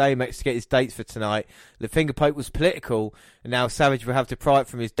using his Amex to get his dates for tonight. The finger poke was political, and now Savage will have to pry it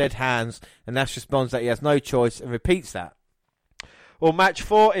from his dead hands, and Nash responds that he has no choice and repeats that. Well, match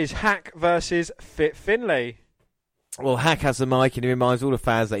 4 is Hack versus Fit Finlay. Well, Hack has the mic and he reminds all the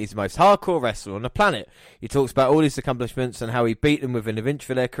fans that he's the most hardcore wrestler on the planet. He talks about all his accomplishments and how he beat them within an inch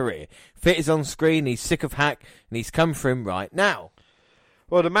of their career. Fit is on screen, he's sick of Hack, and he's come for him right now.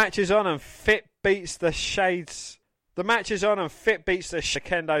 Well, the match is on and Fit beats the shades. The match is on and Fit beats the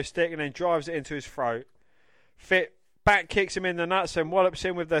kendo stick and then drives it into his throat. Fit back kicks him in the nuts and wallops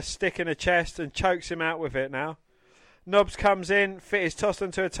him with the stick in the chest and chokes him out with it now. Nobbs comes in, Fit is tossed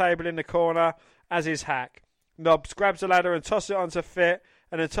onto a table in the corner, as is Hack. Nobbs grabs a ladder and tosses it onto Fit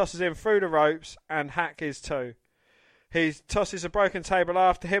and then tosses him through the ropes and Hack is too. He tosses a broken table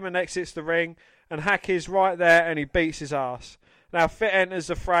after him and exits the ring and Hack is right there and he beats his ass. Now Fit enters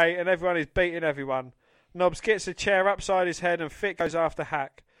the fray and everyone is beating everyone. Nobbs gets a chair upside his head and Fit goes after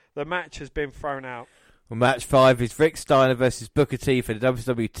Hack. The match has been thrown out. Well, match 5 is Rick Steiner versus Booker T for the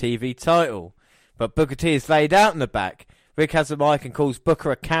WCW TV title. But Booker T is laid out in the back. Rick has the mic and calls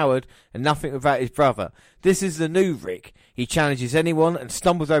Booker a coward and nothing without his brother. This is the new Rick. He challenges anyone and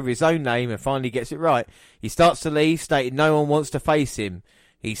stumbles over his own name and finally gets it right. He starts to leave, stating no one wants to face him.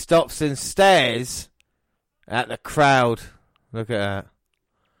 He stops and stares at the crowd. Look at that.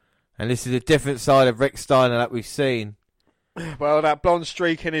 And this is a different side of Rick Steiner that we've seen. Well, that blonde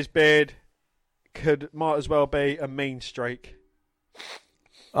streak in his beard might as well be a mean streak.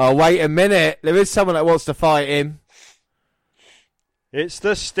 Oh, wait a minute. There is someone that wants to fight him. It's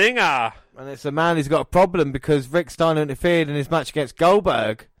the Stinger. And it's a man who's got a problem because Rick Steiner interfered in his match against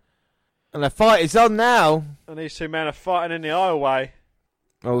Goldberg. And the fight is on now. And these two men are fighting in the aisleway.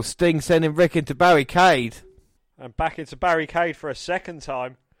 Oh, Sting sending Rick into barricade. And back into barricade for a second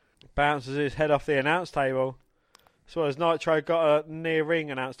time. Bounces his head off the announce table. So as Nitro got a near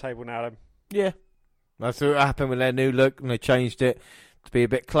ring announce table now then. Yeah. That's what happened with their new look and they changed it to be a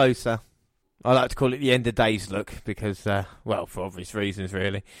bit closer. I like to call it the end of days look because, well, for obvious reasons,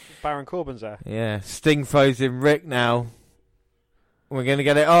 really. Baron Corbin's there. Yeah, Sting throws in Rick now. We're going to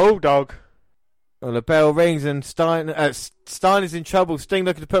get it. Oh, dog. Well, the bell rings and Steiner's in trouble. Sting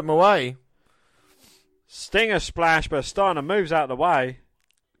looking to put him away. Stinger splash, but Steiner moves out of the way.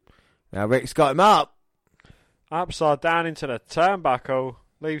 Now Rick's got him up. Upside down into the turnbuckle.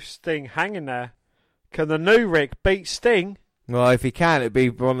 Leaves Sting hanging there. Can the new Rick beat Sting? Well, if he can, it'd be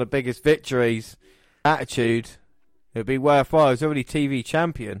one of the biggest victories. Attitude. It'd be worthwhile. He's already TV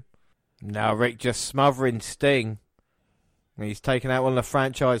champion. Now Rick just smothering Sting. He's taken out one of the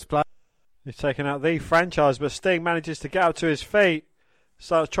franchise players. He's taken out the franchise, but Sting manages to get up to his feet.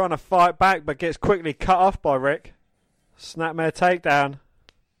 Starts trying to fight back, but gets quickly cut off by Rick. Snapmare takedown.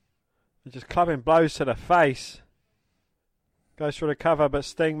 Just clubbing blows to the face. Goes for the cover, but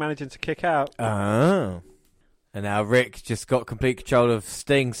Sting managing to kick out. Oh. And now Rick just got complete control of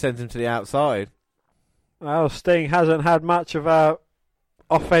Sting, sends him to the outside. Well, Sting hasn't had much of a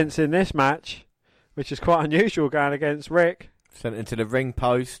offense in this match, which is quite unusual going against Rick. Sent him to the ring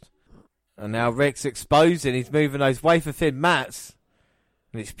post. And now Rick's exposing. He's moving those wafer-thin mats.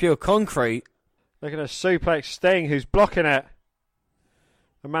 And it's pure concrete. Look at a suplex Sting, who's blocking it.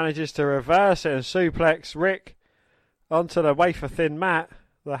 And manages to reverse it and suplex Rick onto the wafer-thin mat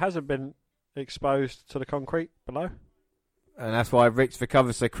that hasn't been exposed to the concrete below. And that's why Rick's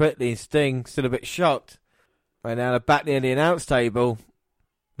recovered so quickly and Sting still a bit shocked. And now they're back near the announce table.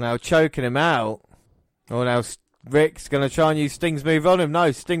 Now choking him out. Oh, now Rick's going to try and use Sting's move on him.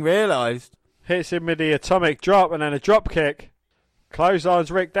 No, Sting realised. Hits him with the atomic drop and then a drop kick. Clotheslines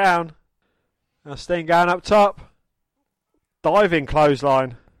Rick down. Now Sting going up top. Diving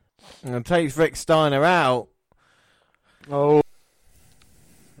clothesline. And takes Rick Steiner out. Oh.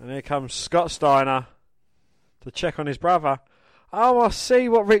 And here comes Scott Steiner to check on his brother. Oh, I see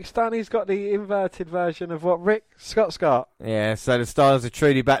what Rick's done. He's got the inverted version of what Scott's got. Yeah, so the Steiners are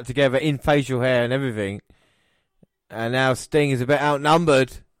truly back together in facial hair and everything. And now Sting is a bit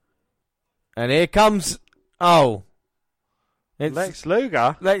outnumbered. And here comes... Oh. It's Lex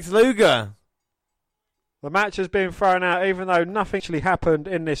Luger. Lex Luger. The match has been thrown out even though nothing actually happened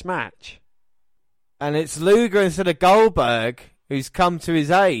in this match. And it's Luger instead of Goldberg who's come to his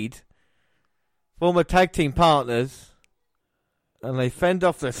aid. Former tag team partners. And they fend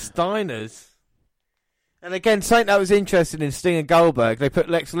off the Steiners. And again, something that was interesting in Sting and Goldberg, they put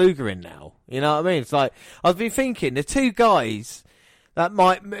Lex Luger in now. You know what I mean? It's like, I've been thinking, the two guys that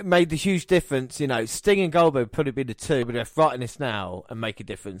made the huge difference, you know, Sting and Goldberg would probably be the two, but they're fighting this now and make a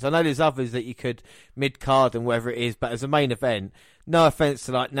difference. I know there's others that you could mid-card and whatever it is, but as a main event, no offence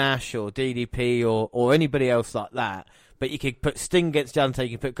to like Nash or DDP or anybody else like that, but you could put Sting against The Undertaker,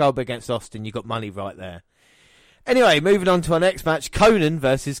 you can put Goldberg against Austin, you got money right there. Anyway, moving on to our next match, Conan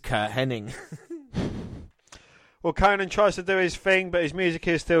versus Kurt Hennig. Well, Conan tries to do his thing, but his music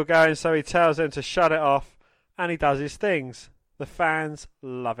is still going, so he tells them to shut it off, and he does his things. The fans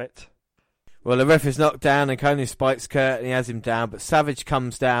love it. Well, the ref is knocked down, and Conan spikes Kurt, and he has him down, but Savage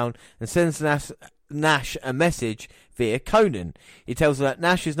comes down and sends Nash a message via Conan. He tells her that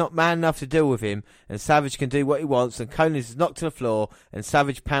Nash is not man enough to deal with him, and Savage can do what he wants, and Conan is knocked to the floor, and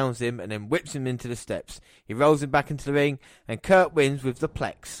Savage pounds him, and then whips him into the steps. He rolls him back into the ring, and Kurt wins with the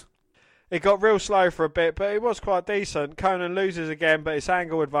Plex. It got real slow for a bit, but it was quite decent. Conan loses again, but it's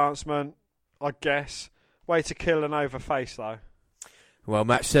angle advancement, I guess. Way to kill an over face, though. Well,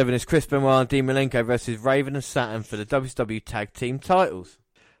 match 7 is Chris Benoit and Dean Malenko versus Raven and Saturn for the WCW Tag Team titles.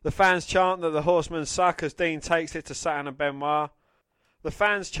 The fans chant that the Horsemen suck as Dean takes it to Saturn and Benoit. The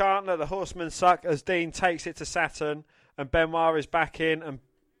fans chant that the Horsemen suck as Dean takes it to Saturn and Benoit is back in and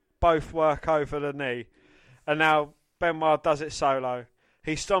both work over the knee. And now Benoit does it solo.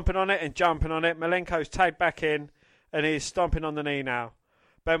 He's stomping on it and jumping on it. Malenko's tagged back in and he's stomping on the knee now.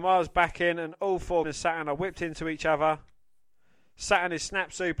 Benoit's back in and all four and Saturn are whipped into each other. Saturn is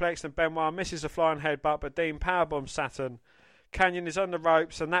snap suplexed and Benoit misses a flying headbutt, but Dean powerbombs Saturn. Canyon is on the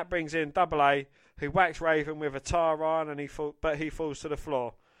ropes and that brings in Double A, who whacks Raven with a tar iron and he falls to the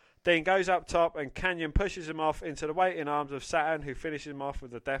floor. Dean goes up top and Canyon pushes him off into the waiting arms of Saturn, who finishes him off with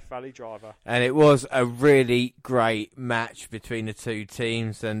the Death Valley Driver. And it was a really great match between the two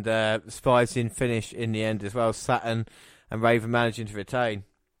teams, and surprising finish in the end as well. Saturn and Raven managing to retain.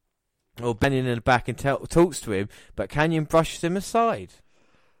 Well, Canyon in the back and talks to him, but Canyon brushes him aside.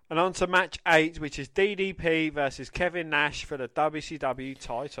 And on to match 8, which is DDP versus Kevin Nash for the WCW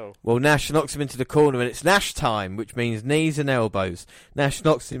title. Well, Nash knocks him into the corner, and it's Nash time, which means knees and elbows. Nash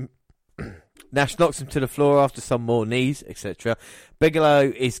knocks him to the floor after some more knees, etc.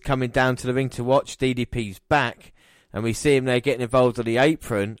 Bigelow is coming down to the ring to watch DDP's back, and we see him there getting involved on the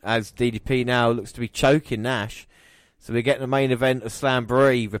apron as DDP now looks to be choking Nash. So we're getting the main event of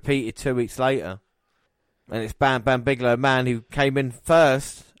Slamboree repeated 2 weeks later. And it's Bam Bam Bigelow, man who came in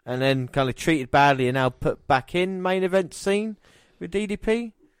first and then kind of treated badly and now put back in main event scene with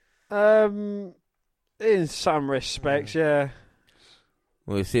DDP. In some respects, yeah.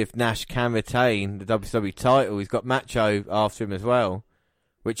 We'll see if Nash can retain the WWE title. He's got Macho after him as well.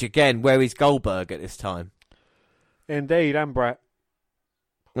 Which, again, where is Goldberg at this time? Indeed, and Brett.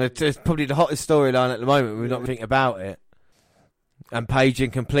 It's probably the hottest storyline at the moment. We're not thinking about it. And Paige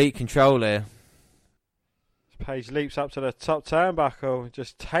in complete control here. Paige leaps up to the top turnbuckle,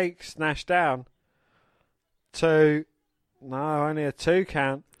 just takes Nash down. Only a 2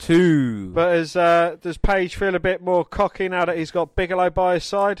 count. 2. But does Paige feel a bit more cocky now that he's got Bigelow by his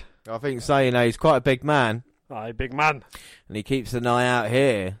side? I think so, he's quite a big man. Aye, big man. And he keeps an eye out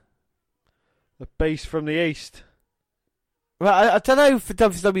here. The beast from the east. Well, I don't know for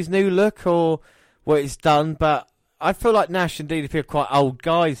WCW's new look or what it's done, but I feel like Nash and DDP are quite old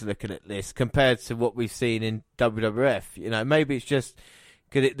guys looking at this compared to what we've seen in WWF. Maybe it's just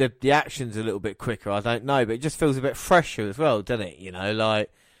because the action's a little bit quicker, I don't know, but it just feels a bit fresher as well, doesn't it?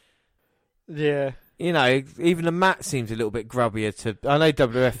 Yeah. Even the mat seems a little bit grubbier I know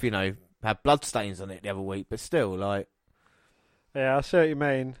WWF, had bloodstains on it the other week, but still, Yeah, I see what you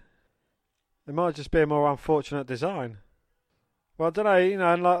mean. It might just be a more unfortunate design. Well, I don't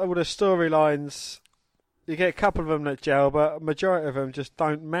know, and all the storylines, you get a couple of them that gel, but a majority of them just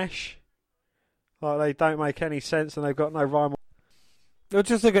don't mesh. They don't make any sense and they've got no rhyme. Well,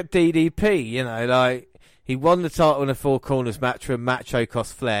 just look at DDP, he won the title in a Four Corners match when Macho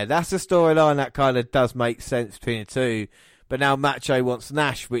cost Flair. That's a storyline that kind of does make sense between the two. But now Macho wants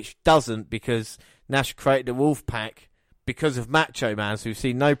Nash, which doesn't, because Nash created the Wolfpack because of Macho Man, so we've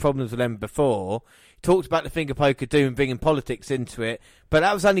seen no problems with them before. He talked about the finger poker doom, bringing politics into it, but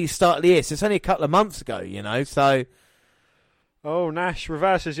that was only the start of the year, so it's only a couple of months ago, so... Oh, Nash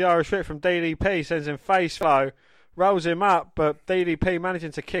reverses the Irish Whip from DDP, sends him face flow, rolls him up, but DDP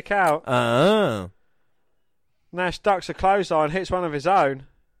managing to kick out. Oh. Nash ducks a clothesline, hits one of his own.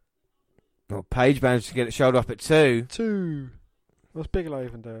 Well, Paige managed to get it shoulder up at 2. 2. What's Bigelow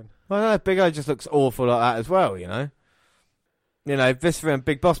even doing? Well, no, Bigelow just looks awful like that as well, Viscera and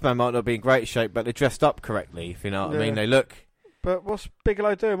Big Boss Man might not be in great shape, but they're dressed up correctly, if you know what I mean. They look... But what's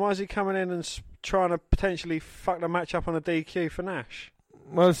Bigelow doing? Why is he coming in and trying to potentially fuck the match up on a DQ for Nash?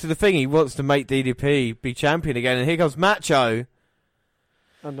 Well, this is the thing. He wants to make DDP be champion again, and here comes Macho.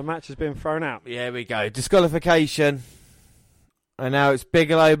 And the match has been thrown out. Yeah, here we go. Disqualification. And now it's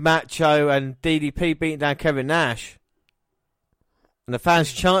Bigelow, Macho, and DDP beating down Kevin Nash. And the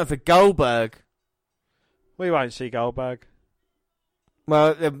fans chanting for Goldberg. We won't see Goldberg.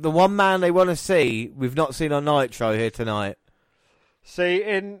 Well, the one man they want to see, we've not seen on Nitro here tonight. See,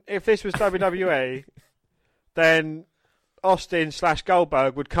 if this was WWE, then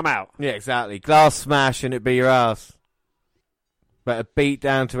Austin/Goldberg would come out. Yeah, exactly. Glass smash and it'd be your ass. Better beat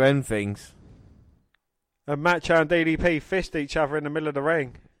down to end things. And Macho and DDP fist each other in the middle of the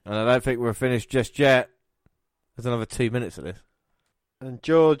ring. And I don't think we're finished just yet. There's another 2 minutes of this. And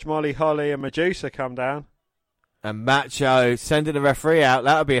George, Molly, Holly and Medusa come down. And Macho sending the referee out.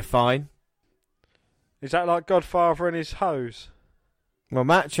 That'll be a fine. Is that like Godfather and his hose? Well,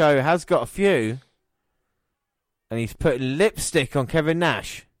 Macho has got a few. And he's putting lipstick on Kevin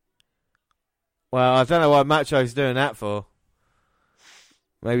Nash. Well, I don't know why Macho's doing that for.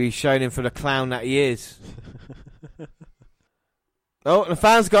 Maybe he's showing him for the clown that he is. Oh, the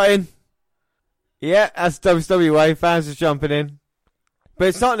fans got in. Yeah, that's WWE way. Fans are jumping in. But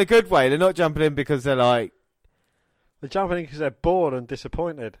it's not in a good way. They're not jumping in because they're like... They're jumping in because they're bored and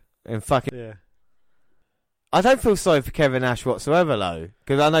disappointed. And fucking... Yeah. I don't feel sorry for Kevin Nash whatsoever, though.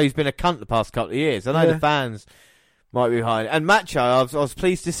 Because I know he's been a cunt the past couple of years. I know the fans might be behind. And Macho, I was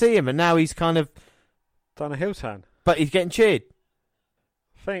pleased to see him. And now he's kind of... done a heel turn. But he's getting cheered.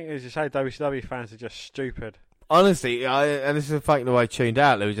 I think, as you say, WCW fans are just stupid. Honestly, and this is fucking the way I tuned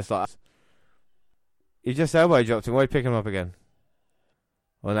out. They were just like... He just elbow dropped him. Why are you picking him up again?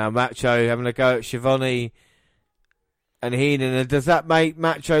 Well, now Macho having a go at Shivani and Heenan. And does that make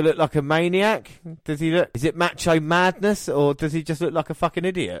Macho look like a maniac? Does he look? Is it Macho madness, or does he just look like a fucking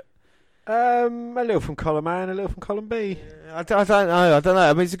idiot? A little from column A and a little from column B. I don't know.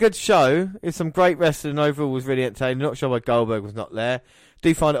 I mean, it's a good show. It's some great wrestling. Overall, was really entertaining. Not sure why Goldberg was not there.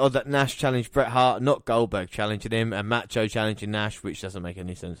 Do find it odd that Nash challenged Bret Hart, not Goldberg challenging him, and Macho challenging Nash, which doesn't make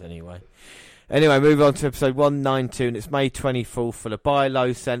any sense anyway. Anyway, move on to episode 192, and it's May 24th for the Buy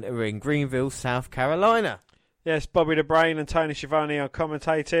Low Centre in Greenville, South Carolina. Yes, Bobby the Brain and Tony Schiavone are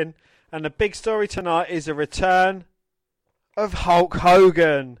commentating. And the big story tonight is the return of Hulk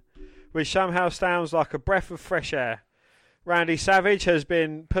Hogan, which somehow sounds like a breath of fresh air. Randy Savage has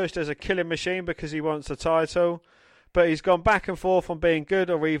been pushed as a killing machine because he wants the title. but he's gone back and forth on being good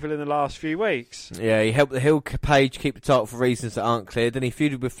or evil in the last few weeks. Yeah, he helped the Hill page keep the title for reasons that aren't clear. Then he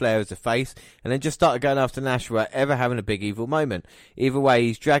feuded with Flair as a face, and then just started going after Nash without ever having a big evil moment. Either way,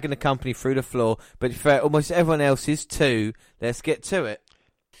 he's dragging the company through the floor, but for almost everyone else is too. Let's get to it.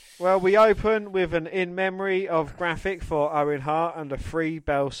 Well, we open with an in memory of graphic for Owen Hart and a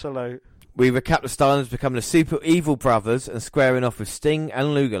 3-bell salute. We recap the Steiners becoming the super evil brothers and squaring off with Sting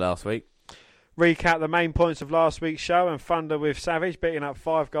and Luger last week. Recap the main points of last week's show and Thunder with Savage beating up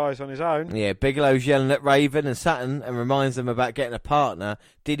 5 guys on his own. Yeah, Bigelow's yelling at Raven and Saturn and reminds them about getting a partner.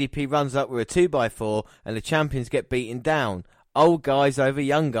 DDP runs up with a 2x4 and the champions get beaten down. Old guys over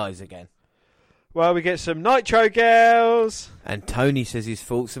young guys again. Well, we get some Nitro girls. And Tony says his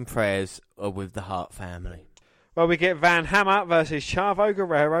thoughts and prayers are with the Hart family. Well, we get Van Hammer versus Chavo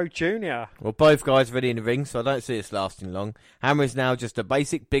Guerrero Jr. Well, both guys ready in the ring, so I don't see this lasting long. Hammer is now just a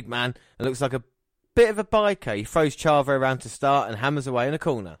basic big man and looks like a bit of a biker. He throws Chavo around to start and hammers away in a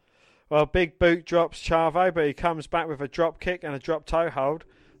corner. Well, Big Boot drops Chavo, but he comes back with a drop kick and a drop toe hold.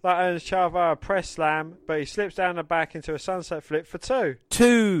 That earns Chavo a press slam, but he slips down the back into a sunset flip for 2.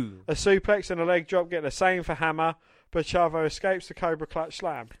 2! A suplex and a leg drop get the same for Hammer, but Chavo escapes the Cobra Clutch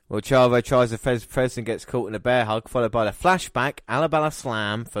slam. Well, Chavo tries a Fez press and gets caught in a bear hug, followed by the flashback Alabama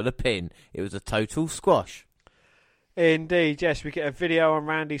slam for the pin. It was a total squash. Indeed, yes, we get a video on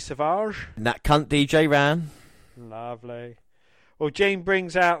Randy Savage. And that cunt DJ ran. Lovely. Well, Gene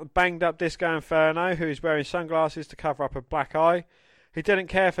brings out banged up Disco Inferno, who is wearing sunglasses to cover up a black eye. He didn't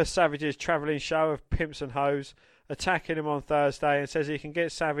care for Savage's travelling show of pimps and hoes, attacking him on Thursday and says he can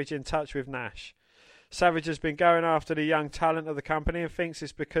get Savage in touch with Nash. Savage has been going after the young talent of the company and thinks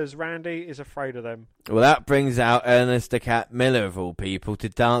it's because Randy is afraid of them. Well, that brings out Ernest the Cat Miller, of all people, to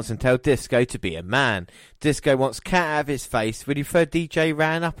dance and tell Disco to be a man. Disco wants Cat out of his face. Would he prefer DJ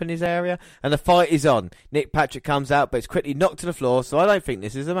Ran up in his area? And the fight is on. Nick Patrick comes out, but it's quickly knocked to the floor, so I don't think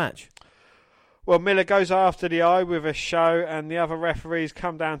this is a match. Well, Miller goes after the eye with a show, and the other referees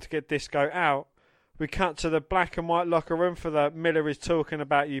come down to get Disco out. We cut to the black and white locker room for the Miller is talking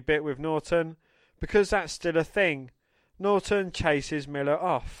about you bit with Norton. Because that's still a thing. Norton chases Miller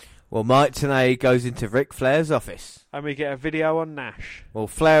off. Well, Mike Tenay goes into Ric Flair's office. And we get a video on Nash. Well,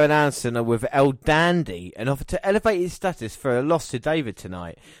 Flair and Anderson are with El Dandy and offer to elevate his status for a loss to David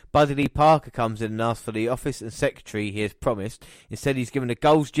tonight. Buddy Lee Parker comes in and asks for the office and secretary he has promised. Instead, he's given a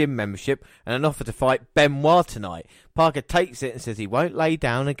Gold's Gym membership and an offer to fight Benoit tonight. Parker takes it and says he won't lay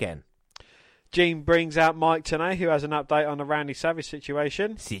down again. Gene brings out Mike Tenay, who has an update on the Randy Savage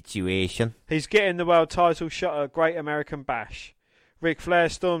situation. He's getting the world title shot at Great American Bash. Ric Flair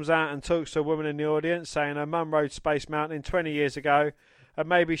storms out and talks to a woman in the audience, saying her mum rode Space Mountain 20 years ago, and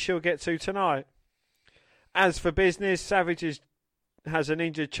maybe she'll get to tonight. As for business, Savage has an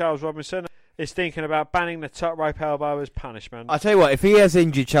injured Charles Robinson, is thinking about banning the top rope elbow as punishment. I tell you what, if he has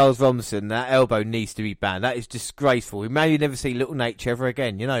injured Charles Robinson, that elbow needs to be banned. That is disgraceful. We may never see Little Nate ever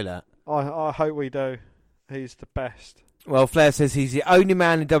again, you know that. I hope we do. He's the best. Well, Flair says he's the only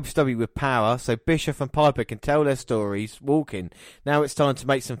man in WCW with power, so Bischoff and Piper can tell their stories walking. Now it's time to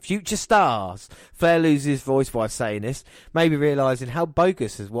make some future stars. Flair loses his voice while saying this, maybe realising how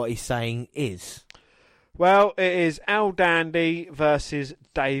bogus as what he's saying is. Well, it is Al Dandy versus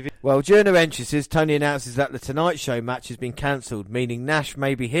David. Well, during the entrances, Tony announces that the Tonight Show match has been cancelled, meaning Nash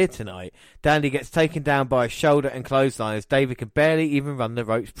may be here tonight. Dandy gets taken down by a shoulder and clothesline as David can barely even run the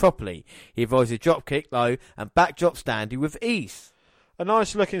ropes properly. He avoids a drop kick low and backdrops Dandy with ease. A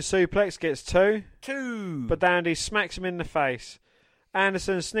nice looking suplex gets 2. 2. But Dandy smacks him in the face.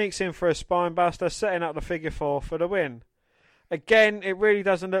 Anderson sneaks in for a spine buster, setting up the figure 4 for the win. Again, it really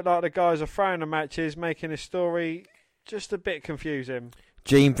doesn't look like the guys are throwing the matches, making the story just a bit confusing.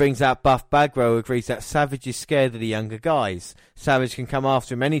 Gene brings out Buff Bagwell, who agrees that Savage is scared of the younger guys. Savage can come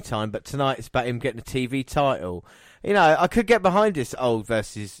after him anytime, but tonight it's about him getting a TV title. You know, I could get behind this old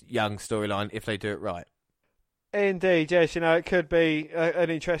versus young storyline if they do it right. Indeed, yes, you know, it could be an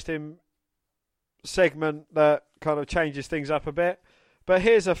interesting segment that kind of changes things up a bit. But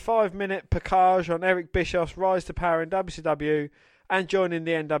here's a 5-minute package on Eric Bischoff's rise to power in WCW and joining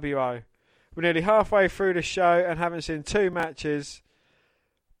the NWO. We're nearly halfway through the show and haven't seen 2 matches,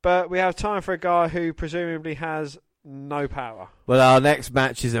 but we have time for a guy who presumably has no power. Well, our next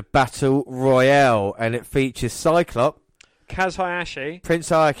match is a Battle Royale, and it features Cyclops, Kaz Hayashi, Prince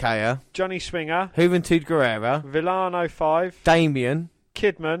Iaukea, Johnny Swinger, Juventud Guerrera, Villano 5, Damien,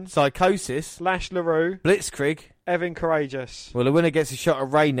 Kidman, Psychosis, Lash LaRue, Blitzkrieg, Evan Courageous. Well, the winner gets a shot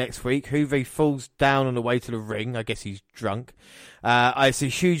of Ray next week. Juve falls down on the way to the ring. I guess he's drunk. It's a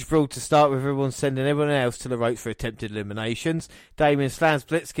huge brawl to start with, everyone sending everyone else to the ropes for attempted eliminations. Damien slams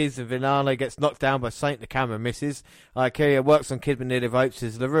Blitzkis and Vinano gets knocked down by Saint. The camera misses. Ikea works on Kidman near the ropes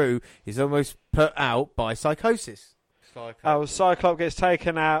as LaRue is almost put out by Psychosis. Cyclops gets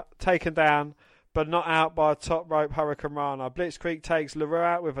taken down, but not out by a top rope Hurricane Rana. Blitzkrieg takes LaRue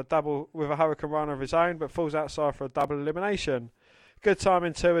out with a Hurricane Rana of his own, but falls outside for a double elimination. Good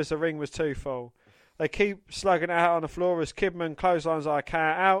timing too, as the ring was too full. They keep slugging it out on the floor as Kidman clotheslines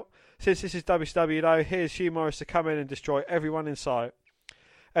Ikea out. Since this is WCW though, here's Hugh Morris to come in and destroy everyone in sight.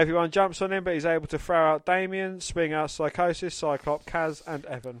 Everyone jumps on him, but he's able to throw out Damien, swing out Psychosis, Cyclops, Kaz and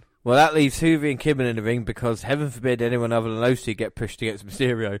Evan. Well, that leaves Hoovy and Kidman in the ring because, heaven forbid, anyone other than those two get pushed against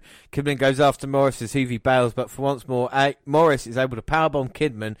Mysterio. Kidman goes after Morris as Hoovy bails, but for once more, Morris is able to powerbomb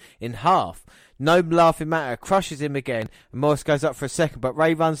Kidman in half. No laughing matter, crushes him again, and Morris goes up for a second, but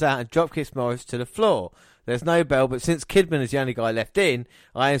Ray runs out and dropkicks Morris to the floor. There's no bell, but since Kidman is the only guy left in,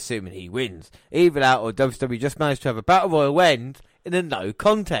 I assume he wins. Either that or WWE just managed to have a Battle Royal end in a no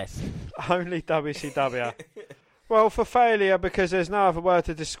contest. Only WCW. Well, for failure, because there's no other word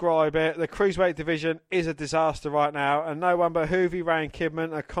to describe it, the Cruiserweight division is a disaster right now, and no one but Hoovy, Ray and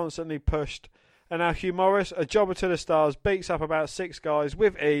Kidman are constantly pushed. And now Hugh Morris, a jobber to the stars, beats up about 6 guys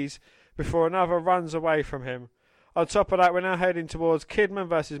with ease before another runs away from him. On top of that, we're now heading towards Kidman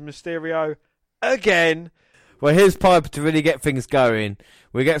versus Mysterio again. Well, here's Piper to really get things going.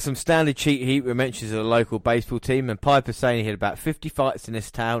 We get some standard cheat heat with mentions of the local baseball team, and Piper saying he had about 50 fights in this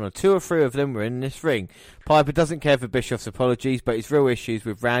town, and 2 or 3 of them were in this ring. Piper doesn't care for Bischoff's apologies, but his real issues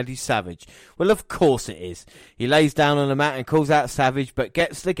with Randy Savage. Well, of course it is. He lays down on the mat and calls out Savage, but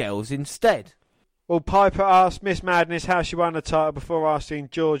gets the girls instead. Well, Piper asks Miss Madness how she won the title before asking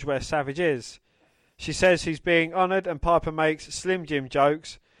George where Savage is. She says he's being honoured, and Piper makes Slim Jim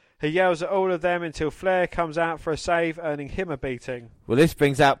jokes. He yells at all of them until Flair comes out for a save, earning him a beating. Well, this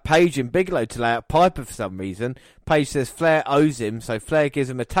brings out Paige and Bigelow to lay out Piper for some reason. Paige says Flair owes him, so Flair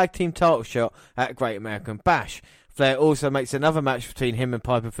gives him a tag team title shot at Great American Bash. Flair also makes another match between him and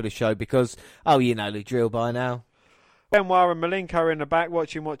Piper for the show because, oh, you know the drill by now. Benoit and Malenko are in the back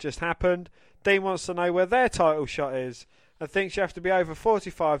watching what just happened. Dean wants to know where their title shot is and thinks you have to be over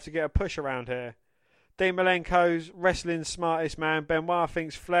 45 to get a push around here. Dean Malenko's wrestling's smartest man. Benoit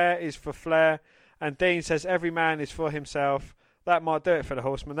thinks Flair is for Flair, and Dean says every man is for himself. That might do it for the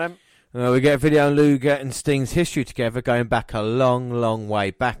Horsemen then. We get a video on Luger and Sting's history together going back a long, long way.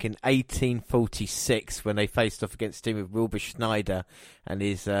 Back in 1846 when they faced off against Sting with Wilbur Schneider and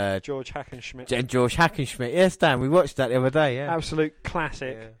his... George Hackenschmidt. George Hackenschmidt. Yes, Dan, we watched that the other day, yeah. Absolute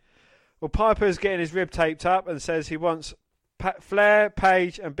classic. Yeah. Well, Piper's getting his rib taped up and says he wants Flair,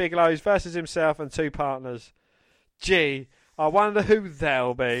 Page and Bigelow's versus himself and 2 partners. Gee, I wonder who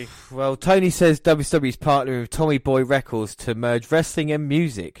they'll be. Well, Tony says WWE's partnering with Tommy Boy Records to merge wrestling and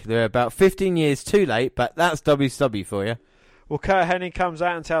music. They're about 15 years too late, but that's WCW for you. Well, Kurt Hennig comes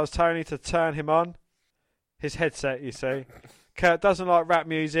out and tells Tony to turn him on. His headset, you see. Kurt doesn't like rap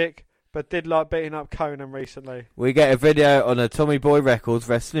music, but did like beating up Conan recently. We get a video on a Tommy Boy Records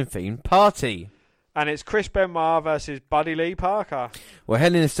wrestling themed party. And it's Chris Benoit versus Buddy Lee Parker. Well,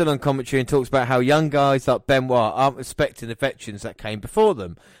 Hennig is still on commentary and talks about how young guys like Benoit aren't respecting the veterans that came before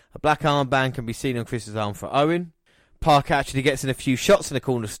them. A black armband can be seen on Chris's arm for Owen. Parker actually gets in a few shots in the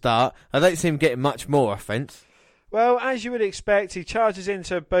corner to start. I don't see him getting much more offence. Well, as you would expect, he charges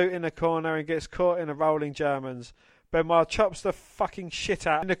into a boot in the corner and gets caught in the rolling Germans. Benoit chops the fucking shit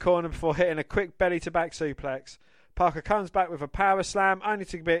out in the corner before hitting a quick belly-to-back suplex. Parker comes back with a power slam, only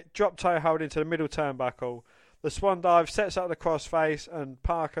to get drop toe hold into the middle turnbuckle. The swan dive sets up the crossface, and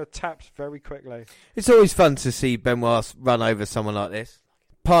Parker taps very quickly. It's always fun to see Benoit run over someone like this.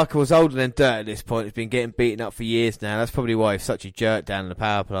 Parker was older than dirt at this point. He's been getting beaten up for years now. That's probably why he's such a jerk down in the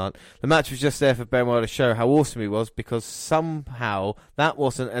power plant. The match was just there for Benoit to show how awesome he was, because somehow that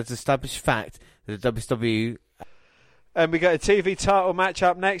wasn't as established fact that the WWE... And we got a TV title match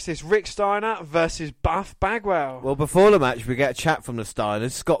up next. It's Rick Steiner versus Buff Bagwell. Well, before the match, we get a chat from the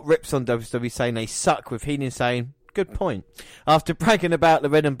Steiners. Scott rips on WWE saying they suck, with Heenan saying, good point. After bragging about the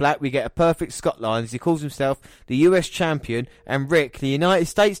red and black, we get a perfect Scott line as he calls himself the US champion and Rick the United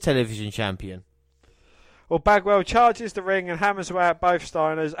States television champion. Well, Bagwell charges the ring and hammers away at both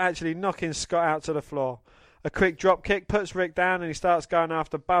Steiners, actually knocking Scott out to the floor. A quick drop kick puts Rick down and he starts going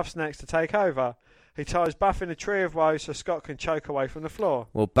after Buff's next to take over. He ties Buff in a tree of woe so Scott can choke away from the floor.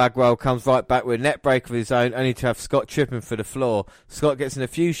 Well, Bagwell comes right back with a net break of his own, only to have Scott tripping for the floor. Scott gets in a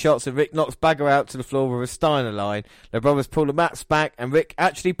few shots and Rick knocks Bagwell out to the floor with a Steiner line. The brothers pull the mats back and Rick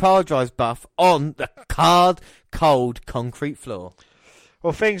actually power drives Buff on the cold concrete floor.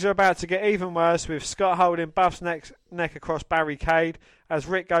 Well, things are about to get even worse with Scott holding Buff's neck across barricade as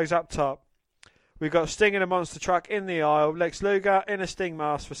Rick goes up top. We've got Sting in a monster truck in the aisle. Lex Luger in a Sting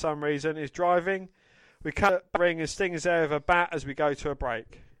mask for some reason is driving. We cut the ring and Sting is there with a bat as we go to a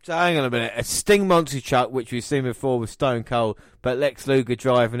break. So hang on a minute. A Sting monster truck, which we've seen before with Stone Cold, but Lex Luger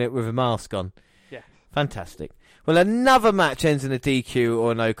driving it with a mask on. Yeah. Fantastic. Well, another match ends in a DQ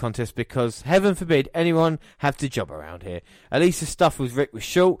or no contest because, heaven forbid, anyone have to job around here. At least the stuff with Rick was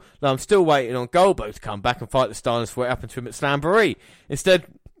short, though I'm still waiting on Goldberg to come back and fight the Steiners for what happened to him at Slamboree. Instead,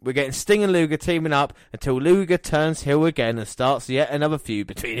 we're getting Sting and Luger teaming up until Luger turns heel again and starts yet another feud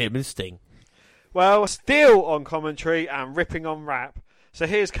between him and Sting. Well, still on commentary and ripping on rap. So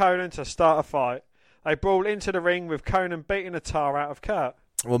here's Conan to start a fight. They brawl into the ring with Conan beating the tar out of Kurt.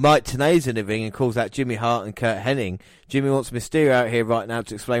 Well, Mike Tenay's in the ring and calls out Jimmy Hart and Kurt Hennig. Jimmy wants Mysterio out here right now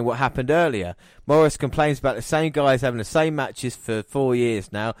to explain what happened earlier. Morris complains about the same guys having the same matches for 4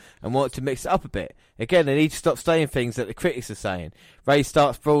 years now and wants to mix it up a bit. Again, they need to stop saying things that the critics are saying. Ray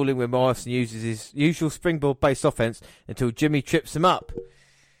starts brawling with Morris and uses his usual springboard-based offense until Jimmy trips him up.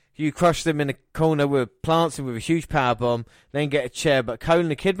 You crush them in the corner with plants him with a huge powerbomb, then get a chair, but Cole and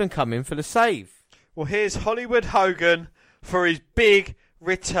the Kidman come in for the save. Well, here's Hollywood Hogan for his big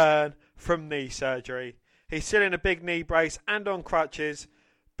return from knee surgery. He's still in a big knee brace and on crutches,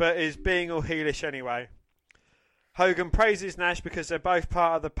 but is being all heelish anyway. Hogan praises Nash because they're both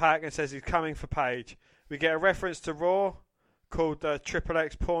part of the pack and says he's coming for Paige. We get a reference to Raw, called Triple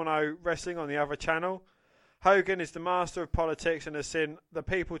X Porno Wrestling on the other channel. Hogan is the master of politics and has seen the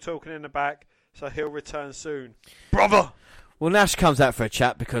people talking in the back, so he'll return soon. Brother! Well, Nash comes out for a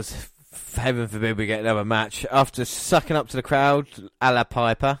chat because, heaven forbid, we get another match. After sucking up to the crowd, a la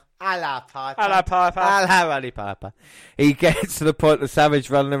Piper. A la Piper. A la Piper. A la Roddy Piper. He gets to the point of Savage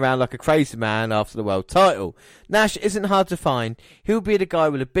running around like a crazy man after the world title. Nash isn't hard to find. He'll be the guy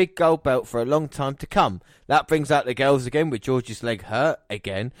with a big gold belt for a long time to come. That brings out the girls again with George's leg hurt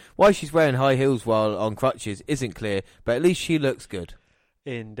again. Why she's wearing high heels while on crutches isn't clear, but at least she looks good.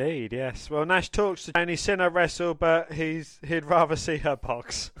 Indeed, yes. Well, Nash talks to Jane. He's seen her wrestle, but he'd rather see her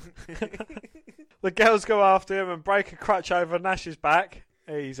box. The girls go after him and break a crutch over Nash's back.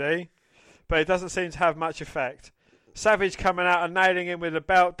 Easy. But it doesn't seem to have much effect. Savage coming out and nailing him with a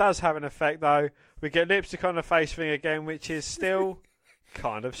belt does have an effect, though. We get lipstick on the face thing again, which is still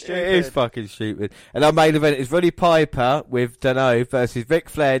kind of stupid. It is fucking stupid. And our main event is Roddy Piper with Dunno versus Ric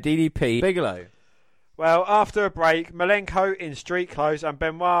Flair, DDP, Bigelow. Well, after a break, Malenko in street clothes and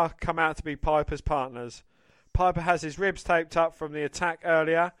Benoit come out to be Piper's partners. Piper has his ribs taped up from the attack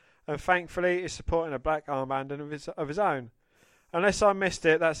earlier and thankfully is supporting a black armband of his own. Unless I missed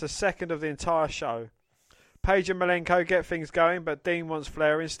it, that's the second of the entire show. Page and Malenko get things going, but Dean wants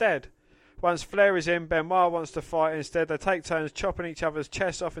Flair instead. Once Flair is in, Benoit wants to fight instead. They take turns chopping each other's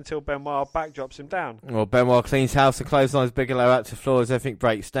chests off until Benoit backdrops him down. Well, Benoit cleans house and clotheslines Bigelow out to the floor as everything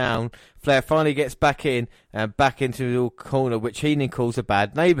breaks down. Flair finally gets back in and back into the little corner, which Heenan calls a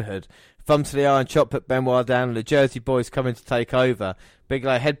bad neighbourhood. Thumb to the iron chop, put Benoit down, and the Jersey boys come in to take over.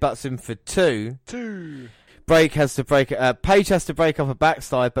 Bigelow headbutts him for two. Page has to break up a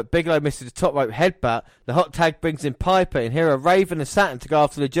backslide, but Bigelow misses the top rope headbutt. The hot tag brings in Piper, and here are Raven and Saturn to go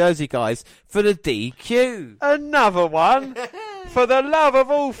after the Jersey guys for the DQ. Another one? For the love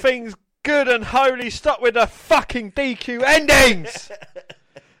of all things good and holy, stop with the fucking DQ endings!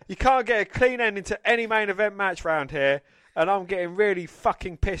 You can't get a clean ending to any main event match round here, and I'm getting really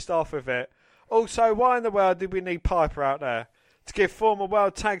fucking pissed off with it. Also, why in the world did we need Piper out there? To give former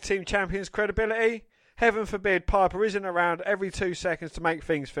World Tag Team Champions credibility? Heaven forbid Piper isn't around every 2 seconds to make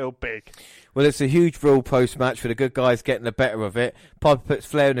things feel big. Well, it's a huge brawl post-match for the good guys getting the better of it. Piper puts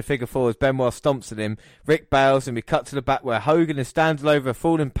Flair in the figure four as Benoit stomps at him. Rick bails and we cut to the back where Hogan is standing over a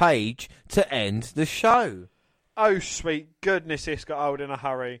fallen Page to end the show. Oh, sweet goodness, this got old in a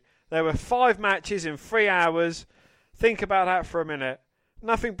hurry. There were 5 matches in 3 hours. Think about that for a minute.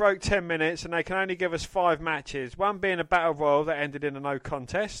 Nothing broke 10 minutes and they can only give us 5 matches. One being a battle royal that ended in a no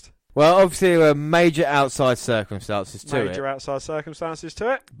contest. Well, obviously there were major outside circumstances to it. Major outside circumstances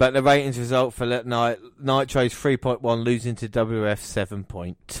to it. But the ratings result for Nitro's 3.1 losing to WF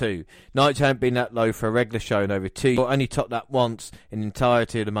 7.2. Nitro hadn't been that low for a regular show in over 2 years. Only topped that once in the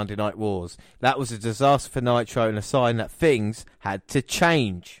entirety of the Monday Night Wars. That was a disaster for Nitro and a sign that things had to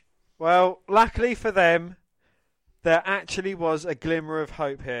change. Well, luckily for them, there actually was a glimmer of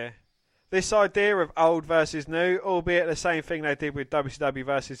hope here. This idea of old versus new, albeit the same thing they did with WCW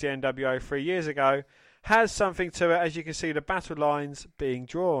versus the NWO 3 years ago, has something to it, as you can see the battle lines being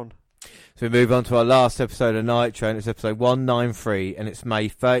drawn. So we move on to our last episode of Nitro, and it's episode 193, and it's May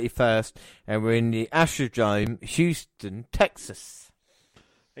 31st, and we're in the Astrodome, Houston, Texas.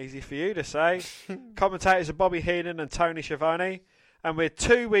 Easy for you to say. Commentators are Bobby Heenan and Tony Schiavone, and we're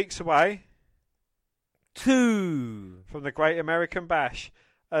 2 weeks away from the Great American Bash,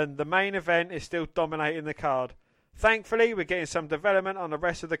 and the main event is still dominating the card. Thankfully, we're getting some development on the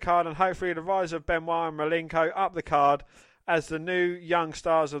rest of the card, and hopefully the rise of Benoit and Malenko up the card as the new young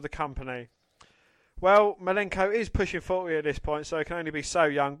stars of the company. Well, Malenko is pushing 40 at this point, so he can only be so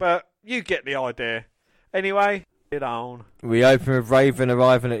young, but you get the idea. Anyway, get on. We open with Raven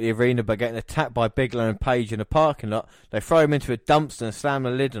arriving at the arena by getting attacked by Bigelow and Page in a parking lot. They throw him into a dumpster and slam the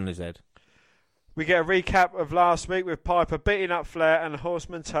lid on his head. We get a recap of last week with Piper beating up Flair and the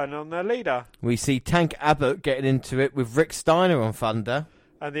Horsemen turning on their leader. We see Tank Abbott getting into it with Rick Steiner on Thunder.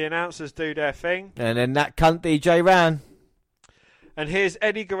 And the announcers do their thing. And then that cunt DJ ran. And here's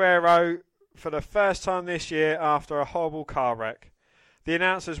Eddie Guerrero for the first time this year after a horrible car wreck. The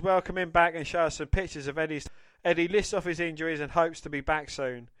announcers welcome him back and show us some pictures of Eddie. Eddie lists off his injuries and hopes to be back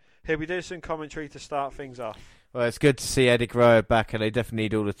soon. He'll be doing some commentary to start things off. Well, it's good to see Eddie Guerrero back, and they definitely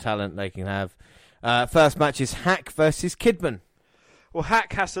need all the talent they can have. First match is Hack versus Kidman. Well,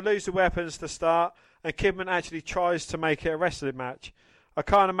 Hack has to lose the weapons to start, and Kidman actually tries to make it a wrestling match. I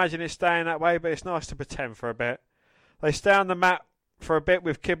can't imagine it staying that way, but it's nice to pretend for a bit. They stay on the mat for a bit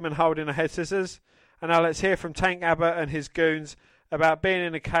with Kidman holding a head scissors, and now let's hear from Tank Abbott and his goons about being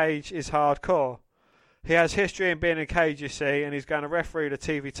in a cage is hardcore. He has history in being in a cage, you see, and he's going to referee the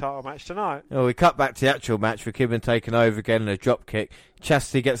TV title match tonight. Well, we cut back to the actual match with Kidman taking over again in a drop kick.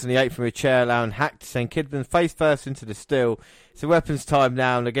 Chastity gets on the apron from a chair, allowing Hack to send Kidman face first into the steel. It's a weapons time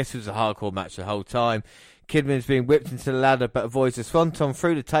now, and I guess it was a hardcore match the whole time. Kidman's being whipped into the ladder, but avoids a swanton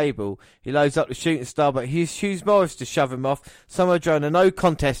through the table. He loads up the shooting star, but he uses Morris to shove him off. Somehow drawing a no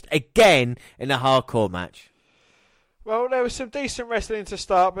contest again in a hardcore match. Well, there was some decent wrestling to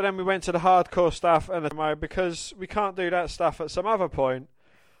start, but then we went to the hardcore stuff and because we can't do that stuff at some other point.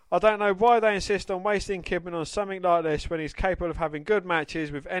 I don't know why they insist on wasting Kidman on something like this when he's capable of having good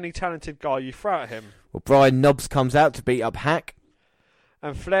matches with any talented guy you throw at him. Well, Brian Knobbs comes out to beat up Hack.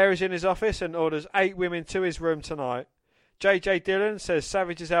 And Flair is in his office and orders 8 women to his room tonight. J.J. Dillon says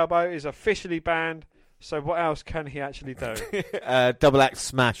Savage's elbow is officially banned, so what else can he actually do? Double axe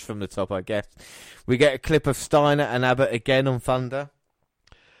smash from the top, I guess. We get a clip of Steiner and Abbott again on Thunder.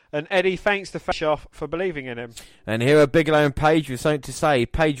 And Eddie thanks the face off for believing in him. And here are Bigelow and Page with something to say.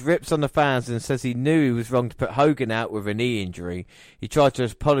 Page rips on the fans and says he knew he was wrong to put Hogan out with a knee injury. He tried to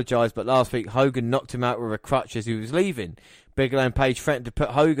apologise, but last week Hogan knocked him out with a crutch as he was leaving. Bigelow and Page threatened to put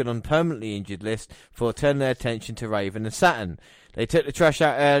Hogan on permanently injured list before turning their attention to Raven and Saturn. They took the trash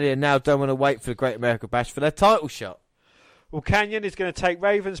out earlier and now don't want to wait for the Great American Bash for their title shot. Well, Canyon is going to take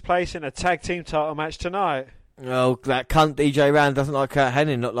Raven's place in a tag team title match tonight. Oh, that cunt DJ Rand doesn't like Kurt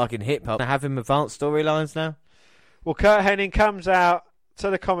Hennig, not liking hip hop. Have him advanced storylines now? Well, Kurt Hennig comes out to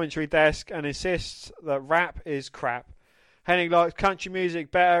the commentary desk and insists that rap is crap. Hennig likes country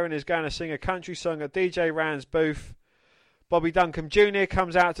music better and is going to sing a country song at DJ Rand's booth. Bobby Duncombe Jr.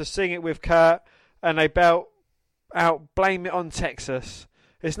 comes out to sing it with Kurt, and they belt out Blame It on Texas.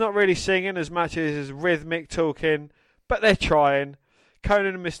 It's not really singing as much as it's rhythmic talking, but they're trying.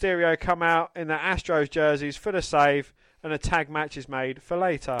 Conan and Mysterio come out in their Astros jerseys for the save, and a tag match is made for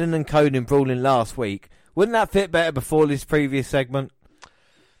later. Conan and Conan brawling last week. Wouldn't that fit better before this previous segment?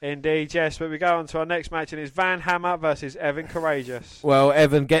 Indeed, yes, but we go on to our next match, and it's Van Hammer versus Evan Courageous. Well,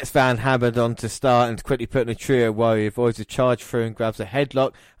 Evan gets Van Hammered on to start and quickly put in a trio while he avoids a charge through and grabs a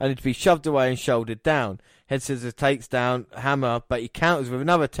headlock, only to be shoved away and shouldered down. Head scissors takes down Hammer, but he counters with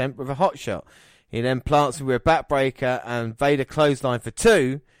another attempt with a hot shot. He then plants him with a backbreaker and Vader clothesline for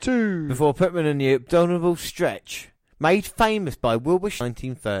two before putting him in the abdominal stretch, made famous by Wilbur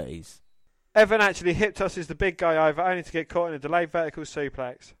 1930s. Evan actually hip tosses the big guy over, only to get caught in a delayed vertical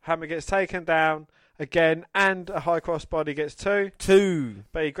suplex. Hammer gets taken down again, and a high cross body gets two.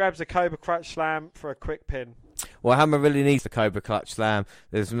 But he grabs a Cobra Clutch Slam for a quick pin. Well, Hammer really needs the Cobra Clutch Slam.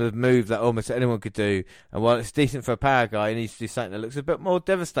 There's a move that almost anyone could do, and while it's decent for a power guy, he needs to do something that looks a bit more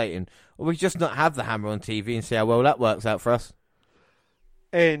devastating. Or we just not have the Hammer on TV and see how well that works out for us.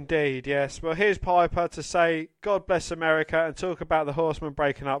 Indeed, yes. Well, here's Piper to say God bless America and talk about the Horsemen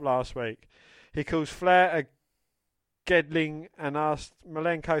breaking up last week. He calls Flair a Gedling and asks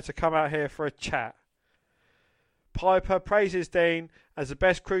Malenko to come out here for a chat. Piper praises Dean as the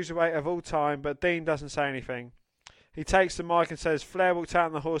best cruiserweight of all time, but Dean doesn't say anything. He takes the mic and says Flair walked out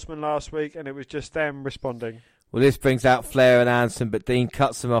on the Horsemen last week and it was just them responding. Well, this brings out Flair and Anderson, but Dean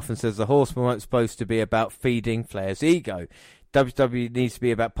cuts them off and says the Horsemen weren't supposed to be about feeding Flair's ego. WWE needs to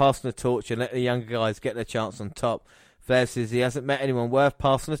be about passing the torch and let the younger guys get their chance on top. Flair says he hasn't met anyone worth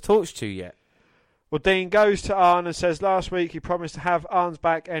passing the torch to yet. Well, Dean goes to Arn and says last week he promised to have Arn's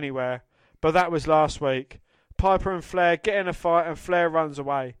back anywhere, but that was last week. Piper and Flair get in a fight and Flair runs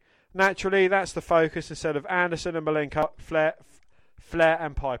away. Naturally, that's the focus instead of Anderson and Malenko, Flair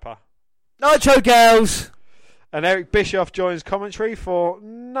and Piper. Nitro Girls! And Eric Bischoff joins commentary for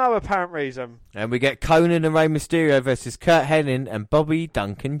no apparent reason. And we get Conan and Rey Mysterio versus Kurt Hennig and Bobby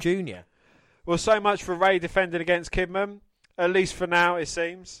Duncan Jr. Well, so much for Rey defending against Kidman, at least for now, it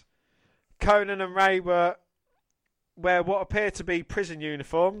seems. Conan and Rey wear what appear to be prison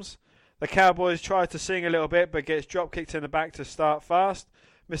uniforms. The Cowboys try to sing a little bit, but gets drop-kicked in the back to start fast.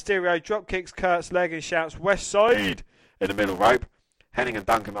 Mysterio drop-kicks Kurt's leg and shouts, West Side! In the middle rope. Hennig and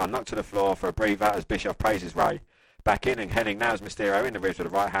Duncan are knocked to the floor for a breather as Bischoff praises Rey. Back in, and Hennig nails Mysterio in the ribs with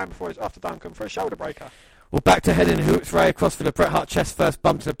the right hand before he's off to Duncan for a shoulder breaker. Well, back to Hennig, who hooks Rey across for the Bret Hart chest first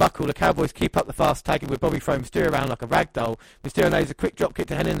bump to the buckle. The Cowboys keep up the fast tagging with Bobby throwing Mysterio around like a rag doll. Mysterio nails a quick drop kick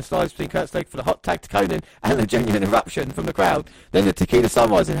to Hennig and slides between Kurt's leg for the hot tag to Conan and the genuine eruption from the crowd. Then the Tequila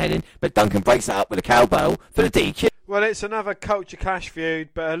Sunrise and Hennig, but Duncan breaks it up with a cowbell for the DQ. Well, it's another culture clash feud,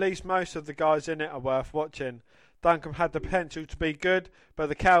 but at least most of the guys in it are worth watching. Duncan had the potential to be good, but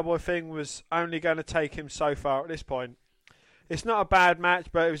the Cowboy thing was only going to take him so far at this point. It's not a bad match,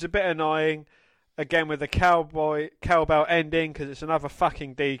 but it was a bit annoying. Again, with the cowbell ending, because it's another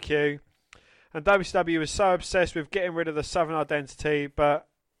fucking DQ. And WCW was so obsessed with getting rid of the Southern identity, but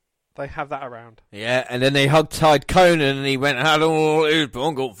they have that around. Yeah, and then they hog-tied Conan and he went, I don't know what it is, but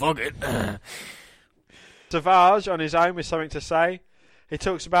I'm going to fuck it. Savage on his own with something to say. He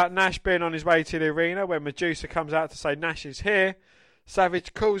talks about Nash being on his way to the arena when Medusa comes out to say Nash is here.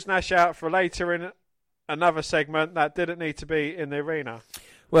 Savage calls Nash out for later in another segment that didn't need to be in the arena.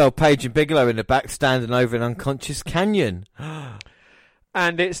 Well, Paige and Bigelow in the back standing over an unconscious Canyon.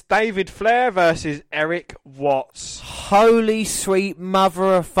 And it's David Flair versus Eric Watts. Holy sweet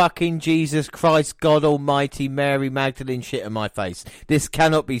mother of fucking Jesus Christ, God Almighty, Mary Magdalene shit in my face. This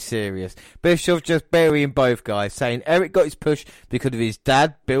cannot be serious. Bischoff just burying both guys, saying Eric got his push because of his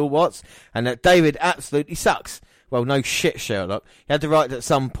dad, Bill Watts, and that David absolutely sucks. Well, no shit, Sherlock. He had to write at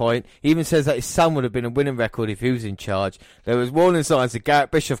some point. He even says that his son would have been a winning record if he was in charge. There was warning signs of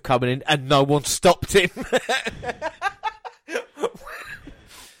Garrett Bischoff coming in, and no one stopped him.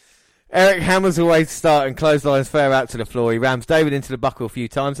 Eric hammers away to start and clotheslines Flair out to the floor. He rams David into the buckle a few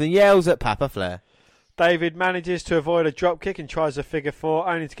times and yells at Papa Flair. David manages to avoid a dropkick and tries a figure four,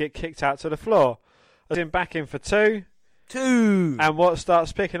 only to get kicked out to the floor. As in back in for two. And Watts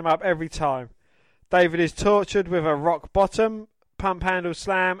starts picking him up every time. David is tortured with a rock bottom, pump handle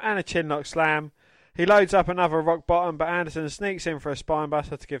slam and a chin lock slam. He loads up another rock bottom, but Anderson sneaks in for a spine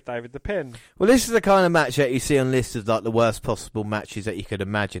buster to give David the pin. Well, this is the kind of match that you see on lists of like the worst possible matches that you could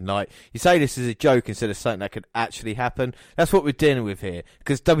imagine. Like, you say this is a joke instead of something that could actually happen. That's what we're dealing with here,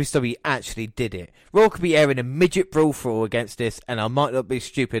 because WWE actually did it. Raw could be airing a midget brawl for all against this, and I might not be a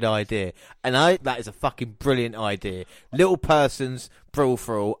stupid idea. And that is a fucking brilliant idea. Little person's brawl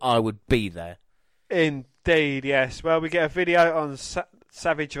for all, I would be there. Indeed, yes. Well, we get a video on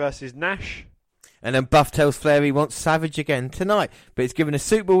Savage versus Nash. And then Buff tells Flair he wants Savage again tonight, but he's given a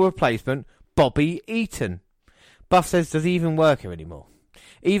suitable replacement, Bobby Eaton. Buff says, does he even work here anymore?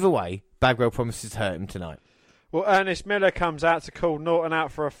 Either way, Bagwell promises to hurt him tonight. Well, Ernest Miller comes out to call Norton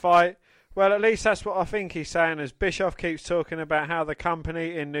out for a fight. Well, at least that's what I think he's saying, as Bischoff keeps talking about how the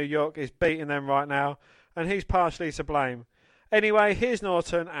company in New York is beating them right now, and he's partially to blame. Anyway, here's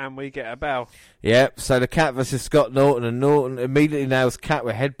Norton, and we get a bell. Yep, so the Cat versus Scott Norton, and Norton immediately nails Cat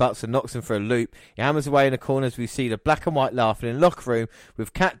with headbutts and knocks him for a loop. He hammers away in the corner as we see the black and white laughing in the locker room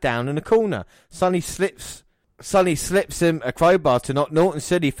with Cat down in the corner. Sonny slips him a crowbar to knock Norton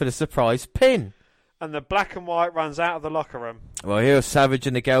silly for the surprise pin. And the black and white runs out of the locker room. Well, here's Savage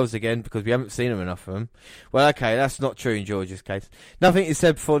and the girls again, because we haven't seen them enough of them. Well, okay, that's not true in George's case. Nothing is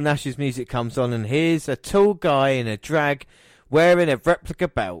said before Nash's music comes on, and here's a tall guy in a drag wearing a replica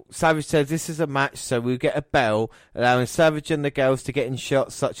belt. Savage says this is a match, so we'll get a bell, allowing Savage and the girls to get in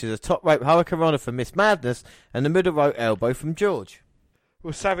shots such as a top rope hurricanrana for Miss Madness and the middle rope elbow from George.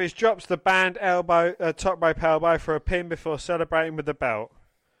 Well, Savage drops the band top rope elbow for a pin before celebrating with the belt.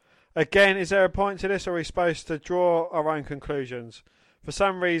 Again, is there a point to this, or are we supposed to draw our own conclusions? For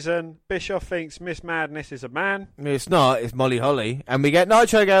some reason, Bischoff thinks Miss Madness is a man. It's not, it's Molly Holly. And we get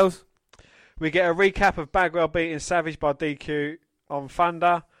Nitro Girls. We get a recap of Bagwell beating Savage by DQ on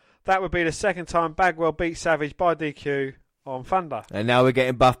Thunder. That would be the second time Bagwell beat Savage by DQ on Thunder. And now we're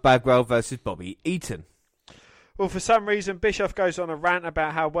getting Buff Bagwell versus Bobby Eaton. Well, for some reason, Bischoff goes on a rant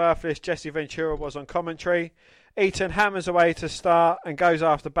about how worthless Jesse Ventura was on commentary. Eaton hammers away to start and goes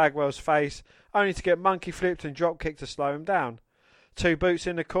after Bagwell's face, only to get monkey flipped and drop kicked to slow him down. 2 boots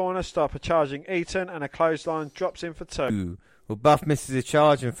in the corner stop a charging Eaton, and a clothesline drops in for 2. Ooh. Well, Buff misses a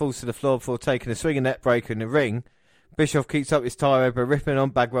charge and falls to the floor before taking a swinging net breaker in the ring. Bischoff keeps up his tie over, ripping on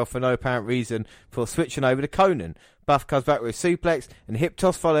Bagwell for no apparent reason before switching over to Conan. Buff comes back with a suplex and hip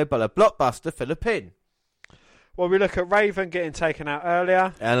toss followed by a blockbuster for the pin. Well, we look at Raven getting taken out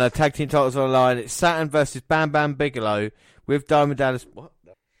earlier. And the tag team titles on the line. It's Saturn versus Bam Bam Bigelow with Diamond Dallas. What?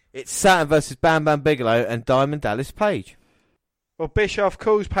 It's Saturn versus Bam Bam Bigelow and Diamond Dallas Page. Well, Bischoff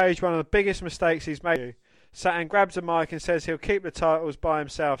calls Page one of the biggest mistakes he's made. Saturn grabs a mic and says he'll keep the titles by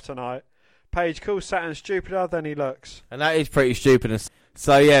himself tonight. Page calls Saturn stupider than he looks. And that is pretty stupid.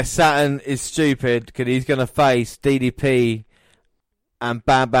 So, yeah, Saturn is stupid because he's going to face DDP and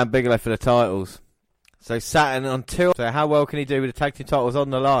Bam Bam Bigelow for the titles. So, Saturn on 2. So, how well can he do with the tag team titles on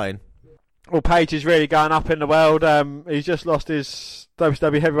the line? Well, Page is really going up in the world. He's just lost his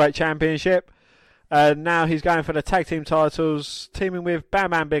WCW Heavyweight Championship. Now he's going for the tag team titles, teaming with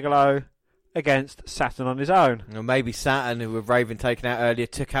Bam Bam Bigelow against Saturn on his own. Or maybe Saturn, who with Raven taken out earlier,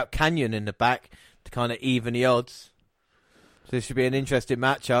 took out Canyon in the back to kind of even the odds. So this should be an interesting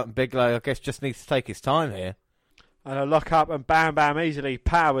matchup. And Bigelow, I guess, just needs to take his time here. And a lock up, and Bam Bam easily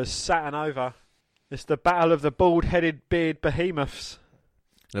powers Saturn over. It's the battle of the bald-headed beard behemoths.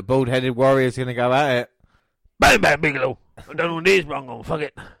 The bald-headed warrior's going to go at it. Bam Bam Bigelow! I don't know this, but I'm going to fuck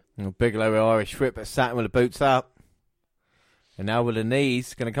it. And Bigelow with Irish whip, but Saturn with the boots up. And now with the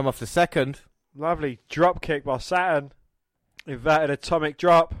knees, going to come off the second. Lovely drop kick by Saturn. Inverted atomic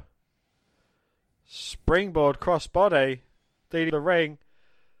drop. Springboard crossbody. DD the ring.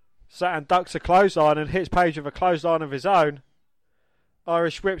 Saturn ducks a clothesline and hits Page with a clothesline of his own.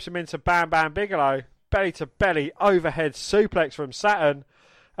 Irish whips him into Bam Bam Bigelow. Belly to belly overhead suplex from Saturn.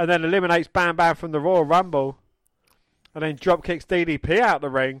 And then eliminates Bam Bam from the Royal Rumble. And then drop kicks DDP out the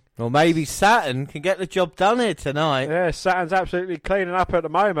ring. Well, maybe Saturn can get the job done here tonight. Yeah, Saturn's absolutely cleaning up at the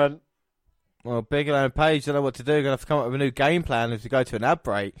moment. Well, Bigelow and Page don't know what to do. Going to have to come up with a new game plan as we go to an ad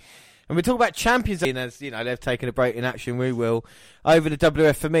break. And we talk about champions, and as you know, they've taken a break in action. We will. Over the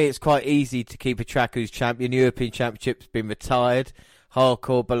WF, for me, it's quite easy to keep a track who's champion. European Championship's been retired.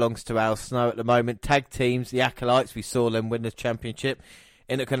 Hardcore belongs to Al Snow at the moment. Tag teams, the Acolytes, we saw them win the championship.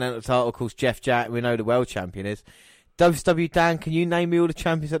 Intercontinental title, of course, Jeff Jarrett, we know the world champion is. WCW, Dan, can you name me all the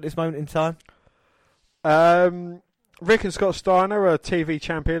champions at this moment in time? Rick and Scott Steiner are TV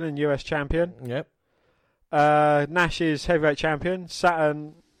champion and US champion. Yep. Nash is heavyweight champion.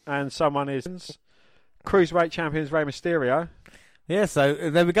 Saturn and someone is cruiserweight champion is Rey Mysterio. Yeah, so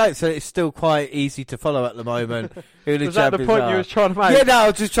there we go. So it's still quite easy to follow at the moment. Who the Was that the champions point are. you were trying to make? Yeah, no, I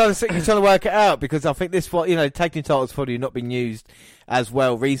was just trying to work it out because I think this, tag team titles probably not been used as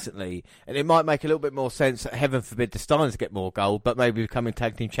well recently, and it might make a little bit more sense. Heaven forbid the Steiners get more gold, but maybe becoming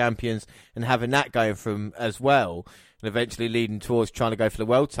tag team champions and having that going from as well, and eventually leading towards trying to go for the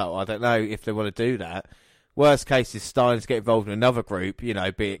world title. I don't know if they want to do that. Worst case is Steiners get involved in another group, be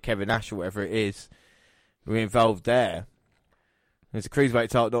it Kevin Nash or whatever it is, we're involved there. There's a cruiserweight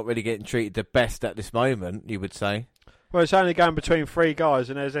title not really getting treated the best at this moment, you would say. Well, it's only going between 3 guys,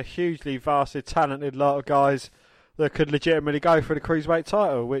 and there's a hugely vastly talented lot of guys that could legitimately go for the cruiserweight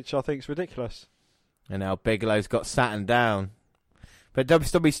title, which I think is ridiculous. And now Bigelow's got Saturn down. But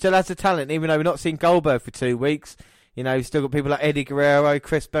WCW still has the talent, even though we're not seeing Goldberg for 2 weeks. You've still got people like Eddie Guerrero,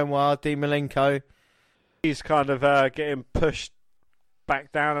 Chris Benoit, Dean Malenko. He's kind of getting pushed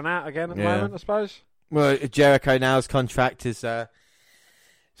back down and out again at the moment, I suppose. Well, Jericho now's contract is...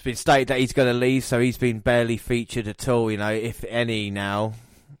 it's been stated that he's going to leave, so he's been barely featured at all, if any now.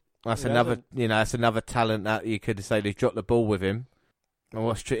 That's that's another talent that you could say they've dropped the ball with him. And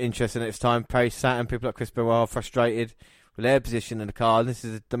what's interesting at this time, Page Saturn, people like Chris Benoit are frustrated with their position in the card. This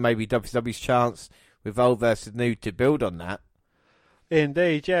is maybe WCW's chance with old versus new to build on that.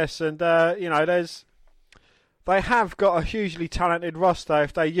 Indeed, yes. And, they have got a hugely talented roster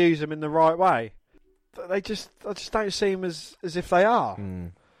if they use them in the right way. I just don't seem as if they are.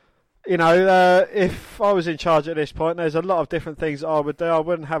 If I was in charge at this point, there's a lot of different things that I would do. I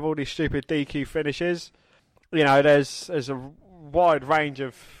wouldn't have all these stupid DQ finishes. There's a wide range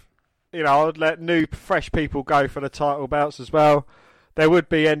of... I would let new, fresh people go for the title belts as well. There would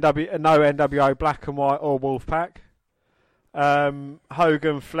be no NWO Black and White or Wolfpack.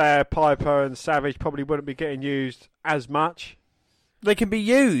 Hogan, Flair, Piper and Savage probably wouldn't be getting used as much. They can be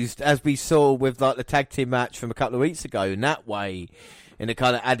used, as we saw with the tag team match from a couple of weeks ago, in that way. in a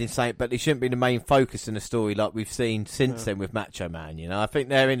kind of adding something, but they shouldn't be the main focus in the story like we've seen since then with Macho Man. You know, I think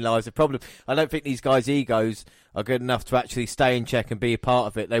therein lies the problem. I don't think these guys' egos are good enough to actually stay in check and be a part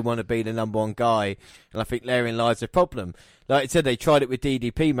of it. They want to be the number one guy, and I think therein lies the problem. Like I said, they tried it with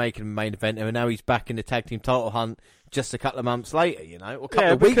DDP making him a main event, and now he's back in the tag team title hunt just a couple of months later, you know, or a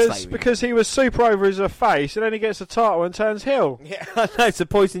couple of weeks later. Because he was super over as a face, and then he gets the title and turns heel. Yeah, I know, it's a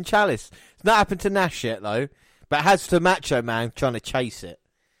poison chalice. It's not happened to Nash yet, though, but it has to Macho Man trying to chase it.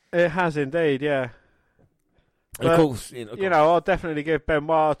 It has indeed, yeah. And of course, I'd definitely give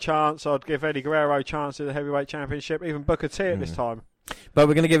Benoit a chance. I'd give Eddie Guerrero a chance at the heavyweight championship, even Booker T at this time. But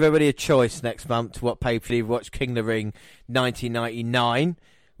we're going to give everybody a choice next month to what pay-per-view watch King of the Ring 1999,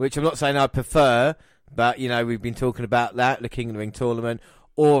 which I'm not saying I prefer, but, you know, we've been talking about that, the King of the Ring tournament.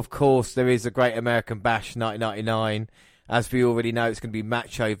 Or, of course, there is a Great American Bash 1999. As we already know, it's going to be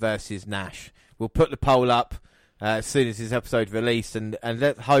Macho versus Nash. We'll put the poll up as soon as this episode released, and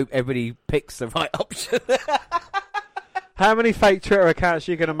let's hope everybody picks the right option. How many fake Twitter accounts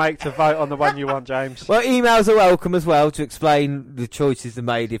are you going to make to vote on the one you want, James? Well, emails are welcome as well to explain the choices are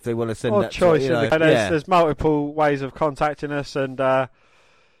made if they want to send that. There's multiple ways of contacting us and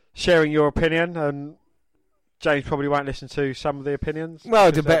sharing your opinion, and James probably won't listen to some of the opinions.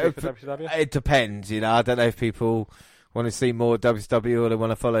 Well, it depends, you know. I don't know if people want to see more WCW or they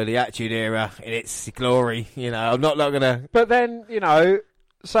want to follow the Attitude Era in its glory. You know, I'm not going to... But then, you know,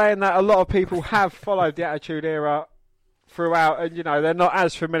 saying that a lot of people have followed the Attitude Era throughout, and, you know, they're not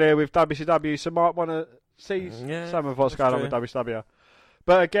as familiar with WCW, so might want to see some of what's going on with WCW.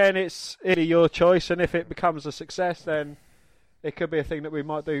 But again, it's your choice, and if it becomes a success, then it could be a thing that we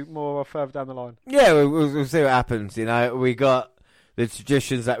might do more further down the line. Yeah, we'll see what happens. You know, we got the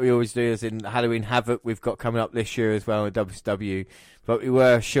traditions that we always do, as in Halloween Havoc. We've got coming up this year as well in WCW, but we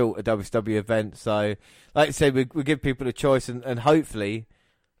were short a WCW event. So, like I said, we give people a choice, and hopefully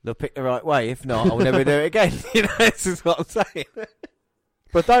they'll pick the right way. If not, I'll never do it again. You know, this is what I'm saying.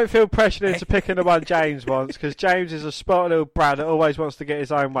 But don't feel pressured into picking the one James wants, because James is a spot little brat that always wants to get his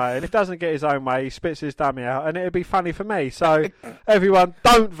own way. And if he doesn't get his own way, he spits his dummy out, and it'd be funny for me. So, everyone,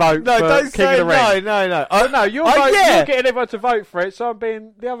 don't vote for King of the Ring. No. You're getting everyone to vote for it, so I'm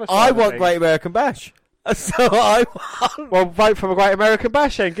being the other side. I want Great American Bash. So I want... Well, vote for a Great American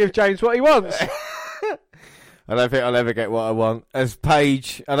Bash and give James what he wants. I don't think I'll ever get what I want. As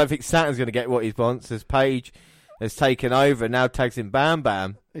Paige, I don't think Saturn's going to get what he wants. As Paige has taken over and now tags in Bam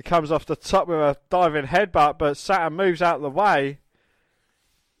Bam. He comes off the top with a diving headbutt, but Saturn moves out of the way.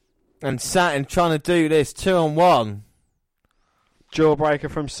 And Saturn trying to do this 2-on-1. Jawbreaker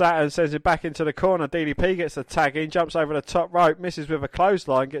from Saturn sends it back into the corner. DDP gets the tag in, jumps over the top rope, misses with a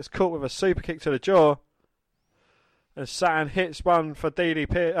clothesline, gets caught with a super kick to the jaw. And Saturn hits one for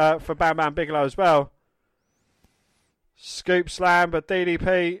DDP, for Bam Bam Bigelow as well. Scoop slam, but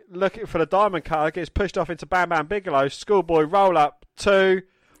DDP looking for the diamond cutter, gets pushed off into Bam Bam Bigelow. Schoolboy roll up 2.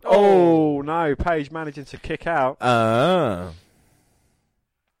 Oh no, Paige managing to kick out. And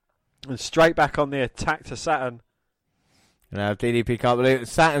straight back on the attack to Saturn. Now DDP can't believe it.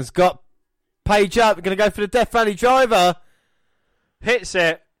 Saturn's got Paige up. Going to go for the Death Valley Driver. Hits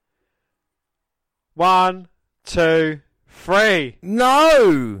it. 1, 2, 3.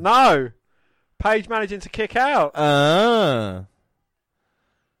 No. Paige managing to kick out. And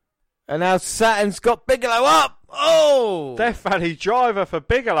now Saturn's got Bigelow up. Oh! Death Valley Driver for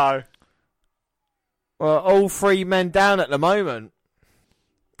Bigelow. Well, all 3 men down at the moment.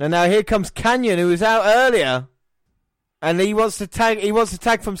 And now here comes Canyon, who was out earlier. And he wants to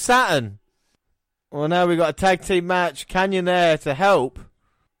tag from Saturn. Well, now we've got a tag team match. Canyon there to help.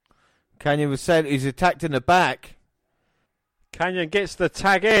 Canyon was said he's attacked in the back. Canyon gets the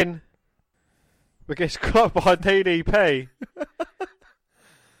tag in. But gets caught by DDP.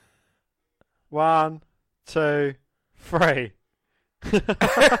 1, 2, 3.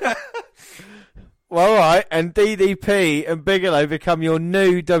 Well, all right. And DDP and Bigelow become your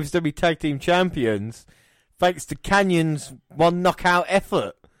new WWE Tag Team Champions, thanks to Canyon's one knockout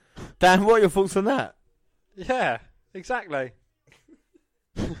effort. Dan, what are your thoughts on that? Yeah, exactly.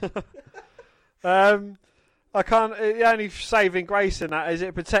 I can't. The only saving grace in that is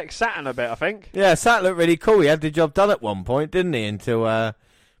it protects Saturn a bit, I think. Yeah, Saturn looked really cool. He had the job done at one point, didn't he? Until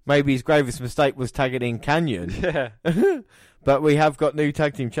maybe his gravest mistake was tagging in Canyon. Yeah. But we have got new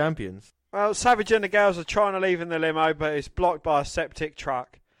tag team champions. Well, Savage and the girls are trying to leave in the limo, but it's blocked by a septic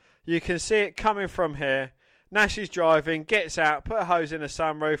truck. You can see it coming from here. Nash is driving, gets out, put a hose in the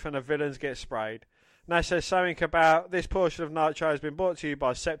sunroof, and the villains get sprayed. Nash says something about this portion of Nitro has been brought to you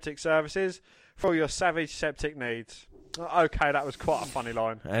by Septic Services for all your savage septic needs. Okay, that was quite a funny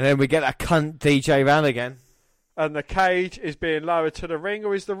line. And then we get that cunt DJ round again. And the cage is being lowered to the ring,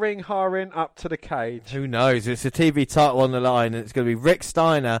 or is the ring hiring up to the cage? Who knows? It's a TV title on the line, and it's going to be Rick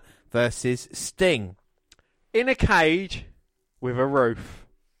Steiner versus Sting. In a cage with a roof.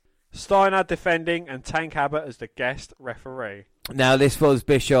 Steiner defending and Tank Abbott as the guest referee. Now, this was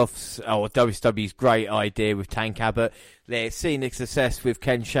Bischoff's, WWE's great idea with Tank Abbott. They're seeing the success with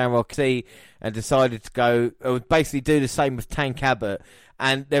Ken Shamrock and decided to go, or basically do the same with Tank Abbott.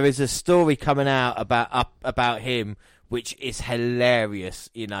 And there is a story coming out about him, which is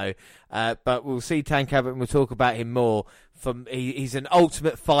hilarious, you know. But we'll see Tank Abbott and we'll talk about him more. He's an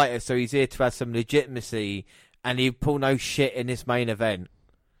ultimate fighter, so he's here to have some legitimacy, and he'll pull no shit in this main event.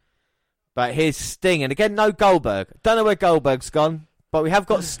 But here's Sting, and again, no Goldberg. Don't know where Goldberg's gone, but we have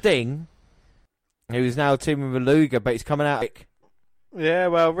got Sting, who is now teaming with Luger, but he's coming out. Yeah,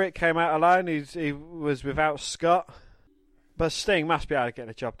 well, Rick came out alone. He was without Scott. But Sting must be able to get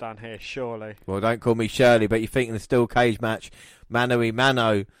the job done here, surely. Well, don't call me Shirley, but you think in the steel cage match,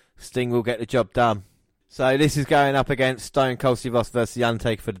 mano-y-mano, Sting will get the job done. So this is going up against Stone Cold Steve Austin versus The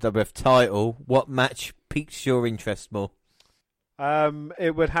Undertaker for the WF title. What match piques your interest more?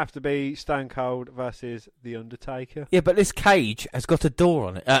 It would have to be Stone Cold versus The Undertaker. Yeah, but this cage has got a door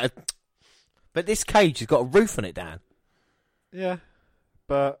on it. But this cage has got a roof on it, Dan. Yeah,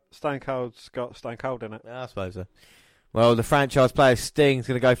 but Stone Cold's got Stone Cold in it. Yeah, I suppose so. Well, the franchise player Sting's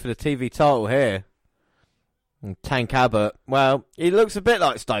going to go for the TV title here. And Tank Abbott, well, he looks a bit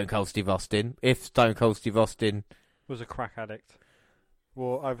like Stone Cold Steve Austin, if Stone Cold Steve Austin was a crack addict.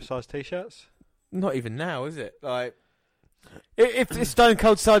 Wore oversized t-shirts. Not even now, is it? Like, if Stone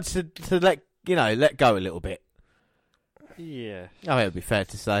Cold decides to let go a little bit. Yeah. I think it would be fair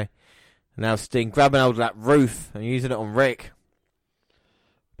to say. Now Sting grabbing hold of that roof and using it on Rick.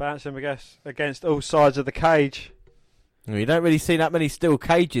 Bouncing, I guess, against all sides of the cage. Well, you don't really see that many steel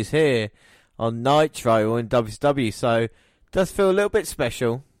cages here on Nitro or in WCW, so it does feel a little bit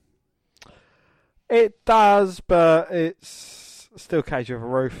special. It does, but it's steel cage with a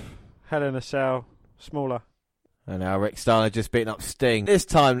roof. Hell in a Cell, smaller. And now Rick Steiner just beating up Sting. This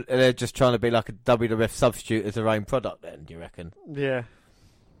time they're just trying to be like a WWF substitute as their own product then, do you reckon? Yeah.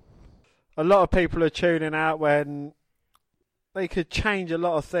 A lot of people are tuning out when they could change a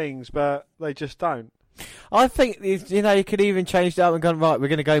lot of things, but they just don't. I think, you know, you could even change that and go, right, we're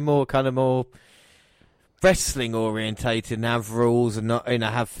going to go more wrestling orientated and have rules and not, you know,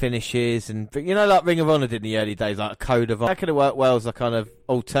 have finishes and, you know, like Ring of Honor did in the early days, like a code of honor. That could have worked well as a kind of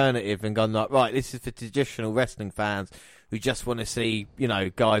alternative and gone like, right, this is for traditional wrestling fans who just want to see, you know,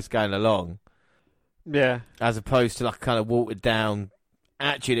 guys going along. Yeah. As opposed to like a kind of watered down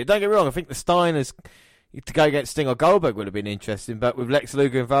attitude. Don't get me wrong, I think the Steiners to go against Sting or Goldberg would have been interesting, but with Lex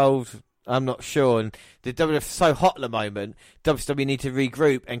Luger involved, I'm not sure. And the WWF is so hot at the moment, WWE need to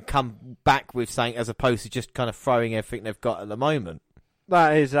regroup and come back with something as opposed to just kind of throwing everything they've got at the moment.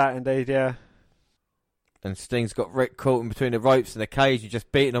 That is that indeed, yeah. And Sting's got Rick caught in between the ropes and the cage and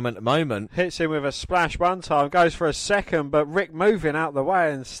just beating him at the moment. Hits him with a splash one time, goes for a second, but Rick moving out the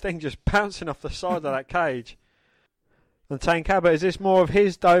way and Sting just bouncing off the side of that cage. And Tank Abbott, is this more of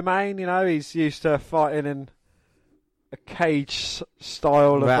his domain? You know, he's used to fighting in a cage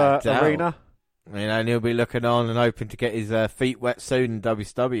style of arena. You know, and he'll be looking on and hoping to get his feet wet soon in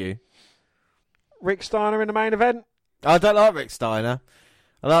WCW. Rick Steiner in the main event? I don't like Rick Steiner.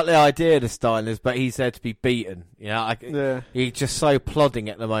 I like the idea of the Steiners, but he's there to be beaten. You know, he's just so plodding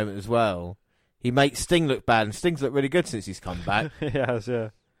at the moment as well. He makes Sting look bad, and Sting's looked really good since he's come back. He has, yeah.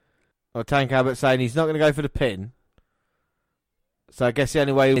 Well, Tank Abbott saying he's not going to go for the pin. So I guess the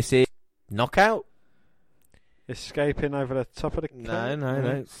only way this is knockout. Escaping over the top of the cage.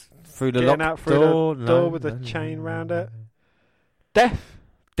 No. It's through the Getting locked out through door. the door with the chain round it.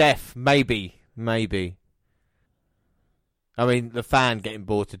 Death. Maybe. I mean, the fan getting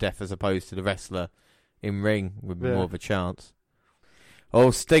bored to death as opposed to the wrestler in ring would be more of a chance.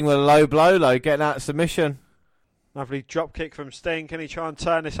 Oh, Sting with a low blow, getting out of submission. Lovely drop kick from Sting. Can he try and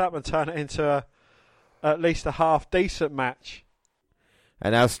turn this up and turn it into at least a half decent match?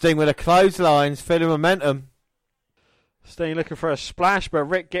 And now Sting with a clothesline, feeling momentum. Sting looking for a splash, but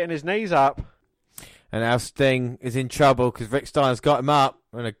Rick getting his knees up. And now Sting is in trouble because Rick Steiner's got him up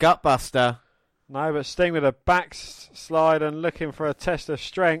and a gut buster. No, but Sting with a backslide and looking for a test of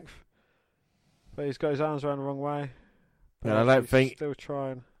strength. But he's got his arms around the wrong way. And I don't think... Still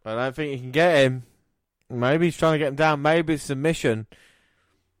trying. I don't think he can get him. Maybe he's trying to get him down. Maybe it's submission.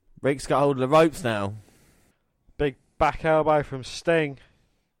 Rick's got hold of the ropes now. Big back elbow from Sting.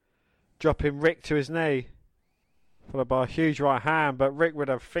 Dropping Rick to his knee. Followed by a huge right hand, but Rick with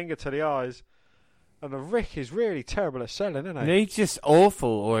a finger to the eyes. And the Rick is really terrible at selling, isn't he? He's just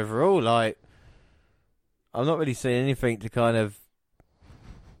awful overall. I'm not really seeing anything to kind of.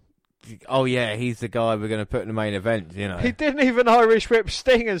 Oh yeah, he's the guy we're going to put in the main event. You know, He didn't even Irish whip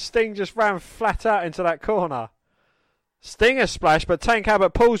Sting, and Sting just ran flat out into that corner. Stinger splash, but Tank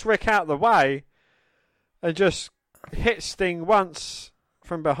Abbott pulls Rick out of the way and just hits Sting once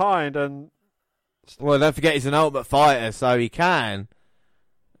from behind. And well, don't forget he's an Ultimate Fighter, so he can.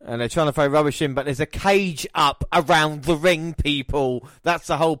 And they're trying to throw rubbish in, but there's a cage up around the ring, people. That's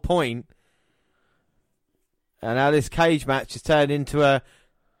the whole point. And now this cage match has turned into a,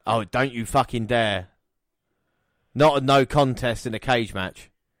 oh, don't you fucking dare. Not a no contest in a cage match.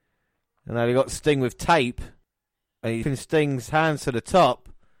 And now they got Sting with tape. And he pins Sting's hands to the top.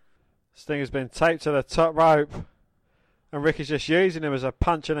 Sting has been taped to the top rope. And Rick is just using him as a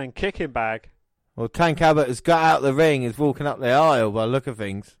punching and kicking bag. Well, Tank Abbott has got out of the ring, is walking up the aisle by the look of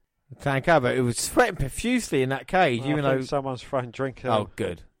things. Tank Abbott, who was sweating profusely in that cage, even though someone's throwing drink at him. Oh,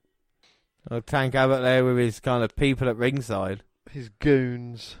 good. Well, Tank Abbott there with his kind of people at ringside. His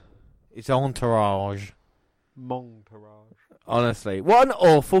goons. His entourage. Montourage. Honestly, what an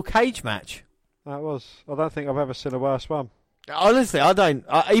awful cage match. That was. I don't think I've ever seen a worse one. Honestly, I don't.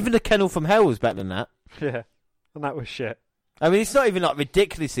 Even the Kennel from Hell was better than that. Yeah, and that was shit. I mean, it's not even like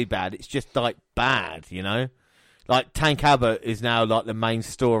ridiculously bad. It's just like bad, you know? Like Tank Abbott is now like the main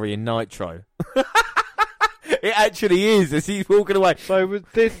story in Nitro. It actually is, as he's walking away. So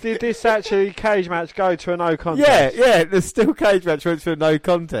did this actually cage match go to a no contest? Yeah, the still cage match went to a no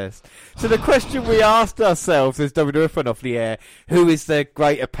contest. So the question we asked ourselves as WWF went off the air, who is the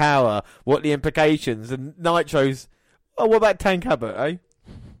greater power? What are the implications? And Nitro's, oh, what about Tank Abbott, eh?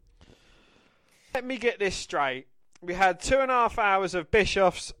 Let me get this straight. We had 2.5 hours of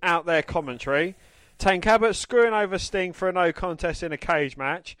Bischoff's out there commentary. Tank Abbott screwing over Sting for a no contest in a cage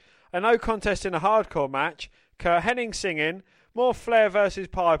match. A no contest in a hardcore match. Kurt Hennig singing. More Flair versus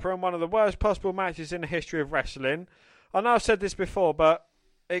Piper, and one of the worst possible matches in the history of wrestling. I know I've said this before, but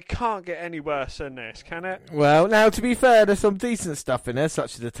it can't get any worse than this, can it? Well, now, to be fair, there's some decent stuff in there,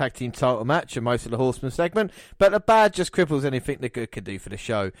 such as the tag team title match and most of the Horseman segment, but the bad just cripples anything the good can do for the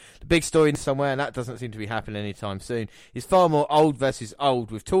show. The big story somewhere, and that doesn't seem to be happening anytime soon, is far more old versus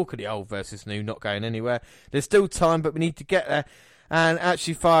old, with talk of the old versus new not going anywhere. There's still time, but we need to get there and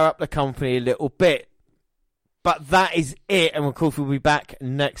actually fire up the company a little bit. But that is it, and of course we'll be back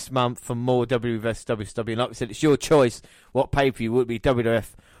next month for more WWE vs WCW. And like we said, it's your choice. What pay-per-view would it be,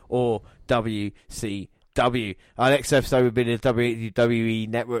 WWF or WCW? Our next episode will be the WWE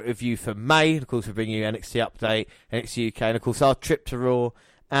Network review for May. Of course, we'll bring you NXT Update, NXT UK, and of course our trip to Raw.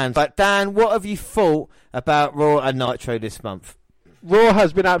 But Dan, what have you thought about Raw and Nitro this month? Raw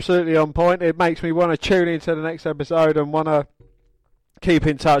has been absolutely on point. It makes me want to tune into the next episode and want to keep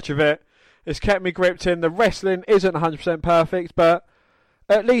in touch with it. It's kept me gripped in. The wrestling isn't 100% perfect, but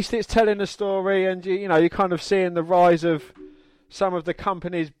at least it's telling a story, and you know, you're kind of seeing the rise of some of the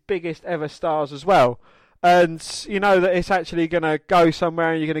company's biggest ever stars as well. And you know that it's actually going to go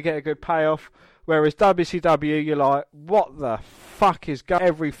somewhere and you're going to get a good payoff. Whereas WCW, you're like, what the fuck is going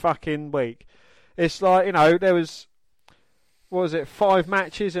every fucking week? It's like, you know, there was, what was it, 5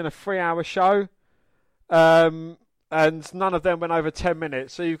 matches in a 3-hour show. And none of them went over 10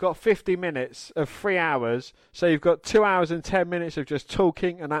 minutes. So you've got 50 minutes of 3 hours. So you've got 2 hours and 10 minutes of just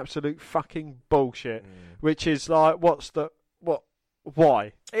talking and absolute fucking bullshit. Which is like,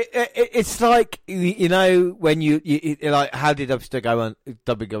 why? It's like, you know, when you like, how did WCW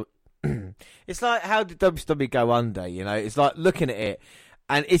go on? It's like, how did WCW go under? You know, it's like looking at it.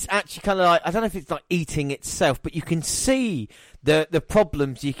 And it's actually kind of like, I don't know if it's like eating itself, but you can see the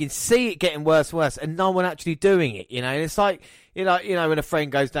problems. You can see it getting worse and worse, and no one actually doing it, you know. And it's like, you know, when a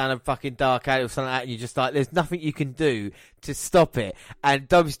friend goes down a fucking dark alley or something like that, and you're just like, there's nothing you can do to stop it. And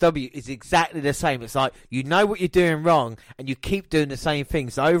WCW is exactly the same. It's like, you know what you're doing wrong, and you keep doing the same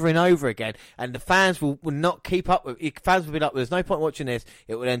things over and over again, and the fans will not keep up with it. Fans will be like, well, there's no point watching this.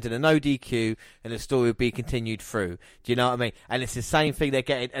 It will end in a no DQ, and the story will be continued through. Do you know what I mean? And it's the same thing they're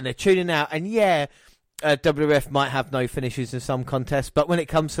getting, and they're tuning out, and yeah, WWF might have no finishes in some contests, but when it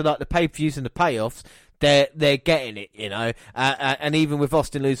comes to like the pay-per-views and the payoffs, they're getting it, you know. And even with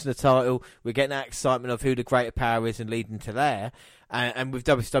Austin losing the title, we're getting that excitement of who the greater power is and leading to there. And with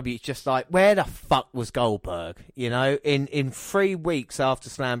WCW, it's just like, where the fuck was Goldberg? You know, in 3 weeks after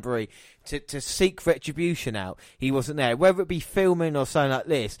Slamboree, to seek retribution out, he wasn't there. Whether it be filming or something like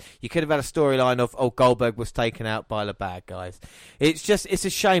this, you could have had a storyline of, oh, Goldberg was taken out by the bad guys. It's a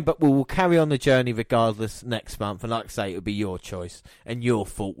shame, but we'll carry on the journey regardless next month. And like I say, it'll be your choice and your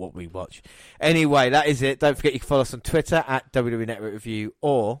fault what we watch. Anyway, that is it. Don't forget you can follow us on Twitter at WWE Network Review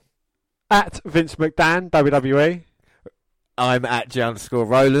or at Vince McMahon, WWE. I'm at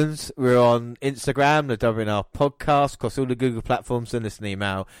J_Rollins. We're on Instagram, the WNR Podcast, across all the Google platforms. Send us an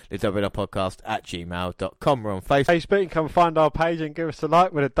email, the WNR Podcast at gmail.com. We're on Facebook. You can come and find our page and give us a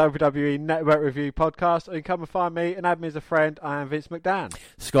like with a WWE Network Review Podcast. Or you can come and find me and add me as a friend. I am Vince McMahon.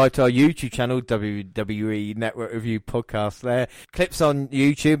 Subscribe to our YouTube channel, WWE Network Review Podcast there. Clips on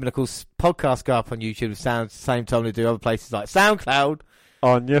YouTube, and of course, podcasts go up on YouTube at the same time they do other places like SoundCloud.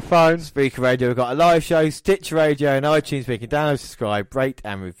 On your phone. Speaker Radio, we've got a live show, Stitcher Radio and iTunes. We can download, subscribe, rate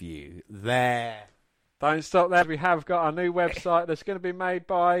and review there. Don't stop there. We have got a new website that's going to be made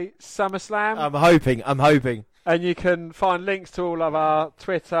by SummerSlam. I'm hoping. And you can find links to all of our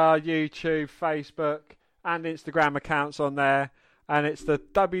Twitter, YouTube, Facebook and Instagram accounts on there. And it's the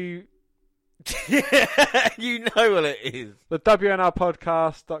You know what it is. The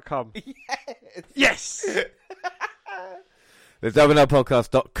WNRpodcast.com. Yes! The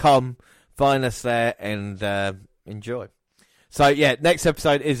WNRpodcast.com. Find us there and enjoy. So, yeah, next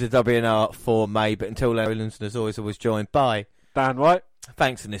episode is the WNR for May. But until then, Rollins, as always joined by Dan White.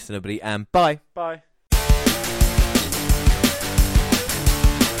 Thanks for listening, everybody, and bye. Bye.